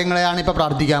പറ്റാത്തതായിട്ടുള്ള കാര്യങ്ങളെയാണ് ഇപ്പോൾ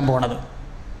പ്രാർത്ഥിക്കാൻ പോണത്.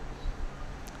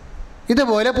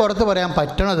 ഇതുപോലെ പുറത്ത് പറയാൻ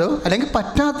പറ്റണതോ അല്ലെങ്കിൽ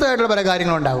പറ്റാത്തതായിട്ടുള്ള പല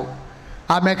കാര്യങ്ങളുണ്ടാകും.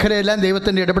 ആ മേഖലയെല്ലാം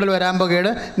ദൈവത്തിൻ്റെ ഇടപെടൽ വരാൻ പോകുകയാണ്.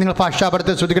 നിങ്ങൾ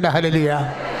ഭാഷാപരത്തെ ശ്രദ്ധിക്കട്ടെ. ഹല്ലേലൂയ.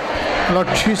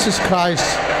 Lord Jesus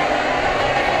Christ,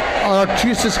 Lord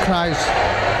Jesus Christ,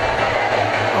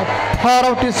 pour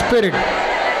out His Spirit,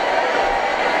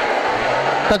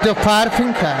 that your fire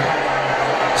finger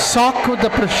soak with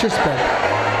the precious blood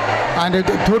and with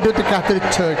the authority of the Catholic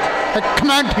Church. I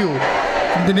command you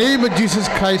in the name of Jesus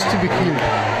Christ to be healed.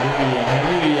 Hallelujah,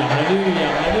 hallelujah,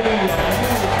 hallelujah, hallelujah,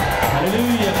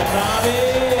 hallelujah, Katabe.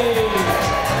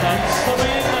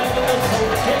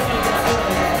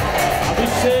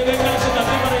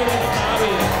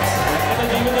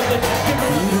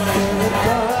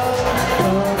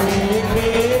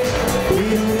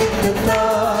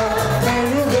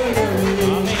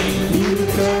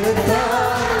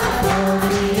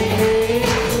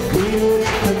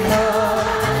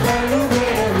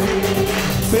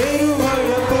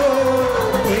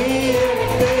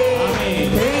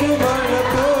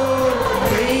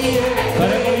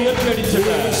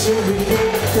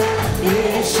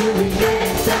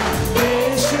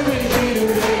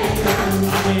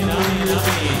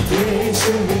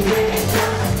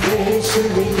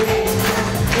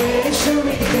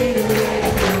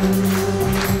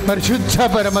 പരിശുദ്ധ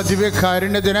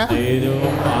പരമദിവ്യകാരുണ്യത്തിന്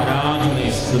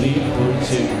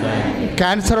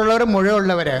cancer ഉള്ളവർ,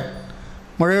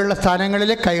 മുഴയുള്ള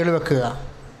സ്ഥാനങ്ങളിൽ കൈകൾ വെക്കുക.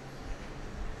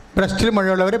 ബ്രസ്റ്റിൽ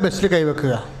മുഴയുള്ളവർ ബ്രസ്റ്റിൽ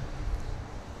കൈവെക്കുക.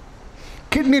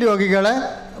 Kidney രോഗികൾ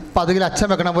പതുകിൽ അച്ഛൻ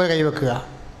വെക്കണ പോലെ കൈവെക്കുക.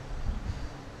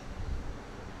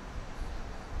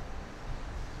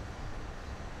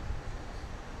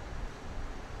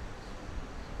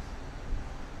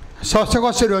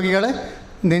 ശ്വാസകോശ രോഗികൾ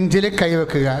നെഞ്ചിൽ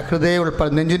കൈവെക്കുക. ഹൃദയം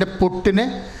ഉൾപ്പെടെ നെഞ്ചിൻ്റെ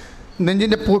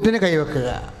പൂട്ടിന് കൈവെക്കുക.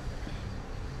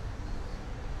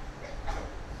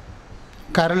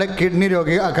 കിഡ്നി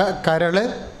രോഗി,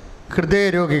 ഹൃദയ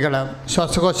രോഗികൾ,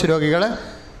 ശ്വാസകോശ രോഗികൾ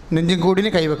നെഞ്ചും കൂടിന്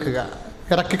കൈവെക്കുക.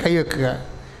 ഇറക്കി കൈവെക്കുക.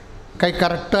 കൈ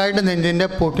കറക്റ്റായിട്ട് നെഞ്ചിൻ്റെ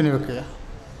പൂട്ടിന് വെക്കുക.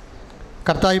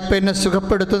 കർത്താവ് ഇപ്പം എന്നെ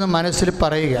സുഖപ്പെടുത്തുന്ന മനസ്സിൽ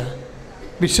പറയുക.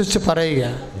 വിശ്വസിച്ച് പറയുക.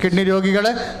 കിഡ്നി രോഗികൾ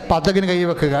പതകിന്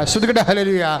കൈവെക്കുക. ശ്രുതികട്ടെ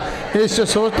ഹല്ലേലൂയ. യേശു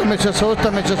സ്വസ്ഥം വെച്ച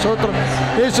സ്വസ്ഥം വെച്ച സ്വത്രം.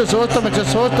 യേശു സ്വസ്ഥം വെച്ച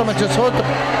സ്വസ്ഥം വെച്ച സ്വത്രം.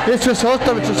 യേശു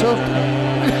സ്വസ്ഥം വെച്ച സ്വസ്ഥം.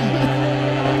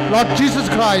 Lord Jesus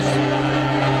Christ,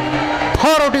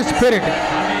 pour out His Spirit.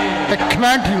 I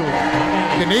command you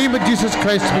in the name of Jesus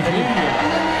Christ with you.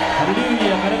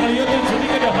 Hallelujah. കരങ്ങൾ ഉയർത്തി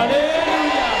സ്തുതിക്കട്ടെ.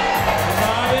 ഹല്ലേലൂയ.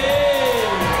 കർത്താവേ,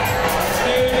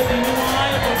 അങ്ങയുടെ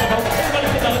ദിവ്യമായ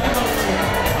ഭക്തങ്ങൾക്ക് നന്ദി പറയുന്നു.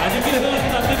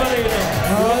 അനുഗ്രഹങ്ങൾക്ക് നന്ദി പറയുന്നു.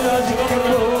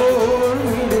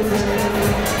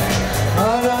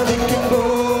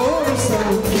 ആരാധിക്കുമ്പോൾ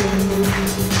സൗഖ്യം,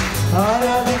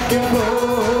 ആരാധിക്കുമ്പോൾ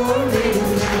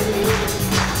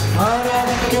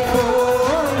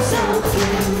ആരാധിക്കുമ്പോൾ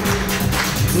സൗഖ്യം,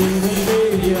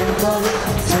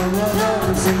 സമാധാന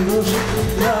സന്തോഷം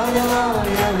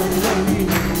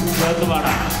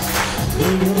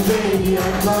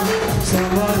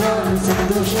സമാധാന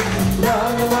സന്തോഷം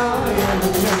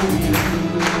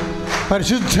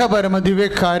പരിശുദ്ധ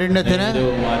പരമദിവ്യകാരുണ്യത്തിന്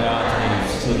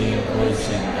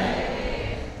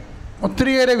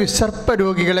ഒത്തിരിയേറെ വിസർപ്പ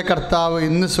രോഗികളെ കർത്താവ്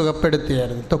ഇന്ന്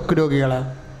സുഖപ്പെടുത്തിയായിരുന്നു. ത്വക്ക് രോഗികൾ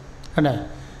അല്ലേ,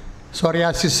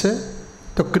 സോറിയാസിസ്,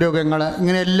 ത്വക്ക് രോഗങ്ങൾ,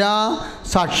 ഇങ്ങനെ എല്ലാ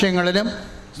സാക്ഷ്യങ്ങളിലും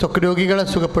ത്വക്ക് രോഗികളെ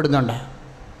സുഖപ്പെടുന്നുണ്ട്.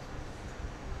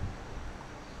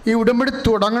 ഈ ഉടമ്പടി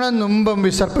തുടങ്ങുന്നതിന് മുമ്പും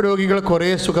വിസർപ്പ രോഗികൾ കുറേ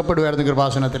സുഖപ്പെടുമായിരുന്നു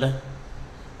കൃപാസനത്തിൽ.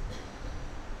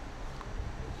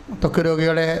 ത്വക്ക്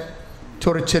രോഗികളെ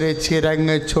ചൊറിച്ചിൽ,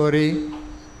 ചിരങ്ങ്, ചൊറി,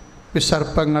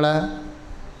 വിസർപ്പങ്ങൾ,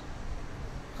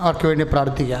 അവർക്ക് വേണ്ടി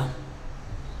പ്രാർത്ഥിക്കാം.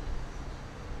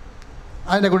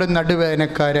 അതിൻ്റെ കൂടെ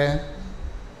നടുവേദനക്കാർ,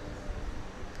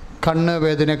 കണ്ണ്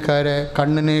വേദനക്കാർ,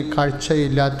 കണ്ണിന്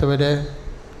കാഴ്ചയില്ലാത്തവർ,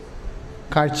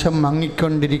 കാഴ്ച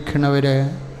മങ്ങിക്കൊണ്ടിരിക്കുന്നവർ,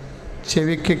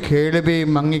 ചെവിക്ക് കേൾവി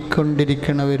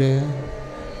മങ്ങിക്കൊണ്ടിരിക്കുന്നവർ,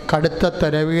 കടുത്ത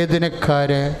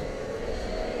തലവേദനക്കാർ,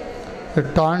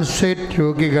 ടോൺസൈറ്റ്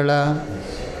രോഗികൾ,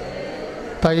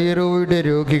 തൈറോയിഡ്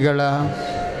രോഗികൾ,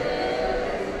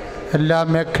 എല്ലാ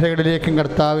മേഖലകളിലേക്കും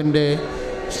കർത്താവിൻ്റെ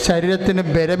ശരീരത്തിന്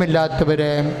ബലമില്ലാത്തവർ,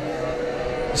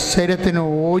 ശരീരത്തിന്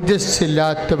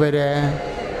ഓജസ്സില്ലാത്തവർ,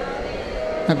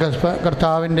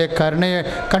 കർത്താവിൻ്റെ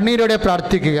കണ്ണീരോടെ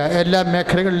പ്രാർത്ഥിക്കുക. എല്ലാ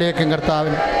മേഖലകളിലേക്കും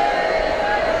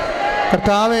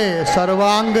കർത്താവെ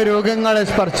സർവാംഗ രോഗങ്ങളെ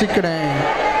സ്പർശിക്കണേ.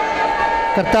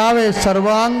 കർത്താവെ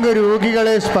സർവാംഗ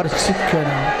രോഗികളെ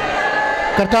സ്പർശിക്കണം.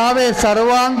 കർത്താവെ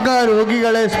സർവാംഗ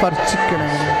രോഗികളെ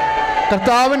സ്പർശിക്കണേ.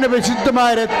 കർത്താവിൻ്റെ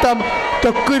വിശുദ്ധമായ രക്തം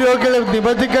ത്വക്ക് രോഗികളെ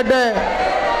നിബന്ധിക്കട്ടെ.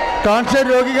 ക്യാൻസർ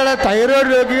രോഗികളെ,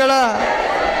 തൈറോയ്ഡ് രോഗികളെ,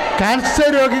 ക്യാൻസർ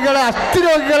രോഗികളെ, അസ്ഥി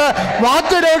രോഗികളെ,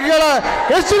 വാത രോഗികളെ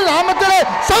യേശുവിന്റെ നാമത്തിൽ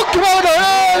സൗഖ്യമാവട്ടെ.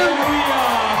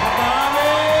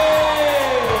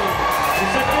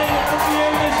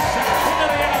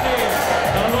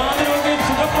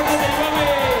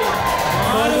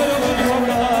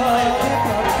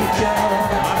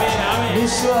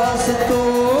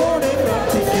 വിശ്വാസത്തോടെ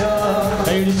പ്രാർത്ഥിക്കാം,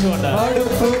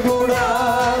 അടുപ്പ്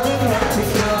കൂടാതെ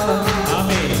പ്രാർത്ഥിക്കാം,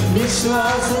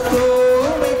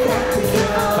 വിശ്വാസത്തോടെ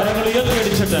പ്രാർത്ഥിക്കാം.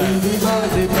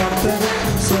 പ്രാർത്ഥന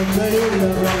ശ്രദ്ധയുള്ള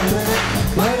പ്രാർത്ഥന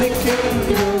മരിക്കും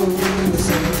രോഗിക്ക്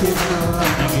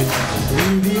സൗഖ്യമാണ്.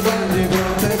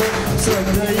 പ്രാർത്ഥന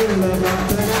ശ്രദ്ധയുള്ള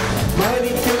പ്രാർത്ഥന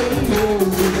മരിക്കും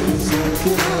രോഗിക്ക്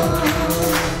സൗഖ്യമാണ്.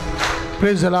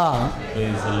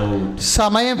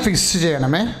 സമയം ഫിക്സ്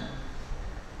ചെയ്യണമേ.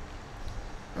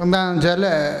 എന്താണെന്ന് വെച്ചാൽ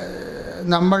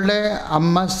നമ്മളുടെ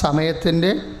അമ്മ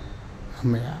സമയത്തിൻ്റെ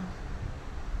അമ്മയാണ്.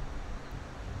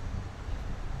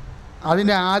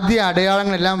 അതിൻ്റെ ആദ്യ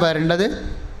അടയാളങ്ങളെല്ലാം വരേണ്ടത്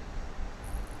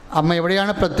അമ്മ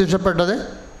എവിടെയാണ് പ്രത്യക്ഷപ്പെട്ടത്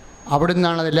അവിടെ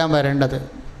നിന്നാണ് അതെല്ലാം വരേണ്ടത്.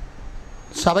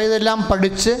 സഭ ഇതെല്ലാം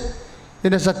പഠിച്ച്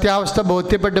ഇതിൻ്റെ സത്യാവസ്ഥ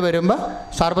ബോധ്യപ്പെട്ട് വരുമ്പോൾ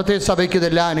സാർവത്രിക സഭയ്ക്ക്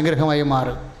ഇതെല്ലാം അനുഗ്രഹമായി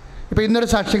മാറും. ഇപ്പോൾ ഇന്നൊരു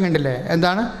സാക്ഷ്യം കണ്ടില്ലേ,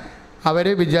 എന്താണ് അവർ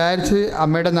വിചാരിച്ച്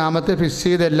അമ്മയുടെ നാമത്തെ ഫിക്സ്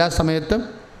ചെയ്ത എല്ലാ സമയത്തും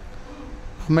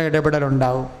അമ്മ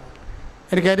ഇടപെടലുണ്ടാവും.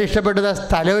 എനിക്കാരും ഇഷ്ടപ്പെട്ടത്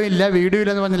സ്ഥലവും ഇല്ല വീടും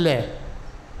ഇല്ലെന്ന് പറഞ്ഞില്ലേ.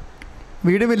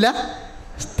 വീടുമില്ല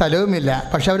സ്ഥലവുമില്ല,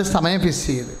 പക്ഷെ അവർ സമയം ഫിക്സ്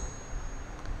ചെയ്ത്.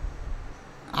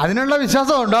 അതിനുള്ള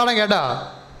വിശ്വാസം ഉണ്ടാവണം കേട്ടോ.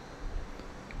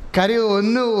 കാര്യം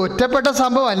ഒന്ന് ഒറ്റപ്പെട്ട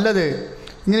സംഭവം അല്ലത്.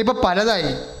 ഇങ്ങനെ ഇപ്പോൾ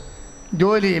പലതായി.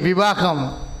 ജോലി, വിവാഹം,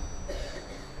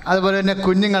 അതുപോലെ തന്നെ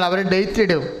കുഞ്ഞുങ്ങൾ, അവർ ഡേറ്റ്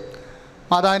ഇടും.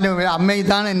 മാതാവിൻ്റെ മുമ്പിൽ അമ്മ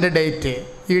ഇതാണ് എൻ്റെ ഡേറ്റ്,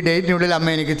 ഈ ഡേറ്റിനുള്ളിൽ അമ്മ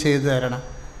എനിക്ക് ചെയ്തു തരണം.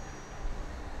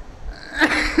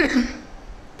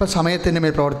 ഇപ്പോൾ സമയത്തിൻ്റെ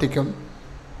മേൽ പ്രവർത്തിക്കും.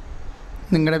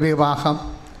 നിങ്ങളുടെ വിവാഹം,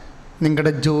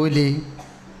 നിങ്ങളുടെ ജോലി,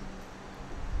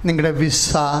 നിങ്ങളുടെ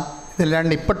വിസ,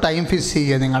 ഇതെല്ലാം ഇപ്പോൾ ടൈം ഫിക്സ്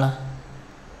ചെയ്യുക. നിങ്ങൾ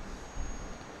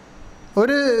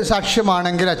ഒരു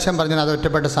സാക്ഷ്യമാണെങ്കിൽ അച്ഛൻ പറഞ്ഞാൽ അത്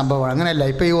ഒറ്റപ്പെട്ട സംഭവമാണ്. അങ്ങനെയല്ല.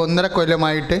 ഇപ്പോൾ ഈ 1.5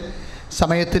 കൊല്ലമായിട്ട്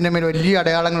സമയത്തിൻ്റെ മേൽ വലിയ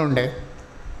അടയാളങ്ങളുണ്ട്.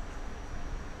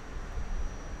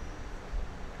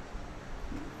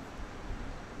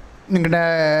 നിങ്ങളുടെ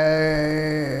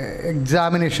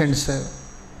examinations,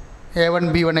 A1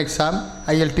 B1 exam,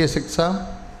 IELTS exam,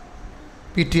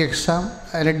 PT exam,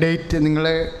 അതിൻ്റെ ഡേറ്റ്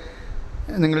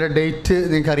നിങ്ങളുടെ ഡേറ്റ്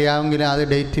നിങ്ങൾക്കറിയാമെങ്കിൽ അത്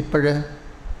ഡേറ്റ് ഇപ്പോഴ്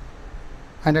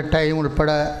അതിൻ്റെ ടൈം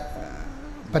ഉൾപ്പെടെ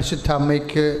പരിശുദ്ധ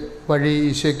അമ്മയ്ക്ക് വഴി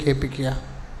ഈശോയ്ക്ക് ഏൽപ്പിക്കുക.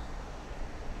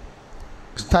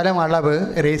 സ്ഥലം, അളവ്,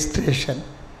 രജിസ്ട്രേഷൻ,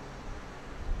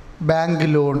 ബാങ്ക്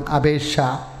ലോൺ അപേക്ഷ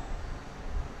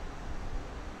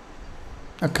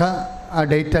ഒക്കെ ആ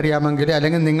ഡേറ്റ് അറിയാമെങ്കിൽ,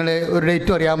 അല്ലെങ്കിൽ നിങ്ങൾ ഒരു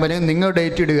ഡേറ്റും അറിയാമെങ്കിൽ നിങ്ങൾ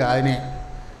ഡേറ്റ് ഇടുക. അതിന്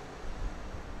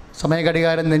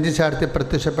സമയഘടികാരം നെഞ്ചു ചാർത്തി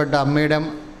പ്രത്യക്ഷപ്പെട്ട അമ്മയുടെ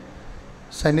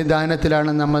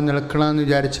സന്നിധാനത്തിലാണ് നമ്മൾ നിൽക്കണമെന്ന്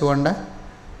വിചാരിച്ചുകൊണ്ട്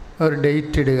ഒരു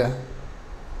ഡേറ്റ് ഇടുക.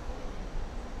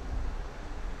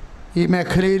 ഈ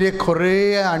മേഖലയിലെ കുറേ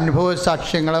അനുഭവ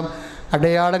സാക്ഷ്യങ്ങളും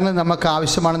അടയാളങ്ങളും നമുക്ക്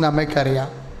ആവശ്യമാണെന്ന് അമ്മയ്ക്കറിയാം.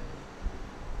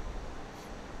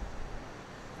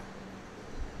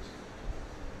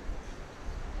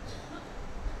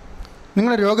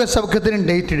 നിങ്ങൾ രോഗസൗഖ്യത്തിന്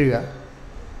ഡേറ്റ് ഇടുക.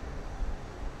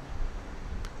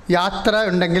 യാത്ര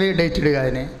ഉണ്ടെങ്കിൽ ഡേറ്റ് ഇടുക.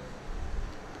 അതിന്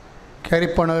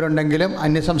കയറിപ്പോണവരുണ്ടെങ്കിലും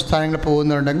അന്യസംസ്ഥാനങ്ങളിൽ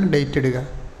പോകുന്നവരുണ്ടെങ്കിൽ ഡേറ്റ് ഇടുക.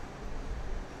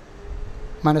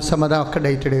 മനസ്സമ്മതമൊക്കെ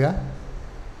ഡേറ്റ് ഇടുക.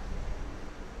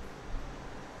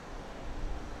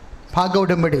 ഭാഗ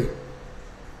ഉടമ്പടി,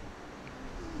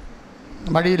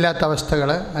 വഴിയില്ലാത്ത അവസ്ഥകൾ,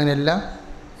 അതിനെല്ലാം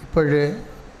ഇപ്പോഴ്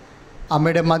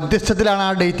അമ്മയുടെ മധ്യസ്ഥത്തിലാണ്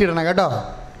ആ ഡേറ്റ് ഇടണം കേട്ടോ.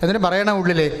 എന്നിട്ട് പറയണം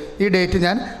ഉള്ളിൽ, ഈ ഡേറ്റ്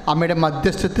ഞാൻ അമ്മയുടെ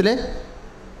മധ്യസ്ഥത്തിൽ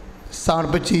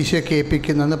സമർപ്പിച്ച് ഈശോയ്ക്ക്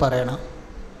ഏൽപ്പിക്കുന്നെന്ന് പറയണം.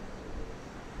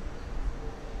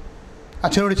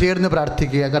 അച്ഛനോട് ചേർന്ന്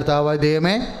പ്രാർത്ഥിക്കുക. കർത്താവായ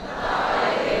ദൈവമേ,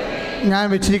 ഞാൻ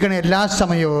വെച്ചിരിക്കുന്ന എല്ലാ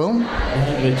സമയവും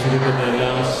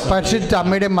പരിശുദ്ധ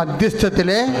അമ്മയുടെ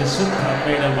മധ്യസ്ഥത്തിലെ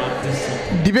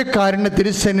ദിവ്യകാരുണ്യ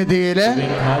തിരുസന്നിധിയിൽ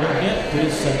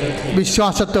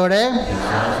വിശ്വാസത്തോടെ,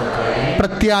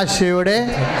 പ്രത്യാശയോടെ,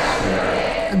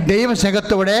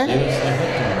 ദൈവസ്നേഹത്തോടെ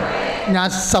ഞാൻ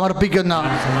സമർപ്പിക്കുന്ന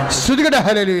സ്തുതികട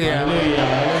ഹല്ലേലൂയ.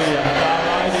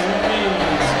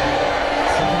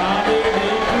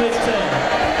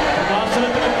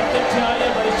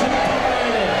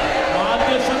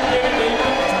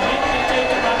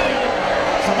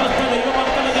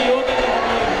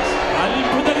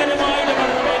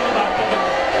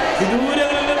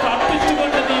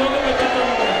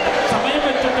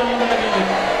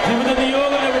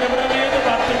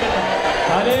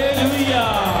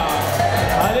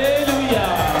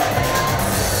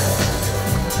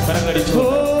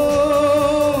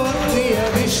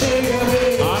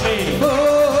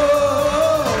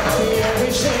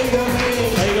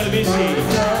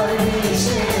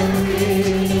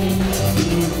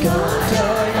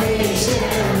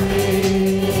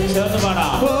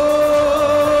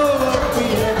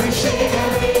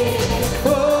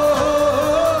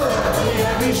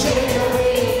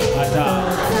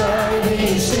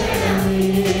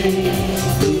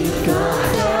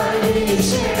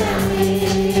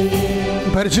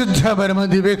 പരിശുദ്ധ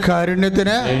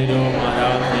പരമദിവ്യകാരുണ്യത്തിന്,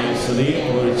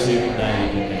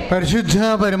 പരിശുദ്ധ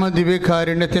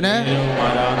പരമദിവ്യകാരുണ്യത്തിന്,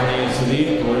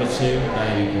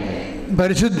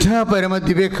 പരിശുദ്ധ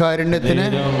പരമദിവ്യകാരുണ്യത്തിന്.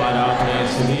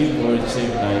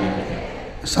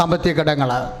 സാമ്പത്തിക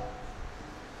കടങ്ങൾ,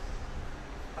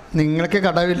 നിങ്ങൾക്ക്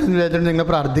കടവില്ലെന്ന് വിചാരിച്ചിട്ട് നിങ്ങൾ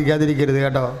പ്രാർത്ഥിക്കാതിരിക്കരുത്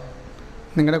കേട്ടോ.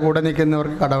 നിങ്ങളുടെ കൂടെ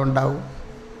നിൽക്കുന്നവർക്ക് കടമുണ്ടാവും.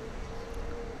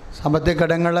 സാമ്പത്തിക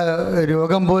കടങ്ങൾ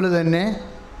രോഗം പോലെ തന്നെ,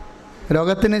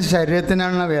 രോഗത്തിന്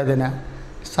ശരീരത്തിനാണ് വേദന.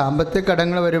 സാമ്പത്തിക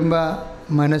കടങ്ങൾ വരുമ്പോൾ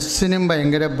മനസ്സിനും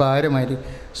ഭയങ്കര ഭാരമായിരിക്കും.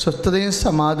 സ്വസ്ഥതയും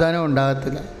സമാധാനവും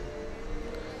ഉണ്ടാകത്തില്ല.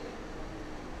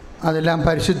 അതെല്ലാം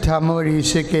പരിശുദ്ധ അമ്മ വഴി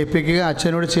ഈശോയ്ക്ക് ഏൽപ്പിക്കുക.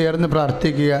 അച്ഛനോട് ചേർന്ന്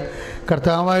പ്രാർത്ഥിക്കുക.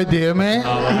 കർത്താവായ ദൈവമേ,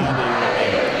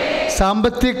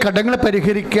 സാമ്പത്തിക കടങ്ങൾ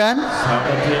പരിഹരിക്കാൻ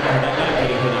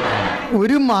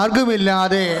ഒരു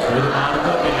മാർഗമില്ലാതെ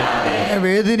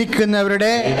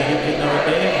വേദനിക്കുന്നവരുടെ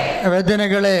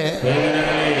വേദനകളെ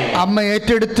അമ്മ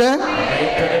ഏറ്റെടുത്ത്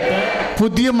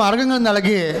പുതിയ മാർഗങ്ങൾ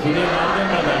നൽകി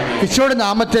ഈശോയുടെ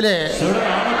നാമത്തിലെ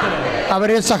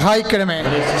അവരെ സഹായിക്കണമേ.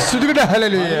 സ്തുതികട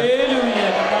ഹല്ലേലൂയ.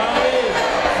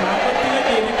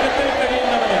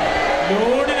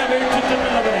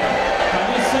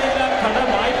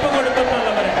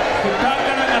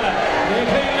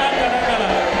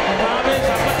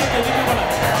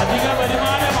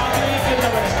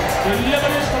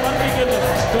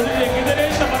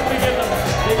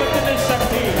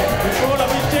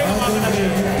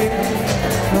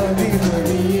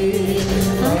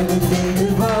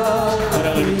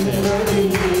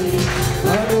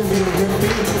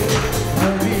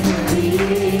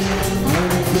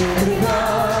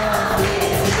 Hallelujah.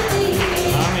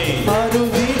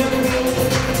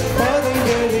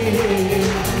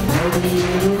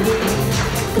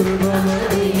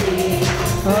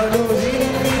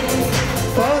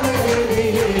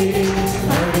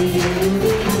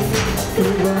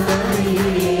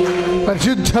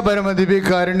 പരിശുദ്ധ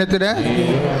പരമദിവ്യകാരുണ്യത്തിന്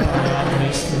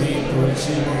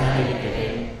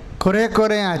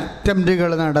കുറേ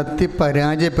അറ്റംപ്റ്റുകൾ നടത്തി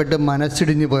പരാജയപ്പെട്ട്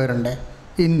മനസ്സിടിഞ്ഞു പോയവരുണ്ട്.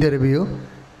 ഇൻ്റർവ്യൂ,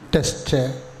 ടെസ്റ്റ്,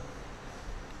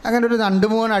 അങ്ങനെ ഒരു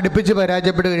 2-3 അടുപ്പിച്ച്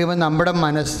പരാജയപ്പെട്ട് കഴിയുമ്പോൾ നമ്മുടെ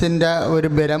മനസ്സിൻ്റെ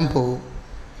ഒരു ബലം പോകും.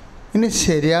 ഇനി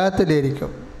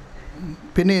ശരിയാകത്തില്ലായിരിക്കും.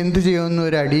 പിന്നെ എന്ത് ചെയ്യുമെന്ന്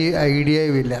ഒരു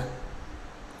ഐഡിയയും ഇല്ല.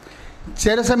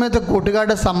 ചില സമയത്ത്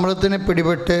കൂട്ടുകാരുടെ സമ്മർദ്ദത്തിന്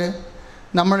പിടിപെട്ട്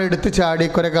നമ്മൾ എടുത്ത് ചാടി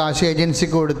കുറേ കാശ്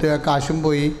ഏജൻസിക്ക് കൊടുത്ത് ആ കാശും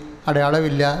പോയി,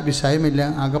 അടയാളമില്ല, വിഷയമില്ല,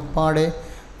 ആകപ്പാടെ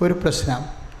ഒരു പ്രശ്നം.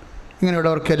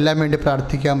 ഇങ്ങനെയുള്ളവർക്കെല്ലാം വേണ്ടി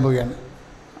പ്രാർത്ഥിക്കാൻ പോവുകയാണ്.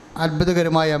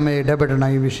 അത്ഭുതകരമായി അമ്മ ഇടപെടണം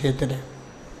ഈ വിഷയത്തിൽ.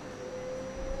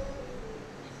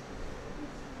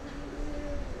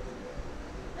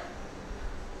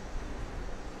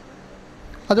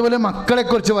 അതുപോലെ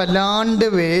മക്കളെക്കുറിച്ച് വല്ലാണ്ട്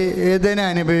വേദന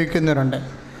അനുഭവിക്കുന്നവരുണ്ട്.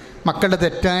 മക്കളുടെ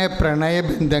തെറ്റായ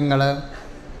പ്രണയബന്ധങ്ങൾ,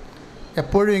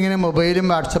 എപ്പോഴും ഇങ്ങനെ മൊബൈലും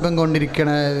വാട്സപ്പും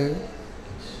കൊണ്ടിരിക്കണത്,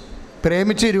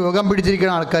 പ്രേമിച്ച് രോഗം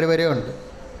പിടിച്ചിരിക്കുന്ന ആൾക്കാർ വരെ ഉണ്ട്.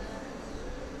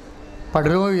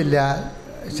 പഠനവും ഇല്ല,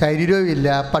 ശരീരവും ഇല്ല,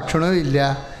 ഭക്ഷണവും ഇല്ല,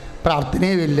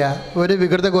 പ്രാർത്ഥനയും ഇല്ല, ഒരു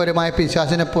വികൃതഘോരമായ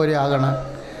പിശാചിനെ പോലെ ആകണം.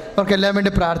 അവർക്കെല്ലാം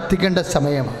വേണ്ടി പ്രാർത്ഥിക്കേണ്ട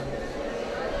സമയമാണ്.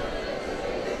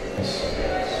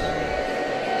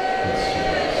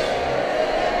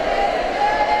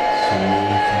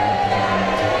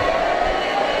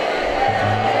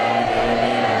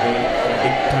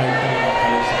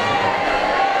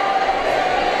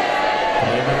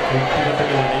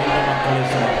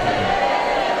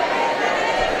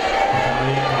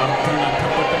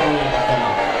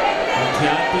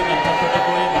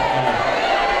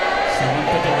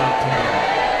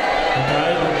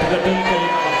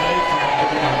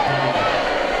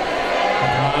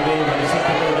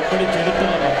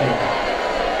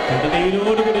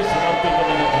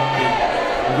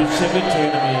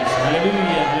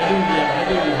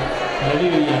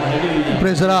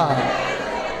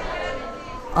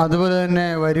 അതുപോലെ തന്നെ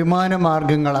വരുമാന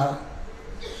മാർഗങ്ങളാണ്.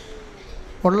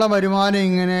 ഉള്ള വരുമാനം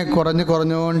ഇങ്ങനെ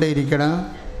കുറഞ്ഞുകൊണ്ടേയിരിക്കണം.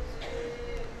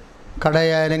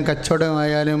 കടയായാലും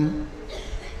കച്ചവടമായാലും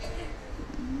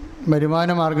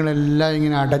വരുമാന മാർഗങ്ങളെല്ലാം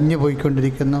ഇങ്ങനെ അടഞ്ഞു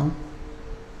പോയിക്കൊണ്ടിരിക്കുന്നു.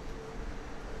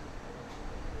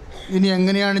 ഇനി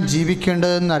എങ്ങനെയാണ്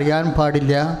ജീവിക്കേണ്ടതെന്ന് അറിയാൻ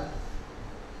പാടില്ല.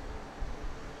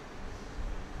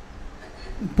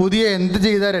 പുതിയ എന്ത്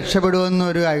ചെയ്താൽ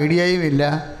രക്ഷപ്പെടുമെന്നൊരു ഐഡിയയും ഇല്ല.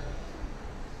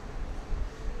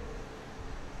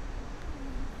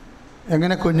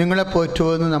 എങ്ങനെ കുഞ്ഞുങ്ങളെ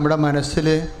പോറ്റുമെന്ന് നമ്മുടെ മനസ്സിൽ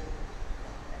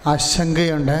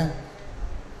ആശങ്കയുണ്ട്.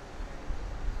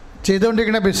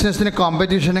 ചെയ്തുകൊണ്ടിരിക്കുന്ന ബിസിനസ്സിന്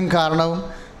കോമ്പറ്റീഷനും കാരണവും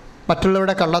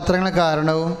മറ്റുള്ളവരുടെ കള്ളത്തരങ്ങൾ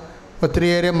കാരണവും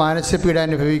ഒത്തിരിയേറെ മാനസിക പീഡ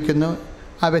അനുഭവിക്കുന്നു.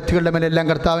 ആ വ്യക്തികളുടെ മേലെല്ലാം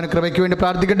കർത്താവിന് കൃപയ്ക്ക് വേണ്ടി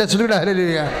പ്രാർത്ഥിക്കട്ടെ.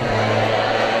 Hallelujah.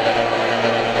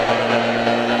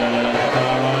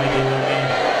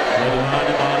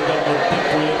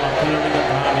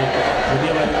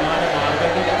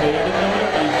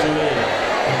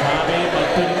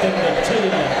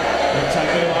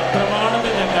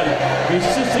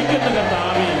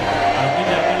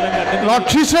 Lord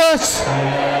Jesus,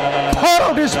 pour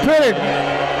out His Spirit.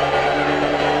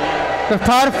 The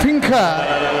third finger,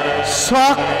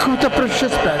 soak with the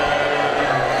precious blood.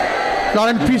 Lord,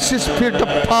 increase His spirit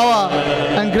of power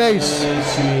and grace.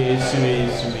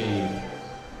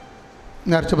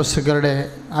 നേർച്ച വസ്തുക്കളുടെ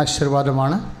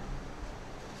ആശീർവാദമാണ്.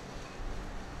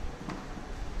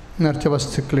 നേർച്ച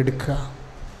വസ്തുക്കൾ എടുക്കുക.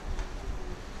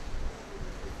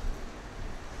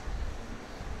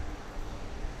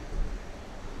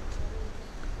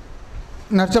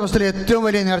 നേർച്ച വസ്തുവിൽ ഏറ്റവും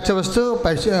വലിയ നേർച്ച വസ്തു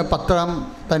പത്രം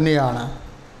തന്നെയാണ്.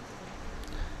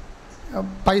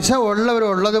 പൈസ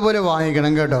ഉള്ളതുപോലെ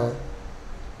വാങ്ങിക്കണം കേട്ടോ.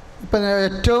 ഇപ്പം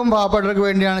ഏറ്റവും പാവപ്പെട്ടവർക്ക്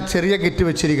വേണ്ടിയാണ് ചെറിയ കിറ്റ്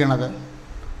വെച്ചിരിക്കുന്നത്.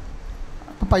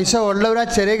 പൈസ ഉള്ളവർ ആ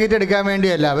ചെറിയ കിറ്റ് എടുക്കാൻ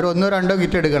വേണ്ടിയല്ല, അവർ 1-2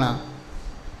 കിറ്റ് എടുക്കണം.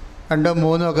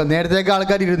 2-3 ഒക്കെ. നേരത്തേക്ക്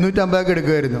ആൾക്കാർ 250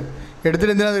 എടുക്കുമായിരുന്നു.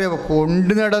 എടുത്തിട്ട് എന്തിനാണെന്ന്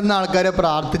കൊണ്ടു നടന്ന ആൾക്കാരെ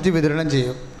പ്രാർത്ഥിച്ച് വിതരണം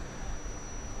ചെയ്യും.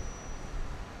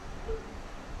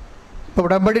 ഇപ്പോൾ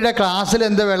ഉടമ്പടിയുടെ ക്ലാസ്സിൽ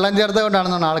എന്തോ വെള്ളം ചേർത്ത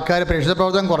കൊണ്ടാണെന്നാണ് ആൾക്കാർ പ്രേക്ഷിത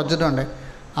പ്രവർത്തനം കുറച്ചിട്ടുണ്ട്.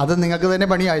 അത് നിങ്ങൾക്ക് തന്നെ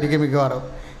പണിയായിരിക്കും മിക്കവാറും.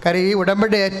 കാര്യം ഈ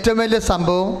ഉടമ്പടി ഏറ്റവും വലിയ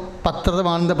സംഭവം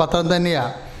പത്രം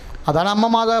തന്നെയാണ്. അതാണ് അമ്മ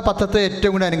മാതാവ് പത്രത്തെ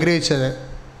ഏറ്റവും കൂടി അനുഗ്രഹിച്ചത്.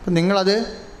 അപ്പം നിങ്ങളത്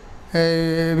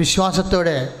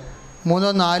വിശ്വാസത്തോടെ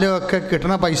 3-4 ഒക്കെ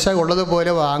കിട്ടുന്ന പൈസ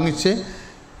ഉള്ളതുപോലെ വാങ്ങിച്ച്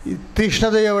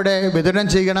തീഷ്ണതയോടെ വിതരണം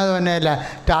ചെയ്യണത് തന്നെയല്ല,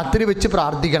 രാത്രി വെച്ച്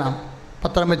പ്രാർത്ഥിക്കണം.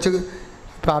 പത്രം വെച്ച്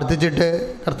പ്രാർത്ഥിച്ചിട്ട്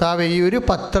കർത്താവേ, ഈ ഒരു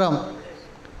പത്രം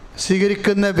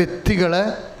സ്വീകരിക്കുന്ന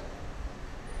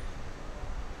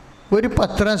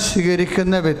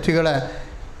വ്യക്തികൾ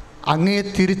അങ്ങയെ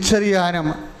തിരിച്ചറിയാനും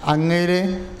അങ്ങയിലെ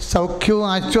സൗഖ്യവും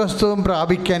ആശ്വാസവും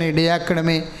പ്രാപിക്കാൻ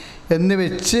ഇടയാക്കണമേ എന്ന്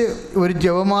വെച്ച് ഒരു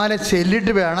ജപമാല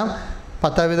ചൊല്ലിയിട്ട് വേണം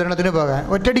പത്ര വിതരണത്തിന് പോകാൻ.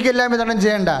 ഒറ്റയടിക്കെല്ലാം വിതരണം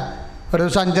ചെയ്യേണ്ട. ഒരു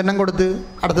ദിവസം 5 എണ്ണം കൊടുത്ത്,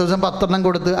 അടുത്ത ദിവസം 10 എണ്ണം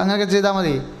കൊടുത്ത്, അങ്ങനെയൊക്കെ ചെയ്താൽ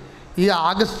മതി. ഈ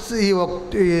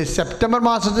സെപ്റ്റംബർ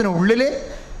മാസത്തിനുള്ളിൽ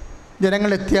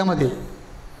ജനങ്ങൾ എത്തിയാൽ മതി.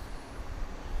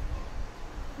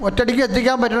 ഒറ്റയടിക്ക്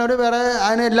എത്തിക്കാൻ പറ്റുന്നവർ, വേറെ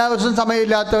അതിന് എല്ലാ ദിവസവും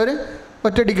സമയമില്ലാത്തവർ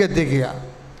ഒറ്റയടിക്ക് എത്തിക്കുക.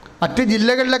 മറ്റ്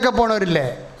ജില്ലകളിലൊക്കെ പോണവരില്ലേ,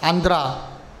 ആന്ധ്ര,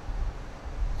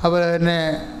 അതുപോലെ തന്നെ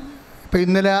ഇപ്പം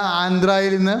ഇന്നലെ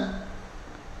ആന്ധ്രയിൽ നിന്ന്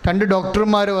 2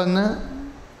 ഡോക്ടർമാർ വന്ന്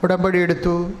ഉടമ്പടി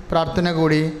എടുത്തു, പ്രാർത്ഥന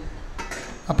കൂടി.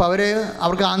 അപ്പോൾ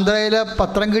അവർക്ക് ആന്ധ്രയിലെ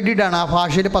പത്രം കിട്ടിയിട്ടാണ്, ആ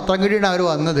ഭാഷയിൽ പത്രം കിട്ടിയിട്ടാണ് അവർ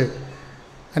വന്നത്.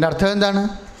 അതിൻ്റെ അർത്ഥം എന്താണ്?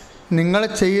 നിങ്ങൾ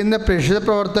ചെയ്യുന്ന പ്രേക്ഷിത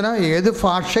പ്രവർത്തനം ഏത്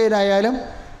ഭാഷയിലായാലും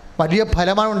വലിയ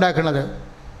ഫലമാണ് ഉണ്ടാക്കുന്നത്.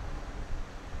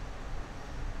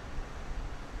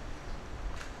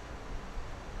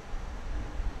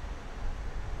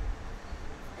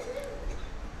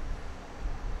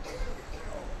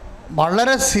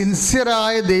 വളരെ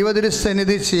സിൻസിയറായ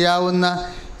ദൈവതിരുസന്നിധി ചെയ്യാവുന്ന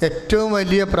ഏറ്റവും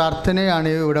വലിയ പ്രാർത്ഥനയാണ്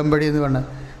ഈ ഉടമ്പടി എന്ന് പറഞ്ഞത്.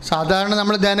 സാധാരണ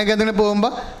നമ്മൾ ധ്യാനകേന്ദ്രങ്ങളിൽ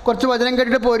പോകുമ്പോൾ കുറച്ച് വചനം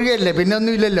കേട്ടിട്ട് പോരുകയല്ലേ, പിന്നെ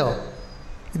ഒന്നുമില്ലല്ലോ.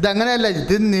 ഇതങ്ങനെയല്ല,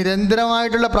 ഇത്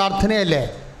നിരന്തരമായിട്ടുള്ള പ്രാർത്ഥനയല്ലേ.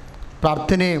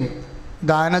 പ്രാർത്ഥനയും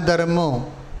ദാനധർമ്മവും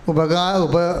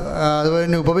അതുപോലെ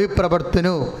തന്നെ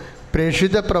ഉപവിപ്രവർത്തനവും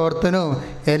പ്രേക്ഷിത പ്രവർത്തനവും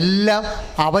എല്ലാം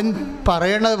അവൻ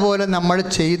പറയണത് പോലെ നമ്മൾ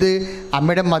ചെയ്ത്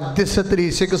അമ്മയുടെ മധ്യസ്ഥത്തിൽ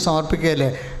ഈശോയ്ക്ക് സമർപ്പിക്കുകയല്ലേ.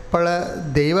 അപ്പോൾ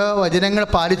ദൈവവചനങ്ങൾ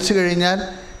പാലിച്ചു കഴിഞ്ഞാൽ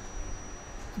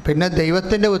പിന്നെ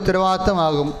ദൈവത്തിൻ്റെ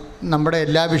ഉത്തരവാദിത്തമാകും നമ്മുടെ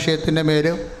എല്ലാ വിഷയത്തിൻ്റെ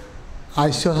മേലും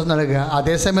ആശ്വാസം നൽകുക.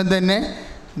 അതേസമയം തന്നെ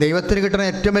ദൈവത്തിന് കിട്ടുന്ന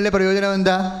ഏറ്റവും വലിയ പ്രയോജനം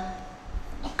എന്താ?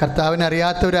 കർത്താവിനെ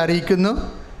അറിയാത്തവരെ അറിയിക്കുന്നു,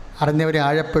 അറിഞ്ഞവരെ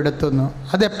ആഴപ്പെടുത്തുന്നു.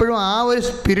 അതെപ്പോഴും ആ ഒരു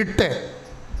സ്പിരിറ്റ്.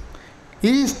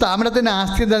 ഈ സ്ഥാപനത്തിൻ്റെ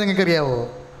ആസ്തി എന്താ നിങ്ങൾക്കറിയാവോ?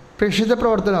 പ്രേക്ഷിത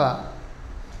പ്രവർത്തനമാണ്.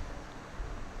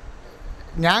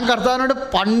 ഞാൻ കർത്താവിനോട്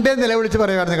പണ്ടേ നിലവിളിച്ച്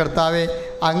പറയുമായിരുന്നു, കർത്താവെ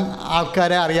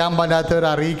ആൾക്കാരെ അറിയാൻ പാടാത്തവരെ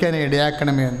അറിയിക്കാൻ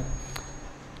ഇടയാക്കണമേ എന്ന്.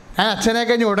 ഞാൻ അച്ഛനെ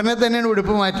കഴിഞ്ഞ് ഉടനെ തന്നെയാണ്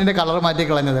ഉടുപ്പ് മാറ്റിൻ്റെ കളർ മാറ്റി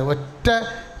കളഞ്ഞത്. ഒറ്റ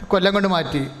കൊല്ലം കൊണ്ട്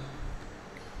മാറ്റി.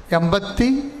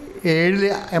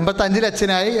 85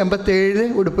 അച്ഛനായി, 87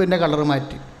 ഉടുപ്പിൻ്റെ കളർ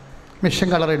മാറ്റി, മിഷൻ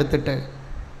കളർ എടുത്തിട്ട്.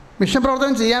 മിഷൻ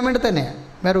പ്രവർത്തനം ചെയ്യാൻ വേണ്ടി തന്നെയാണ്,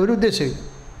 വേറെ ഒരു ഉദ്ദേശമില്ല.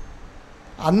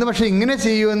 അന്ന് പക്ഷേ ഇങ്ങനെ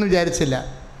ചെയ്യുമെന്ന് വിചാരിച്ചില്ല.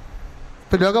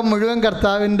 ഇപ്പോൾ ലോകം മുഴുവൻ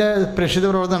കർത്താവിൻ്റെ പ്രേക്ഷിത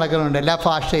പ്രവർത്തനം നടക്കുന്നുണ്ട്, എല്ലാ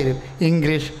ഭാഷയിലും.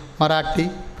 ഇംഗ്ലീഷ്, മറാഠി.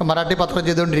 ഇപ്പം മറാഠി പത്രം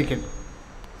ചെയ്തുകൊണ്ടിരിക്കുന്നു.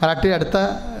 മറാഠി അടുത്ത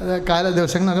കാല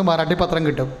ദിവസങ്ങൾ നമുക്ക് മറാഠി പത്രം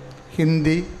കിട്ടും.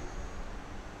 ഹിന്ദി,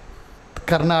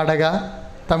 കർണാടക,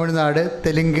 തമിഴ്നാട്,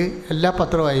 തെലുങ്ക് എല്ലാ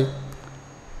പത്രമായി.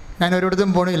 ഞാൻ ഒരിടത്തും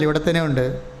പോകണില്ല, ഇവിടെ തന്നെ ഉണ്ട്.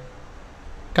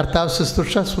 കർത്താവ്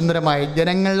ശുശ്രൂഷ സുന്ദരമായി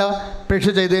ജനങ്ങളെ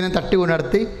പ്രേക്ഷിത ചെയ്തതിനെ തട്ടി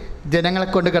ഉണർത്തി ജനങ്ങളെ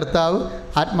കൊണ്ട് കർത്താവ്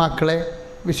ആത്മാക്കളെ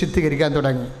വിശുദ്ധീകരിക്കാൻ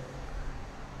തുടങ്ങി.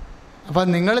 അപ്പം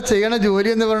നിങ്ങൾ ചെയ്യണ ജോലി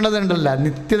എന്ന് പറയുന്നതുണ്ടല്ലോ,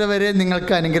 നിത്യത വരെ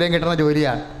നിങ്ങൾക്ക് അനുഗ്രഹം കിട്ടുന്ന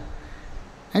ജോലിയാണ്.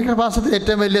 എനിക്ക് മാസത്തിൽ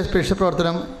ഏറ്റവും വലിയ സ്പെഷ്യൽ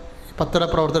പ്രവർത്തനം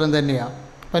പത്രപ്രവർത്തനം തന്നെയാണ്.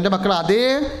 അപ്പം എൻ്റെ മക്കൾ അതേ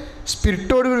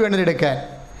സ്പിരിറ്റോടുകൂടി വേണം എടുക്കാൻ.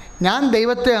 ഞാൻ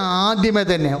ദൈവത്തെ ആദ്യമേ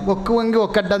തന്നെ ഒക്കുമെങ്കിൽ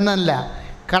ഒക്കട്ടെന്നല്ല,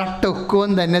 കറക്റ്റ്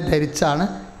ഒക്കുവെന്ന് തന്നെ ധരിച്ചാണ്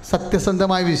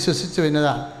സത്യസന്ധമായി വിശ്വസിച്ച്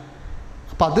വരുന്നതാണ്.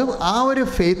 അപ്പം അത് ആ ഒരു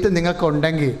ഫെയ്ത്ത്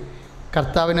നിങ്ങൾക്കുണ്ടെങ്കിൽ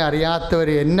കർത്താവിനെ അറിയാത്തവർ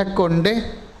എന്നെക്കൊണ്ട്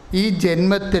ഈ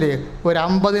ജന്മത്തിൽ ഒരു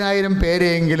 50,000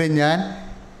 പേരെയെങ്കിലും ഞാൻ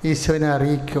ഈശോനെ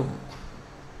അറിയിക്കും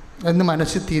എന്ന്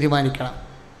മനസ്സിൽ തീരുമാനിക്കണം.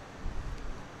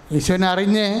 ഈശോനെ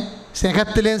അറിഞ്ഞ്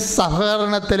സ്നേഹത്തിലും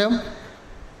സഹകരണത്തിലും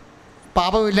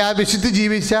പാപമില്ലാതെ വിശുദ്ധി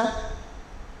ജീവിച്ച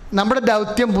നമ്മുടെ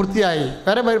ദൗത്യം പൂർത്തിയായി.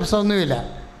 വേറെ പ്രശ്നമൊന്നുമില്ല.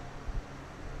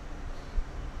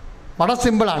 വളരെ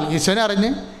സിമ്പിളാണ്. ഈശോനെ അറിഞ്ഞ്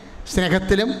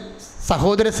സ്നേഹത്തിലും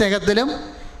സഹോദര സ്നേഹത്തിലും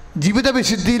ജീവിത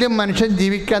വിശുദ്ധിയിലും മനുഷ്യൻ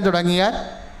ജീവിക്കാൻ തുടങ്ങിയാൽ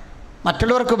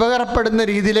മറ്റുള്ളവർക്ക് ഉപകാരപ്പെടുന്ന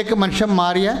രീതിയിലേക്ക് മനുഷ്യൻ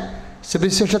മാറിയ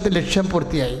സുവിശേഷത്തിൻ്റെ ലക്ഷ്യം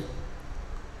പൂർത്തിയായി.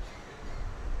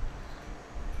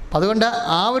 അതുകൊണ്ട്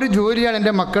ആ ഒരു ജോലിയാണ്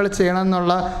എൻ്റെ മക്കൾ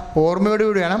ചെയ്യണമെന്നുള്ള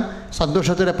ഓർമ്മയോടുകൂടി വേണം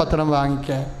സന്തോഷത്തിൻ്റെ പത്രം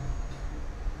വാങ്ങിക്കാൻ,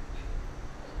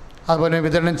 അതുപോലെ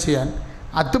വിതരണം ചെയ്യാൻ.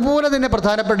 അതുപോലെ തന്നെ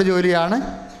പ്രധാനപ്പെട്ട ജോലിയാണ്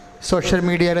സോഷ്യൽ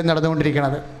മീഡിയയിൽ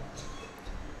നടന്നുകൊണ്ടിരിക്കുന്നത്.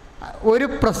 ഒരു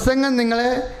പ്രസംഗം നിങ്ങളെ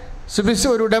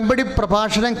ഒരു ഉടമ്പടി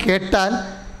പ്രഭാഷണം കേട്ടാൽ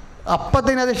അപ്പം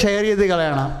തന്നെ അത് ഷെയർ ചെയ്ത്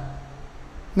കളയണം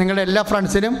നിങ്ങളുടെ എല്ലാ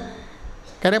ഫ്രണ്ട്സിനും.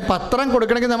 കാര്യം പത്രം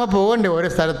കൊടുക്കണമെങ്കിൽ നമ്മൾ പോകണ്ടേ ഓരോ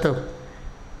സ്ഥലത്തും.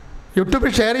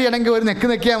 യൂട്യൂബിൽ ഷെയർ ചെയ്യണമെങ്കിൽ ഒരു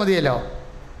നെക്കിയാൽ മതിയല്ലോ.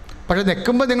 പക്ഷെ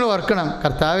നെക്കുമ്പോൾ നിങ്ങൾ ഓർക്കണം,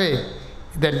 കർത്താവേ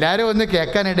ഇതെല്ലാവരും ഒന്ന്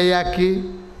കേൾക്കാനിടയാക്കി.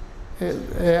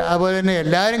 അതുപോലെ തന്നെ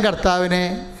എല്ലാവരും കർത്താവിനെ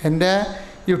എൻ്റെ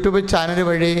യൂട്യൂബ് ചാനൽ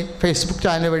വഴി, ഫേസ്ബുക്ക്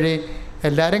ചാനൽ വഴി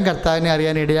എല്ലാവരും കർത്താവിനെ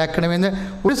അറിയാൻ ഇടയാക്കണമെന്ന്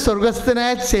ഒരു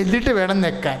സ്വർഗസ്ഥനായ ചെല്ലിട്ട് വേണം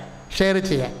നെക്കാൻ, ഷെയർ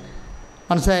ചെയ്യാൻ.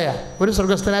 മനസ്സിലായ? ഒരു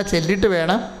സ്വർഗസ്ഥനായ ചെല്ലിട്ട്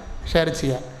വേണം ഷെയർ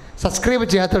ചെയ്യാൻ. സബ്സ്ക്രൈബ്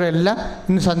ചെയ്യാത്തവരെല്ലാം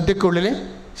ഇന്ന് സന്ധ്യക്കുള്ളിൽ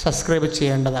സബ്സ്ക്രൈബ്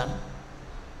ചെയ്യേണ്ടതാണ്.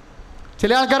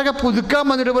 ചില ആൾക്കാർക്ക് പുതുക്കാൻ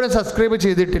വന്നിട്ട് പോലും സബ്സ്ക്രൈബ്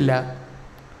ചെയ്തിട്ടില്ല.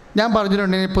 ഞാൻ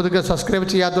പറഞ്ഞിട്ടുണ്ട്, പുതുക്കെ സബ്സ്ക്രൈബ്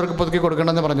ചെയ്യാത്തവർക്ക് പുതുക്കി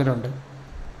കൊടുക്കണമെന്ന് പറഞ്ഞിട്ടുണ്ട്.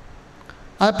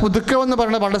 അത് പുതുക്കമെന്ന്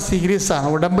പറയുന്നത് വളരെ സീരിയസാണ്.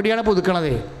 ഉടമ്പടിയാണ്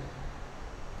പുതുക്കണതേ.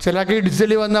 ചിലർക്ക്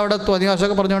ഡിജിറ്റലി വന്ന് അവിടെ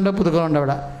തോന്നിയാസമൊക്കെ പറഞ്ഞുകൊണ്ട് പുതുക്കലുണ്ട്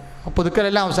അവിടെ.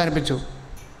 പുതുക്കലെല്ലാം അവസാനിപ്പിച്ചു.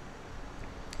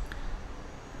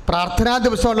 പ്രാർത്ഥനാ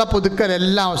ദിവസമുള്ള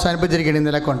പുതുക്കലെല്ലാം അവസാനിപ്പിച്ചിരിക്കുകയാണ്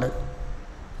ഇന്നലെ കൊണ്ട്.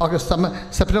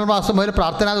 സെപ്റ്റംബർ മാസം മുതൽ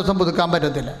പ്രാർത്ഥനാ ദിവസം പുതുക്കാൻ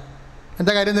പറ്റത്തില്ല.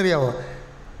 എന്താ കാര്യം എന്നറിയാമോ?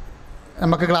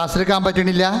 നമുക്ക് ക്ലാസ് എടുക്കാൻ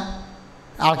പറ്റണില്ല,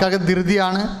 ആൾക്കാർക്ക്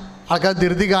ധൃതിയാണ്, ആൾക്കാർ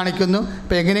ധൃതി കാണിക്കുന്നു.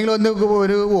 അപ്പോൾ എങ്ങനെയെങ്കിലും ഒന്ന്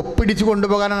ഒരു ഒപ്പിടിച്ച്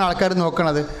കൊണ്ടുപോകാനാണ് ആൾക്കാർ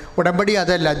നോക്കുന്നത്. ഉടമ്പടി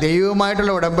അതല്ല,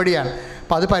 ദൈവവുമായിട്ടുള്ള ഉടമ്പടിയാണ്.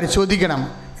 അപ്പോൾ അത് പരിശോധിക്കണം.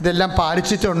 ഇതെല്ലാം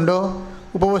പാലിച്ചിട്ടുണ്ടോ,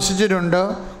 ഉപവസിച്ചിട്ടുണ്ടോ,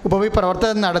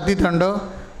 പ്രവർത്തനം നടത്തിയിട്ടുണ്ടോ,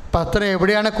 പത്രം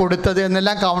എവിടെയാണ് കൊടുത്തത്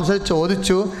എന്നെല്ലാം കൗൺസിൽ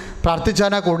ചോദിച്ചു.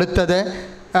 പ്രാർത്ഥിച്ചാണ് കൊടുത്തത്,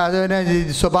 അതിന്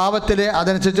സ്വഭാവത്തിൽ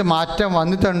അതനുസരിച്ച് മാറ്റം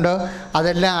വന്നിട്ടുണ്ടോ,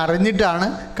 അതെല്ലാം അറിഞ്ഞിട്ടാണ്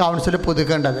കൗൺസിൽ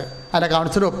പുതുക്കേണ്ടത്. അല്ല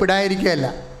കൗൺസിൽ ഒപ്പിടാതിരിക്കുകയല്ല.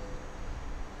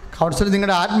 കൗൺസിൽ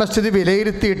നിങ്ങളുടെ ആത്മസ്ഥിതി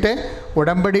വിലയിരുത്തിയിട്ട്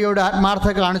ഉടമ്പടിയോട്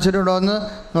ആത്മാർത്ഥത കാണിച്ചിട്ടുണ്ടോ എന്ന്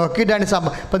നോക്കിയിട്ടാണ്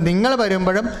സംഭവം. അപ്പം നിങ്ങൾ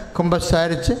വരുമ്പോഴും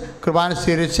കുമ്പസാരിച്ച് കുർബാന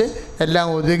സ്വീകരിച്ച് എല്ലാം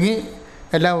ഒതുങ്ങി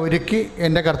എല്ലാം ഒരുക്കി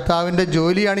എൻ്റെ കർത്താവിൻ്റെ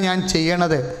ജോലിയാണ് ഞാൻ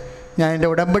ചെയ്യണത്, ഞാൻ എൻ്റെ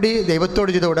ഉടമ്പടി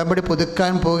ദൈവത്തോട് ചെയ്ത ഉടമ്പടി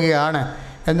പുതുക്കാൻ പോവുകയാണ്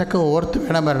എന്നൊക്കെ ഓർത്ത്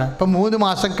വേണം വരണം. ഇപ്പം 3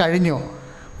 മാസം കഴിഞ്ഞു,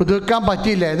 പുതുക്കാൻ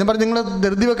പറ്റിയില്ല എന്ന് പറഞ്ഞ് നിങ്ങൾ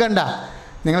ധൃതി വെക്കണ്ട.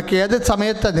 നിങ്ങൾക്ക് ഏത്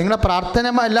സമയത്ത് നിങ്ങളുടെ പ്രാർത്ഥന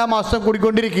എല്ലാ മാസവും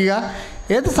കൂടിക്കൊണ്ടിരിക്കുക,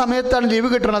 ഏത് സമയത്താണ് ലീവ്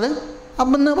കിട്ടണത്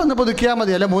അന്ന് വന്ന് പുതുക്കിയാൽ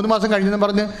മതി. അല്ല 3 മാസം കഴിഞ്ഞെന്ന്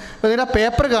പറഞ്ഞ് നിങ്ങളുടെ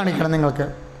പേപ്പർ കാണിക്കണം. നിങ്ങൾക്ക്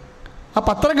ആ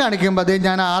പത്രം കാണിക്കുമ്പോൾ അതേ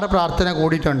ഞാൻ 6 പ്രാർത്ഥന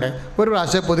കൂടിയിട്ടുണ്ട്, 1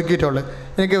 പ്രാവശ്യം പുതുക്കിയിട്ടുള്ളൂ,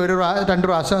 എനിക്ക് 2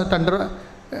 പ്രാവശ്യം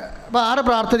അപ്പോൾ 6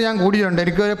 പ്രാർത്ഥന ഞാൻ കൂടിയിട്ടുണ്ട്,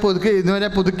 എനിക്ക് ഇതുവരെ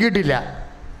പുതുക്കിയിട്ടില്ല.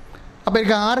 അപ്പോൾ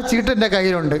എനിക്ക് 6 ചീട്ട് എൻ്റെ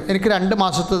കയ്യിലുണ്ട്, എനിക്ക് 2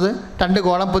 മാസത്തത് 2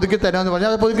 കോളം പുതുക്കി തരുമെന്ന്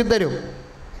പറഞ്ഞാൽ അത് പുതുക്കി തരും.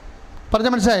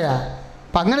 പറഞ്ഞാൽ മനസ്സിലായ?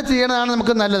 അപ്പം അങ്ങനെ ചെയ്യണതാണ്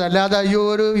നമുക്ക് നല്ലത്. അല്ലാതെ അയ്യോ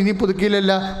ഇനി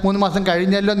പുതുക്കിയില്ലല്ല 3 മാസം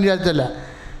കഴിഞ്ഞല്ലോ എന്ന് വിചാരിച്ചല്ല.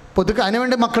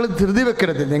 അതിനുവേണ്ടി മക്കൾ ധൃതി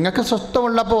വെക്കരുത്. നിങ്ങൾക്ക്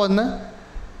സ്വസ്ഥമുള്ളപ്പോൾ വന്ന്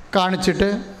കാണിച്ചിട്ട്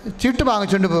ചീട്ട്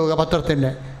വാങ്ങിച്ചുകൊണ്ട് പോവുക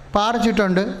പത്രത്തിൻ്റെ. ഇപ്പോൾ 6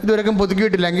 ചീട്ടുണ്ട്, ഇതുവരെയും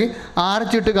പുതുക്കിയിട്ടില്ലെങ്കിൽ 6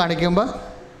 ചീട്ട് കാണിക്കുമ്പോൾ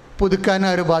പുതുക്കാൻ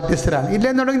ഒരു ബാധ്യസ്ഥരാണ്.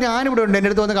 ഇല്ലെന്നുണ്ടെങ്കിൽ ഞാനിവിടെ ഉണ്ട്, എൻ്റെ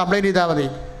അടുത്ത് വന്ന് കംപ്ലയിൻറ്റ് ചെയ്താൽ മതി.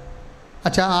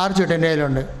 അച്ഛാ 6 ചീട്ട് എൻ്റെ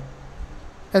കയ്യിലുണ്ട്,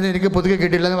 അത് എനിക്ക് പുതുക്കി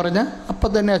കിട്ടിയില്ലെന്ന് പറഞ്ഞാൽ അപ്പം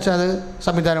തന്നെ അച്ഛാ അത്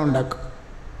സംവിധാനം ഉണ്ടാക്കും.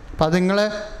 അപ്പോൾ അത് നിങ്ങൾ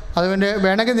അതുകൊണ്ട്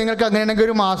വേണമെങ്കിൽ നിങ്ങൾക്ക് അങ്ങനെയാണെങ്കിൽ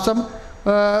 1 മാസം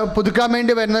പുതുക്കാൻ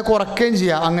വേണ്ടി വരുന്നത് കുറയ്ക്കുകയും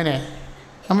ചെയ്യാം. അങ്ങനെ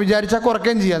നമ്മൾ വിചാരിച്ചാൽ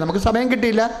കുറയ്ക്കുകയും ചെയ്യാം. നമുക്ക് സമയം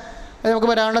കിട്ടിയില്ല, അത് നമുക്ക്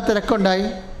വരാനുള്ള തിരക്കുണ്ടായി.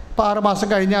 ഇപ്പോൾ 6 മാസം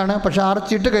കഴിഞ്ഞാണ്, പക്ഷേ 6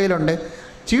 ചീട്ട് കയ്യിലുണ്ട്.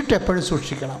 ചീട്ട് എപ്പോഴും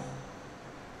സൂക്ഷിക്കണം,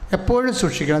 എപ്പോഴും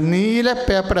സൂക്ഷിക്കണം. നീല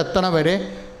പേപ്പർ എത്തണ വരെ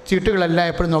ചീട്ടുകളെല്ലാം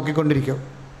എപ്പോഴും നോക്കിക്കൊണ്ടിരിക്കും.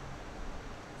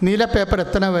 നീല പേപ്പർ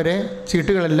എത്തണ വരെ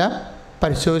ചീട്ടുകളെല്ലാം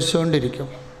പരിശോധിച്ചുകൊണ്ടിരിക്കും.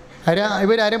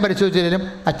 ഇവരാരും പരിശോധിച്ചില്ലെങ്കിലും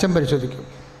അച്ഛൻ പരിശോധിക്കും.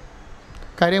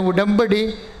 കാര്യം ഉടമ്പടി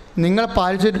നിങ്ങൾ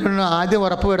പാലിച്ചിട്ടുണ്ടെന്ന് ആദ്യം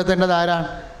ഉറപ്പ് വരുത്തേണ്ടത് ആരാണ്?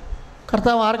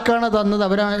 കർത്താവ് ആർക്കാണ് തന്നത്?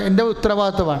 അവരാണ്. എൻ്റെ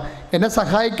ഉത്തരവാദിത്വമാണ്. എന്നെ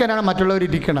സഹായിക്കാനാണ്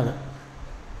മറ്റുള്ളവരിയ്ക്കുന്നത്.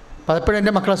 പലപ്പോഴും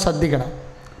എൻ്റെ മക്കളെ ശ്രദ്ധിക്കണം.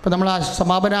 അപ്പോൾ നമ്മൾ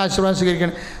സമാപന ആശീർവാദം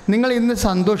സ്വീകരിക്കണം. നിങ്ങൾ ഇന്ന്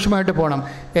സന്തോഷമായിട്ട് പോകണം.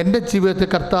 എൻ്റെ ജീവിതത്തിൽ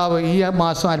കർത്താവ് ഈ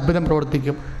മാസം അത്ഭുതം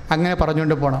പ്രവർത്തിക്കും, അങ്ങനെ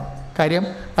പറഞ്ഞുകൊണ്ട് പോകണം. കാര്യം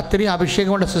അത്രയും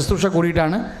അഭിഷേകം കൊണ്ട് ശുശ്രൂഷ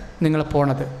കൂടിയിട്ടാണ് നിങ്ങൾ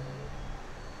പോണത്.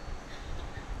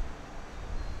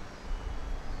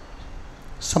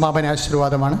 സമാപന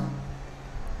ആശീർവാദമാണ്.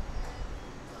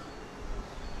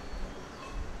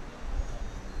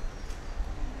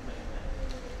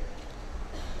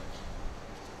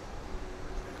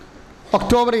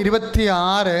 ഒക്ടോബർ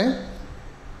 26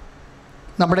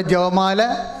 നമ്മുടെ ജപമാല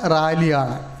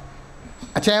റാലിയാണ്.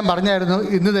 അച്ഛൻ പറഞ്ഞായിരുന്നു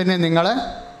ഇന്ന് തന്നെ നിങ്ങൾ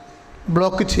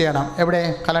ബ്ലോക്ക് ചെയ്യണം. എവിടെ?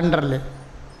 കലണ്ടറിൽ.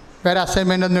 വേറെ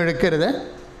അസൈൻമെൻ്റ് ഒന്നും എടുക്കരുത്.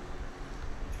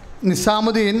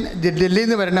 നിസാമുദ്ദീൻ ഡൽഹിയിൽ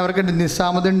നിന്ന് വരുന്നവർക്ക്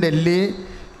നിസാമുദ്ദീൻ ഡൽഹി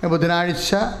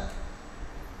ബുധനാഴ്ച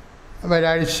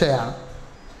വ്യാഴാഴ്ചയാണ്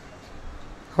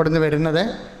അവിടെ നിന്ന് വരുന്നത്.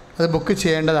 അത് ബുക്ക്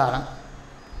ചെയ്യേണ്ടതാണ്.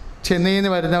 ചെന്നൈയിൽ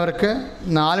നിന്ന് വരുന്നവർക്ക്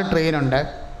 4 ട്രെയിനുണ്ട്.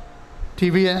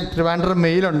 ട്രിവാൻഡ്രം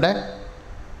മെയിലുണ്ട്,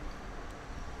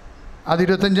 അത്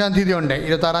 25-ാം തീയതി ഉണ്ട്.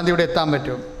 26-ാം തീയതി ഇവിടെ എത്താൻ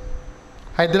പറ്റും.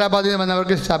 ഹൈദരാബാദിൽ നിന്ന്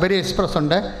വന്നവർക്ക് ശബരി എക്സ്പ്രസ്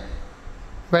ഉണ്ട്,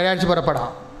 വ്യാഴാഴ്ച പുറപ്പെടാം,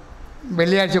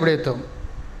 വെള്ളിയാഴ്ച ഇവിടെ എത്തും.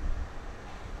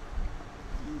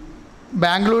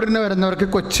 ബാംഗ്ലൂരിൽ നിന്ന് വരുന്നവർക്ക്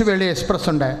കൊച്ചുവേളി എക്സ്പ്രസ്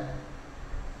ഉണ്ട്,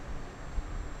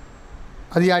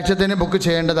 അത് ഈ ആഴ്ച തന്നെ ബുക്ക്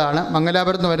ചെയ്യേണ്ടതാണ്.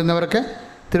 മംഗലാപുരത്ത് നിന്ന് വരുന്നവർക്ക്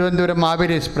തിരുവനന്തപുരം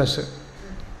മാവേലി എക്സ്പ്രസ്.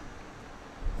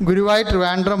 ഗുരുവായൂർ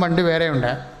ട്രിവാൻഡ്രം വണ്ടി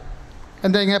വേറെയുണ്ട്.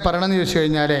 എന്താ ഇങ്ങനെ പറയണമെന്ന് ചോദിച്ചു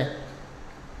കഴിഞ്ഞാൽ,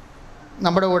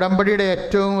 നമ്മുടെ ഉടമ്പടിയുടെ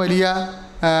ഏറ്റവും വലിയ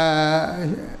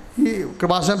ഈ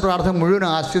കൃപാസന പ്രാർത്ഥന മുഴുവൻ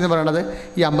ആസ്തി എന്ന് പറയുന്നത്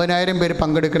ഈ 50,000 പേര്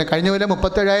പങ്കെടുക്കണം. കഴിഞ്ഞ പോലെ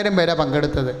 37,000 പേരാണ്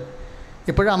പങ്കെടുത്തത്.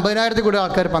 ഇപ്പോഴും 50,000 കൂടി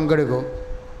ആൾക്കാർ പങ്കെടുക്കും.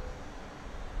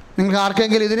 നിങ്ങൾക്ക്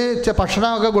ആർക്കെങ്കിലും ഇതിന്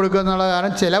ഭക്ഷണമൊക്കെ കൊടുക്കുക എന്നുള്ള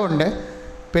കാരണം ചിലവുണ്ട്,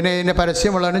 പിന്നെ ഇതിൻ്റെ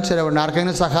പരസ്യമുള്ളതിന് ചിലവുണ്ട്.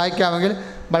 ആർക്കെങ്കിലും സഹായിക്കാമെങ്കിൽ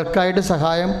ബൾക്കായിട്ട്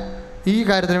സഹായം ഈ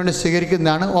കാര്യത്തിന് വേണ്ടി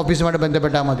സ്വീകരിക്കുന്നതാണ്. ഓഫീസുമായിട്ട്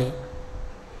ബന്ധപ്പെട്ടാൽ മതി.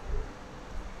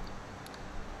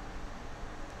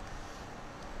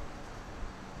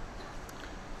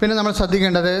 പിന്നെ നമ്മൾ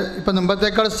ശ്രദ്ധിക്കേണ്ടത്, ഇപ്പം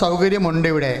മുമ്പത്തേക്കാൾ സൗകര്യമുണ്ട്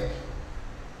ഇവിടെ.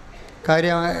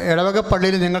 കാര്യം ഇടവക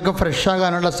പള്ളിയിൽ നിങ്ങൾക്ക്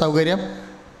ഫ്രഷാകാനുള്ള സൗകര്യം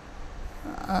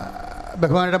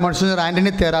ബഹുമാനയുടെ മോൺസിഞ്ഞർ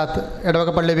ആൻ്റണി തേറാത്ത് ഇടവക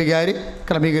പള്ളി വികാരി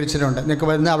ക്രമീകരിച്ചിട്ടുണ്ട്. നിങ്ങൾക്ക്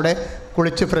വരുന്ന അവിടെ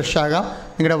കുളിച്ച് ഫ്രഷാകാം,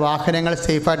 നിങ്ങളുടെ വാഹനങ്ങൾ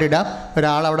സേഫായിട്ട് ഇടാം,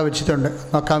 ഒരാളവിടെ വെച്ചിട്ടുണ്ട്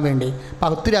നോക്കാൻ വേണ്ടി.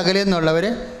 അപ്പോൾ ഒത്തിരി അകലെ നിന്നുള്ളവർ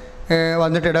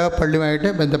വന്നിട്ട് ഇടവക പള്ളിയുമായിട്ട്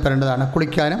ബന്ധപ്പെടേണ്ടതാണ്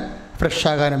കുളിക്കാനും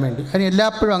ഫ്രഷാകാനും വേണ്ടി. അതിന്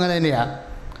എല്ലായ്പ്പോഴും അങ്ങനെ തന്നെയാണ്.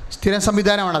 സ്ഥിരം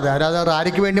സംവിധാനമാണത്, അതായത്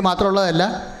റാലിക്ക് വേണ്ടി മാത്രമുള്ളതല്ല,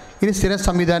 ഇനി സ്ഥിരം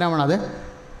സംവിധാനമാണത്.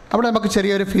 അവിടെ നമുക്ക്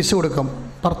ചെറിയൊരു ഫീസ് കൊടുക്കും,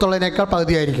 പുറത്തുള്ളതിനേക്കാൾ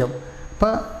പകുതിയായിരിക്കും.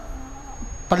 അപ്പോൾ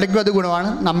പള്ളിക്കും അത് ഗുണമാണ്,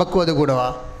 നമുക്കും അത്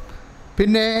ഗുണമാണ്.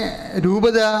 പിന്നെ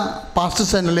രൂപത പാസ്റ്റർ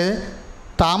സെൻ്ററിൽ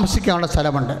താമസിക്കാനുള്ള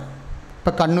സ്ഥലമുണ്ട്.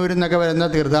 ഇപ്പോൾ കണ്ണൂരിൽ നിന്നൊക്കെ വരുന്ന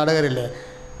തീർത്ഥാടകരില്ലേ,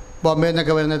 ബോംബെയിൽ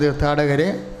നിന്നൊക്കെ വരുന്ന തീർത്ഥാടകർ,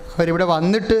 അവരിവിടെ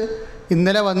വന്നിട്ട്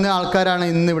ഇന്നലെ വന്ന ആൾക്കാരാണ്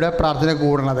ഇന്നിവിടെ പ്രാർത്ഥന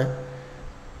കൂടുന്നത്.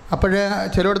 അപ്പോൾ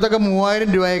ചിലയിടത്തൊക്കെ 3000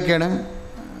 രൂപയൊക്കെയാണ്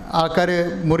ആൾക്കാർ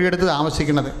മുറിയെടുത്ത്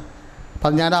താമസിക്കുന്നത്.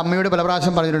 അപ്പം ഞാൻ അമ്മയോട് പല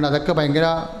പ്രാവശ്യം പറഞ്ഞിട്ടുണ്ട്, അതൊക്കെ ഭയങ്കര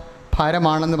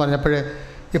ഭാരമാണെന്ന് പറഞ്ഞപ്പോൾ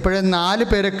ഇപ്പോഴേ 4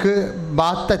 പേർക്ക്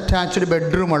ബാത്ത് അറ്റാച്ച്ഡ്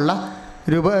ബെഡ്റൂമുള്ള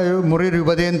മുറി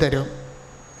രൂപതയും തരും.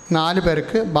 4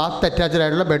 പേർക്ക് ബാത്ത് അറ്റാച്ച്ഡ്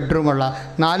ആയിട്ടുള്ള ബെഡ്റൂമുള്ള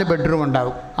 4 ബെഡ്റൂം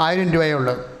ഉണ്ടാകും. 1000 രൂപയേ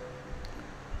ഉള്ളൂ.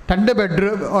 2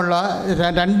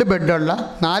 ബെഡുള്ള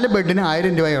 4 ബെഡിന്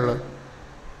 1000 രൂപയേ ഉള്ളൂ.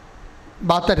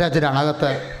 ബാത്ത് അറ്റാച്ച്ഡാണ്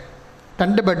അകത്ത്.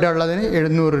 2 ബെഡുള്ളതിന്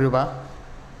 700 രൂപ.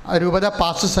 രൂപത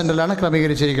പാസ്റ്റർ സെൻ്ററിലാണ്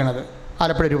ക്രമീകരിച്ചിരിക്കുന്നത്.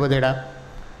 ആലപ്പുഴ രൂപതയുടെ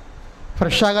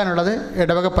ഫ്രഷാകാനുള്ളത്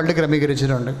ഇടവക പള്ളി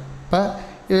ക്രമീകരിച്ചിട്ടുണ്ട്. അപ്പോൾ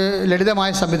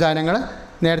ലളിതമായ സംവിധാനങ്ങൾ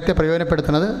നേരത്തെ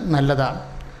പ്രയോജനപ്പെടുത്തുന്നത് നല്ലതാണ്.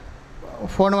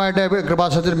 ഫോണുമായിട്ട്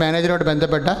കൃപാസനത്തിൽ മാനേജരോട്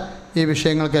ബന്ധപ്പെട്ട ഈ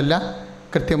വിഷയങ്ങൾക്കെല്ലാം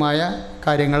കൃത്യമായ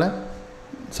കാര്യങ്ങൾ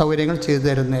സൗകര്യങ്ങൾ ചെയ്തു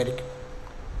തരുന്നതായിരിക്കും.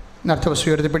 നേരത്തെ വസ്തു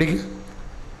ഉയർത്തിപ്പിടിക്കുക.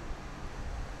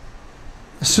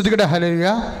 സ്തുതിക്കട്ടെ. ഹല്ലേലൂയ.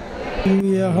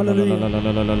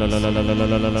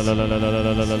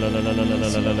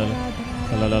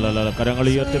 കരങ്ങൾ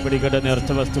ഉയർത്തിപ്പിടിക്കട്ടെ,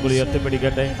 നേർച്ച വസ്തുക്കൾ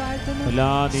ഉയർത്തിപ്പിടിക്കട്ടെ. എല്ലാ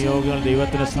നിയോഗങ്ങളും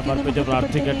ദൈവത്തിന് സമർപ്പിച്ച്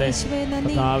പ്രാർത്ഥിക്കട്ടെ.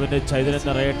 കർത്താവിൻ്റെ ചൈതന്യം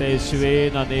നിറയട്ടെ. യേശുവേ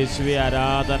നന്ദി, യേശുവേ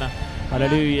ആരാധന.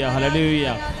 Hallelujah, hallelujah.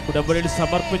 ഉടമ്പടിയിൽ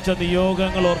സമർപ്പിച്ച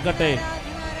നിയോഗങ്ങൾ ഓർക്കട്ടെ.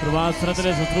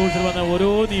 കൃപാസനത്തിലെ ശുശ്രൂഷയിൽ വന്ന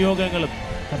ഓരോ നിയോഗങ്ങളും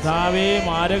കർത്താവേ,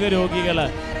 മാരക രോഗികൾ,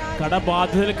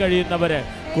 കടബാധിതയിൽ കഴിയുന്നവർ,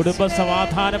 കുടുംബ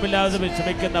സമാധാനമില്ലാതെ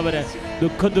വിഷമിക്കുന്നവർ,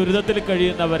 ദുഃഖ ദുരിതത്തിൽ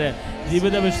കഴിയുന്നവർ,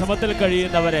 ജീവിത വിഷമത്തിൽ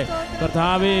കഴിയുന്നവർ,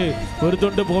 കർത്താവേ ഒരു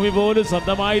തുണ്ട് ഭൂമി പോലും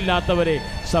സ്വന്തമായില്ലാത്തവരെ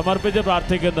സമർപ്പിച്ച്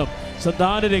പ്രാർത്ഥിക്കുന്നു.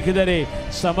 സന്താനരഹിതരെ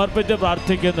സമർപ്പിച്ച്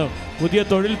പ്രാർത്ഥിക്കുന്നു. പുതിയ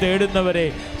തൊഴിൽ തേടുന്നവരെ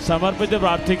സമർപ്പിച്ച്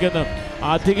പ്രാർത്ഥിക്കുന്നു.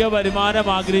 അധിക വരുമാനം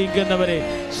ആഗ്രഹിക്കുന്നവരെ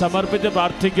സമർപ്പിച്ച്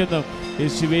പ്രാർത്ഥിക്കുന്നു.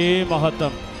 യേശുവേ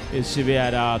മഹത്വം, യേശുവേ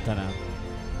ആരാധന.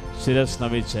 ശിരസ്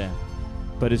നമിച്ച്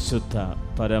പരിശുദ്ധ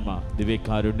പരമ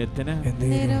ദിവ്യകാരുണ്യത്തിന്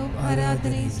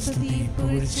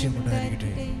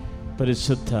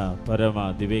പരിശുദ്ധ പരമ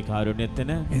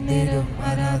ദിവ്യകാരുണ്യത്തിന്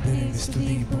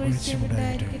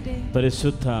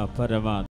പരിശുദ്ധ പരമ